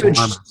you're saying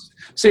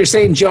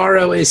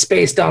Jaro is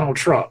Space Donald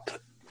Trump?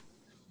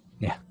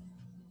 Yeah.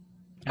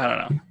 I don't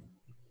know.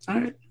 All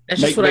right.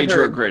 That's Make just what I Major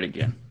heard. great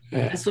again.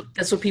 Yeah.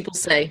 That's what people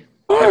say.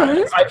 All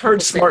right. I've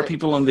heard smart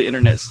people on the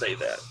internet say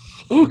that.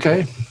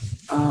 Okay.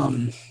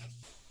 I'm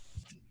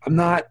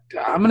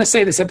going to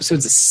say this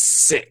episode's a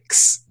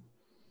 6.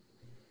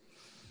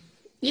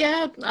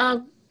 Yeah,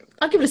 I'll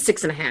give it a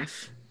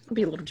 6.5. I'll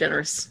be a little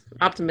generous,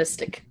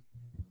 optimistic.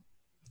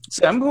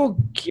 So I'm going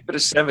to keep it a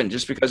 7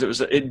 just because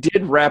it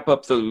did wrap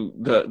up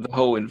the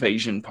whole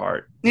invasion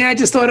part. Yeah, I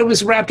just thought it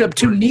was wrapped up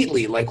too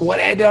neatly. Like, what?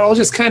 It all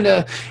just kind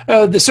of,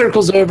 the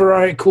circle's over. All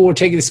right, cool. We're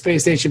taking the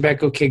space station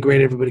back. Okay,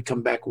 great. Everybody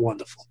come back.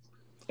 Wonderful.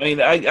 I mean,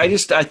 I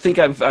think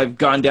I've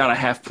gone down a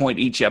half point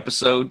each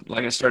episode.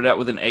 Like I started out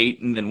with an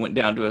 8 and then went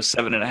down to a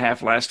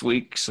 7.5 last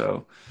week.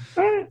 So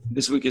All right.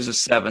 this week is a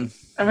 7.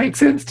 That makes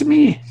sense to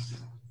me.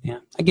 Yeah,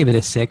 I give it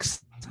a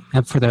 6.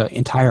 And for the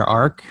entire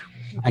arc,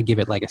 I give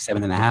it like a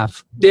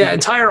 7.5. Yeah,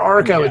 entire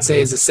arc, I would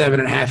say, is a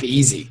 7.5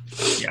 easy.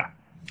 Yeah.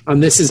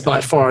 And this is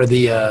by far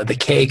the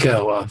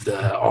Keiko of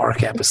the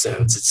arc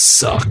episodes. It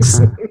sucks.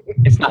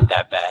 It's not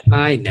that bad.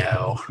 I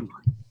know.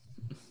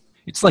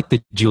 It's like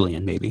the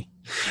Julian, maybe.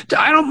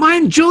 I don't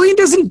mind. Julian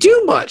doesn't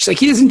do much. Like,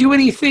 he doesn't do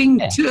anything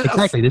Yeah, to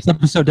exactly. This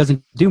episode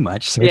doesn't do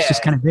much, so it's Yeah.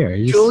 just kind of there.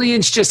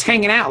 Julian's just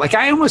hanging out. Like,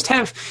 I almost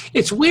have,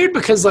 it's weird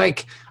because,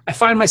 like, I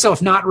find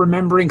myself not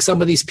remembering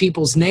some of these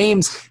people's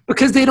names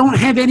because they don't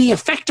have any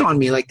effect on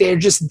me. Like, they're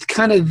just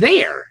kind of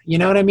there. You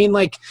know what I mean?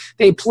 Like,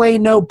 they play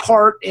no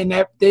part in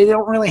that. They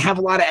don't really have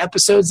a lot of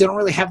episodes. They don't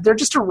really have, they're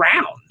just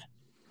around.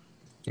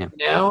 Yeah.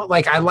 You know,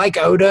 like, I like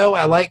Odo.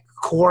 I like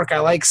Quark. I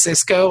like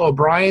Cisco.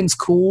 O'Brien's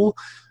cool.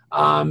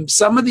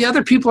 Some of the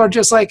other people are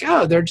just like,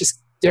 oh, they're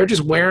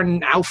just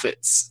wearing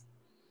outfits.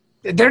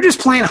 They're just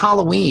playing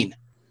Halloween.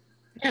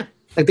 Yeah.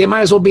 Like, they might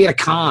as well be at a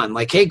con.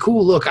 Like, hey,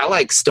 cool, look, I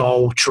like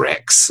Star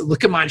Treks.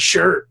 Look at my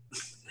shirt.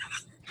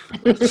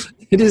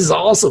 It is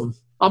awesome.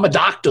 I'm a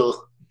doctor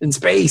in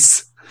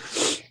space.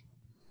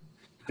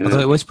 Although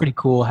it was pretty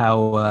cool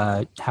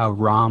how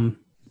Rom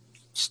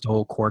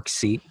stole Quark's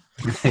seat.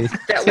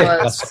 That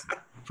was.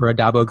 For a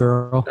Dabo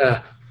girl.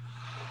 Yeah.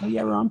 Oh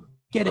yeah, Rom.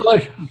 Get it.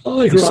 I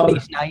like It's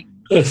Space Night.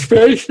 A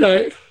space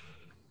night.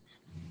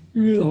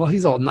 Well,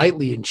 he's all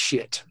knightly and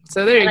shit.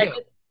 So there you go.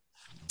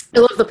 I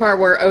love the part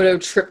where Odo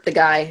tripped the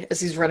guy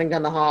as he's running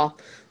down the hall.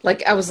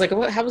 Like, I was like,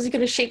 what? How was he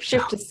going to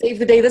shapeshift to save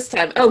the day this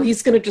time? Oh,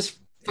 he's going to just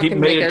He fucking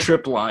made make a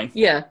trip line.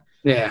 Yeah.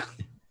 Yeah.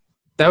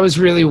 That was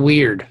really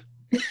weird.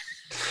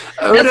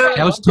 Odo,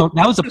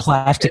 That was a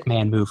Plastic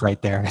Man move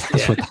right there.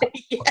 That's what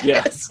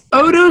Yes.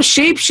 Odo's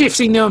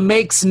shapeshifting, though,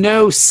 makes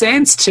no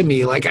sense to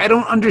me. Like, I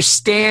don't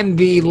understand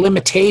the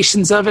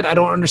limitations of it. I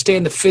don't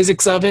understand the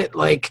physics of it.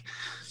 Like,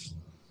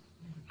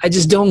 I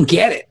just don't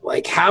get it.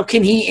 Like, how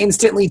can he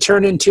instantly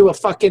turn into a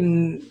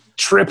fucking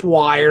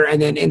tripwire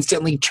and then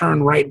instantly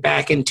turn right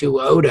back into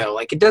Odo?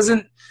 Like, it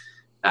doesn't,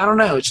 I don't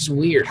know. It's just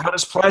weird. How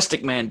does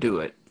Plastic Man do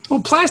it?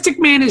 Well, Plastic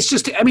Man is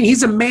just, I mean,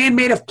 he's a man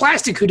made of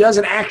plastic who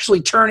doesn't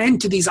actually turn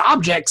into these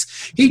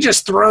objects. He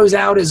just throws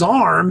out his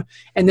arm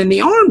and then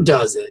the arm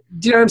does it.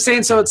 Do you know what I'm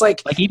saying? So it's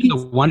like even the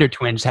Wonder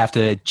Twins have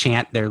to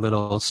chant their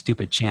little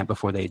stupid chant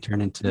before they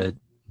turn into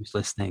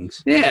useless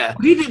things. yeah.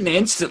 He didn't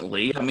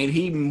instantly. I mean,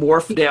 he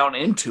morphed down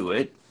into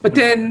it. But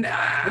then,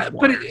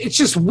 it's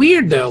just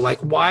weird though. Like,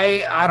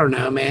 why? I don't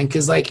know, man.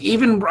 Because like,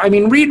 even I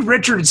mean, Reed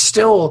Richards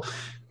still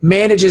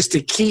manages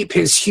to keep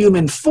his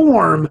human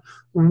form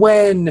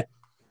when,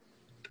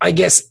 I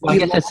guess. Well, I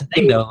guess that's the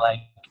thing, though. Like,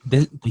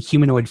 the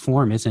humanoid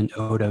form isn't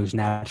Odo's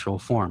natural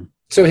form.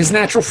 So his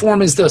natural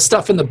form is the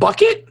stuff in the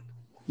bucket.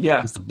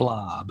 Yeah, It's the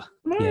blob.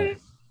 Yeah.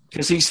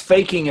 because he's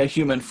faking a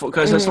human.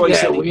 Because that's why he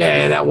said.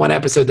 Yeah, that one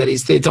episode that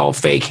it's all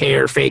fake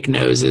hair, fake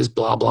noses,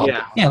 blah blah.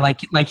 Yeah. Yeah,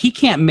 like he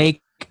can't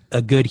make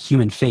a good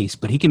human face,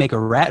 but he can make a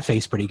rat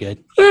face pretty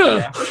good.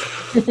 Yeah.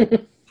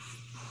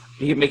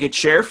 He can make a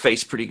chair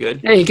face pretty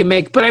good. Yeah, he can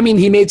make, but I mean,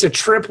 he makes a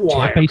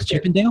tripwire. Chairface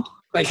Chippendale?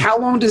 Like, how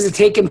long does it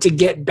take him to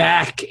get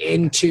back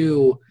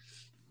into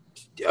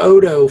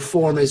Odo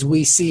form as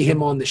we see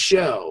him on the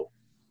show?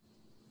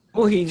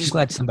 Well, he I'm just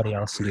glad somebody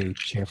else knew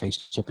Chairface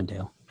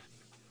Chippendale.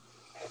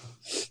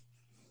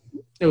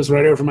 It was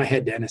right over my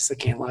head, Dennis. I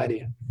can't lie to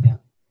you.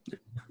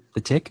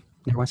 The Tick?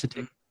 Never watched The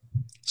Tick?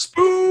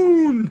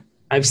 spoon.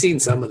 I've seen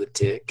some of the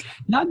Tick.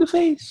 Not in the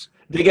face.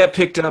 They got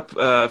picked up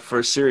for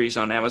a series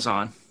on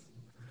Amazon.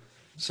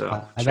 So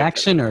Live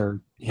action or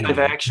live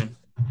action.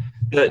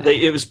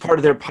 It was part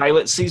of their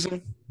pilot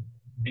season,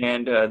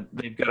 and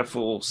they've got a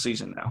full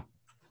season now.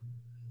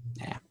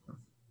 Yeah.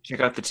 Check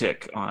out The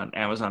Tick on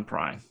Amazon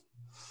Prime.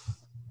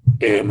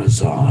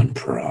 Amazon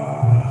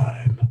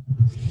Prime.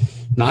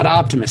 Not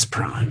Optimus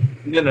Prime.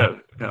 No,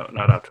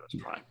 not Optimus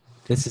Prime.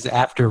 This is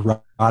after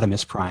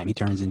Rodimus Prime. He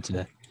turns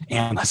into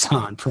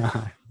Amazon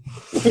Prime.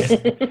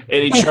 And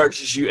he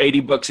charges you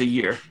 $80 a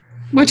year.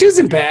 Which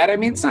isn't bad. I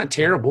mean, it's not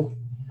terrible.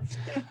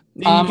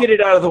 You get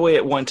it out of the way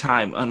at one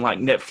time, unlike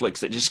Netflix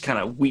that just kind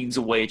of weeds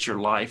away at your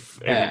life.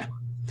 Yeah.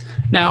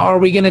 Now, are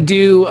we going to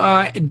do,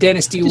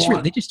 Dennis, do you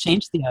want... They just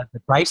changed the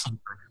pricing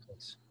for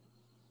Netflix.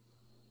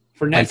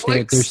 For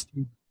Netflix?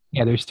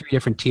 There's 3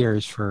 different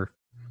tiers for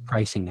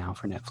pricing now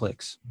for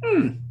Netflix.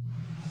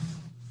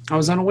 I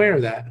was unaware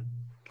of that.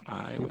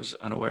 I was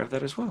unaware of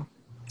that as well.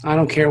 I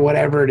don't care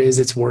whatever it is,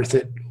 it's worth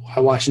it. I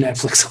watch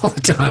Netflix all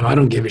the time. I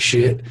don't give a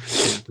shit.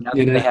 Now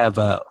You know? they have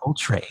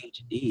Ultra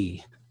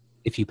HD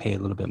if you pay a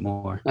little bit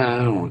more. I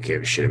don't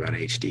give a shit about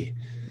HD.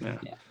 Yeah.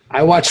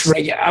 I watch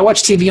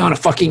TV on a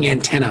fucking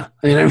antenna.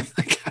 I mean, I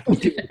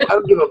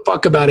don't give a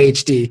fuck about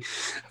HD.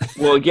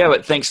 Well, yeah,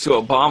 but thanks to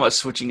Obama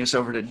switching us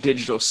over to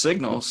digital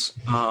signals.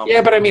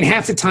 Yeah, but I mean,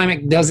 half the time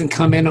it doesn't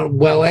come in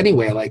well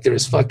anyway. Like,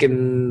 there's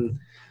fucking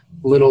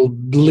little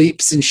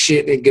bleeps and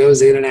shit. It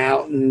goes in and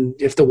out, and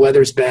if the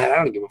weather's bad, I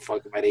don't give a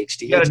fuck about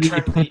HD. You gotta You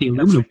need to put the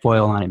aluminum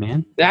foil on it,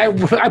 man. I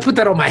put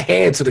that on my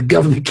head so the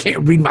government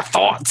can't read my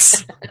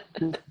thoughts.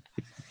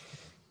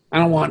 I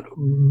don't want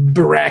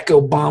Barack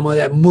Obama,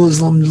 that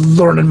Muslim,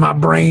 learning my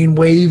brain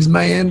waves,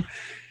 man.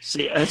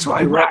 See, that's why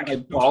I wrap my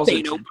balls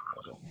in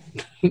tinfoil.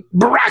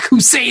 Barack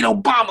Hussein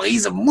Obama,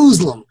 he's a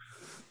Muslim.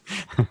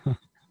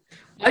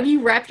 Why do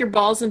you wrap your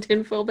balls in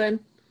tinfoil,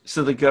 Ben?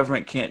 So the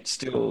government can't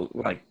steal,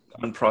 like,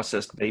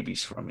 unprocessed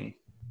babies from me.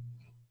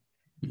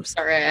 I'm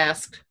sorry I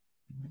asked.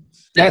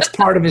 That's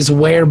part of his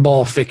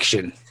wereball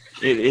fiction.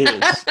 It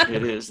is.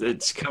 It is.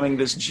 It's coming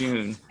this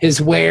June. His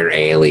were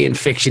alien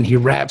fiction. He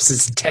wraps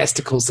his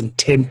testicles in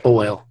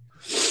tinfoil.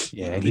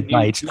 Yeah, he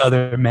bites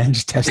other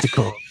men's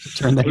testicles to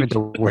turn them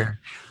into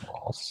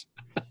wereballs.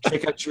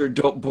 Check out your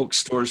adult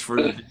bookstores for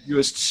the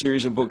newest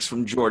series of books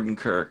from Jordan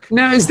Kirk.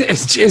 Now, is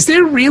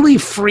there really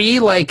free,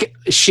 like,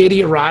 shitty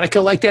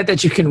erotica like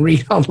that you can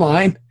read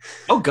online?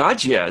 Oh,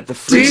 God, yeah. The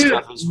free Dude,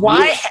 stuff is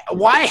why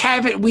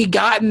haven't we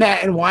gotten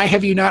that, and why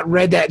have you not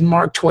read that in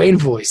Mark Twain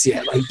voice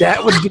yet? Like,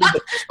 that would be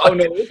the... Oh,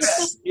 no,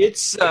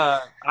 it's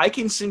I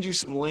can send you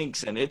some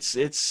links, and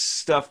it's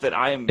stuff that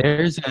I am...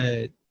 There's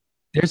a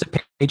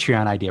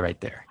Patreon idea right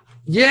there.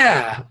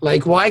 Yeah,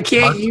 like, why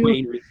can't Mark you...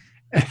 Twain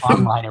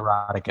Online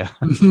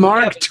erotica.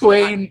 Mark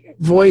Twain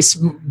voice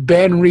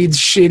Ben reads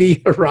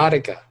shitty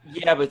erotica.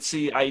 Yeah, but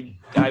see,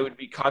 I would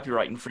be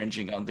copyright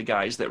infringing on the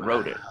guys that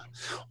wrote it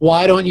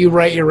Why don't you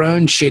write your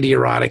own shitty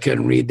erotica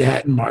and read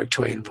that in Mark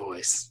Twain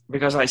voice?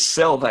 because I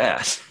sell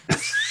that.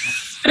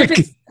 But if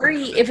it's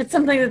free, if it's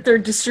something that they're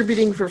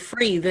distributing for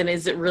free, then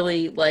is it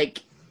really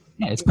like?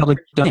 Yeah, it's public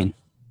domain.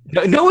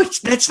 No,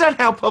 that's not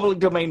how public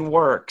domain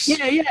works.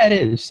 Yeah, it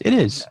is. It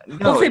is. Well,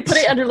 No, if they put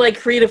it under like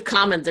Creative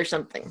Commons or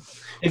something.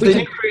 if they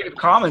do Creative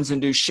Commons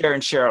and do share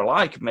and share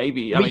alike,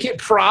 maybe. We could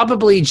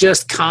probably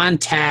just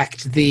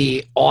contact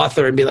the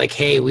author and be like,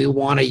 hey, we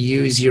want to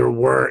use your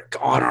work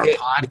on our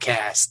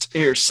podcast.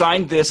 Here,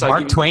 sign this.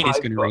 Mark Twain is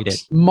going to read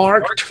it.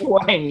 Mark Mark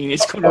Twain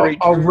is going to read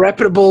a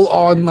reputable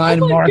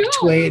online Oh my Mark God,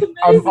 Twain,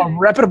 that's a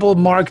reputable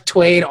Mark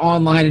Twain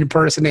online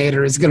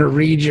impersonator is going to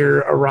read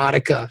your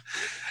erotica,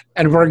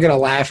 and we're going to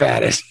laugh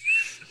at it.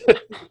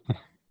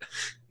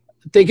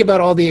 Think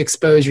about all the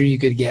exposure you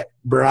could get,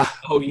 bruh.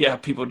 Oh, yeah,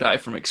 people die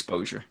from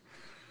exposure.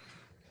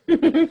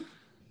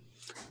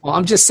 Well,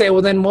 I'm just saying,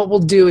 well, then what we'll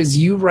do is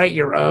you write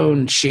your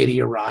own shitty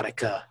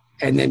erotica,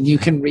 and then you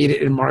can read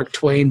it in Mark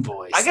Twain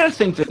voice. I got to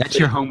think that That's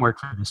your homework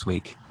for this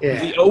week.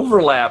 yeah. the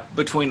overlap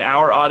between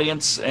our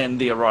audience and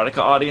the erotica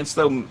audience,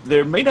 though,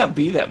 there may not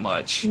be that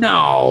much.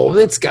 No,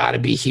 it's got to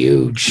be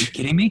You huge.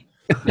 kidding me?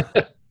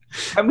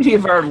 How many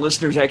of our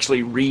listeners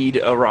actually read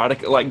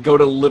erotica, like go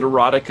to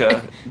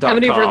literotica.com? How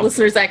many of our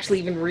listeners actually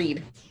even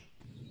read?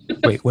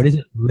 Wait, what is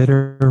it?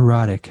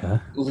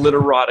 Literotica.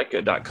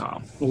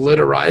 Literotica.com.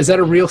 Is that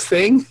a real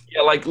thing?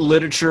 Yeah, like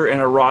literature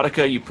and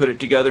erotica, you put it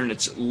together and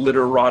it's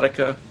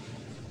literotica.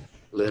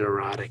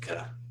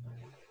 Literotica.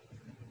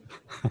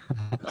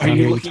 Are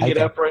you looking it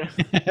up right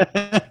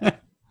now?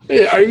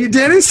 Yeah, are you,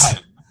 Dennis?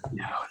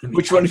 No.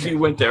 Which one of you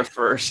went there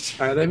first?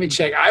 All right, let me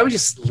check. I would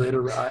just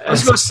I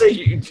was going to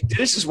say,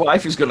 Dennis's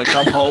wife is going to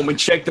come home and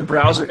check the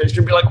browser history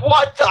and be like,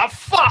 what the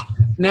fuck?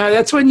 No,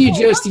 that's when you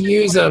just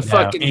use a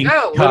fucking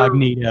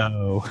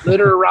Incognito.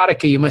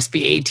 Literotica. You must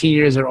be 18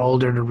 years or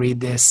older to read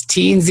this.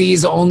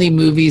 Teensies, only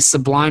movies,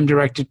 Sublime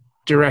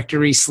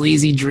Directory,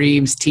 Sleazy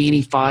Dreams,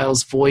 Teeny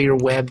Files,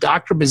 Voyeur Web,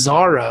 Dr.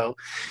 Bizarro,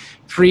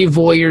 Free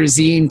Voyeur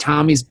Zine,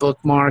 Tommy's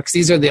Bookmarks.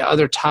 These are the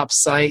other top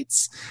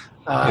sites.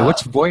 Hey,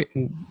 what's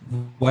voyeurism?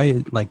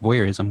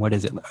 What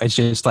is it? It's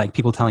just like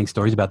people telling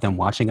stories about them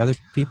watching other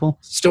people.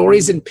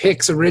 Stories and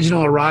pics,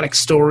 original erotic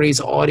stories,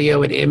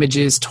 audio and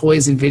images,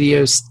 toys and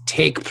videos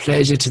take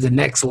pleasure to the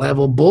next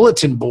level.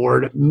 Bulletin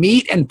board,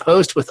 meet and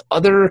post with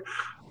other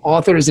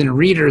authors and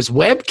readers.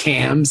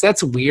 Webcams,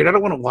 that's weird. I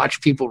don't want to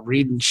watch people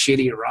reading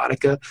shitty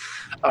erotica.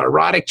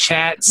 Erotic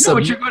chats. No,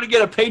 but you're going to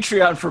get a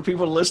Patreon for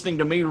people listening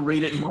to me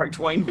read it in Mark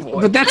Twain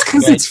voice. But that's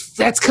because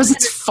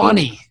it's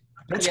funny.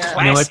 That's Yeah. classic.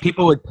 You know what?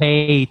 People would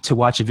pay to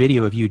watch a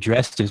video of you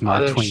dressed as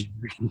Mark Others.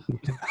 Twain.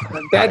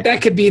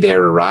 That could be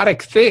their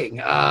erotic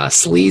thing.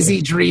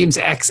 Sleazy Dreams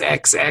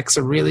XXX,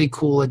 a really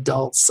cool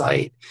adult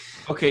site.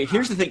 Okay,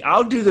 here's the thing.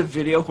 I'll do the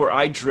video where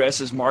I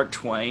dress as Mark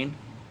Twain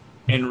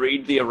and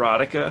read the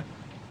erotica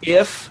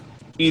if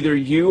either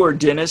you or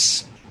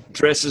Dennis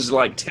dresses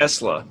like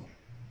Tesla.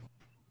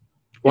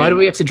 Why do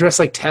we have to dress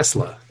like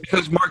Tesla?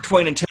 Because Mark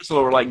Twain and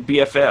Tesla were like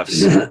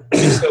BFFs.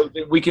 And so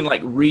that we can like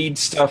read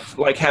stuff,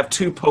 like have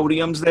two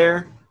podiums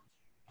there.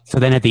 So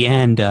then at the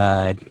end,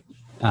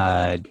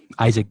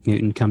 Isaac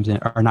Newton comes in,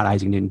 or not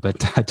Isaac Newton, but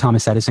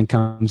Thomas Edison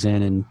comes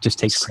in and just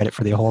takes credit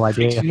for the whole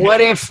idea.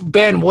 What if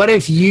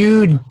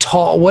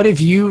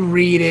you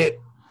read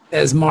it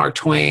as Mark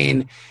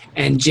Twain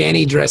and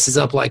Jenny dresses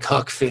up like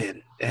Huck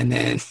Finn, and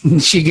then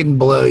she can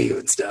blow you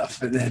and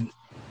stuff, and then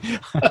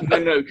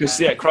No,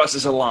 because it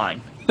crosses a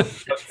line.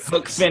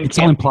 Hook Finn It's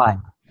all can't. implied.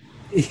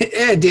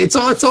 yeah,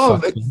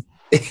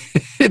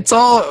 it's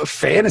all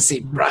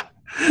fantasy, bro.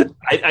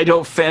 I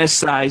don't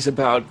fantasize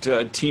about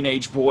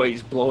teenage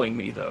boys blowing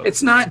me though.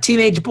 It's not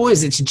teenage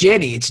boys. It's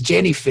Jenny. It's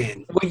Jenny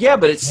Finn. Well, yeah,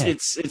 but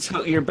it's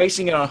you're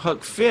basing it on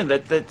Huck Finn.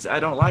 That's I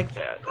don't like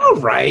that. All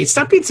right,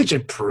 stop being such a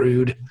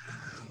prude.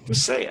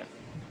 Just saying.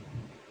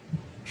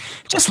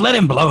 Just let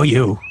him blow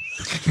you.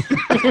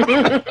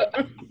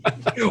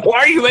 Why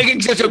are you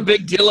making such a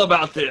big deal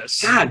about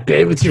this? God,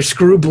 Ben, with your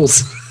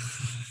scruples.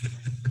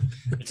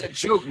 It's a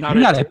joke, not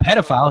You're not a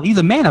pedophile. He's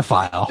a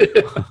manophile.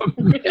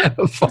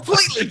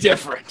 completely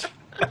different.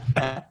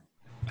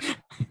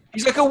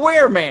 He's like a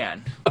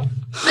wereman.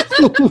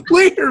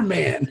 Where,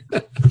 man?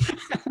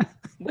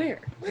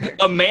 Where?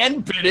 A man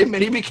bit him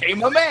and he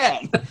became a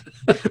man.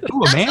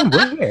 Ooh, a man,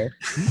 where?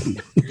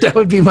 That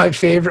would be my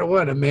favorite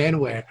one. A man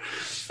wear.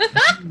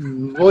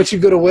 What you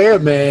gonna wear,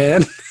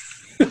 man?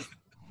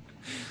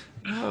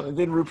 Oh, and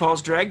then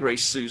RuPaul's Drag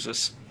Race sues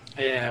us.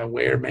 Yeah,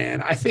 wear,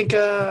 man. I think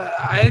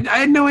I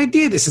had no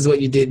idea this is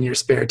what you did in your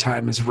spare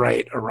time is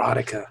write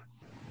erotica.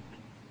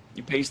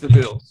 He pays the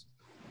bills.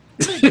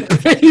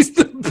 Pays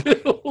the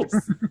bills.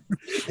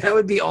 That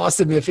would be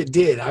awesome if it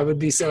did. I would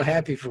be so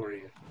happy for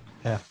you.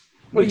 Yeah.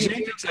 Well,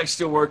 Jay thinks I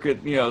still work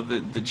at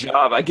the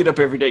job. I get up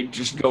every day,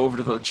 just go over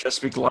to the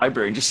Chesapeake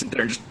Library and just sit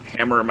there and just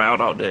hammer them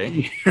out all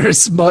day. You're a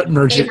smut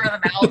merchant.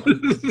 Hammer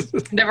them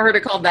out. Never heard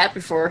it called that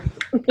before.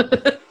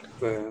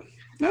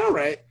 All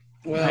right.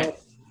 Well,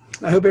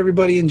 I hope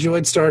everybody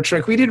enjoyed Star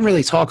Trek. We didn't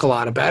really talk a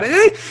lot about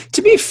it.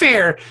 To be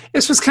fair,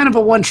 this was kind of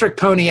a one-trick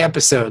pony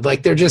episode.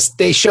 Like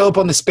they show up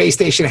on the space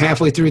station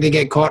halfway through, they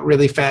get caught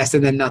really fast,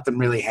 and then nothing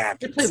really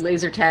happens. They play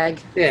laser tag.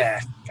 Yeah,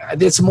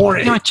 it's more.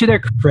 You know, to their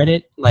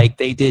credit, like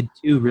they did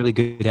 2 really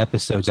good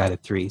episodes out of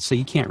 3, so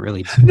you can't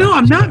really. No,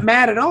 I'm not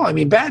mad at all. I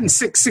mean, Batten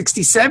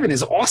 667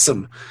 is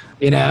awesome.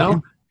 You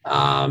know,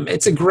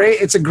 it's a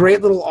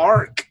great little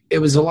arc. It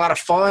was a lot of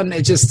fun.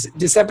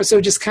 This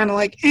episode just kind of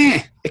like,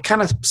 it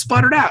kind of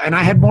sputtered out. And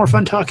I had more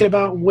fun talking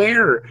about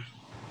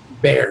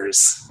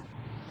bears.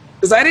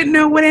 Because I didn't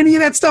know what any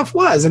of that stuff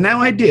was, and now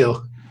I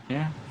do.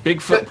 Yeah.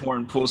 Bigfoot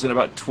porn pulls in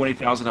about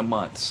 $20,000 a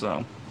month,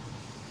 so.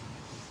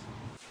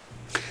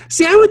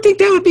 See, I would think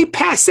that would be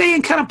passé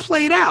and kind of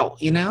played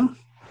out, you know?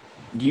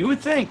 You would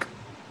think.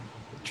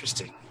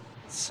 Interesting.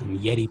 Some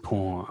Yeti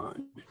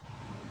porn.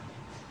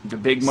 The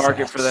big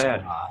market for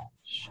that.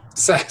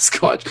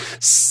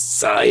 Sasquatch.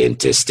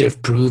 Scientists have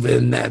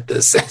proven that the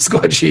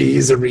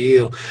Sasquatches are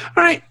real.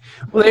 All right.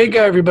 Well, there you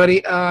go,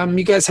 everybody.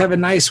 You guys have a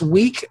nice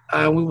week.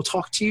 We will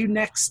talk to you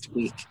next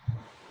week.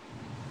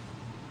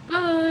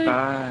 Bye.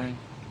 Bye.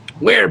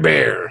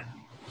 Werebear.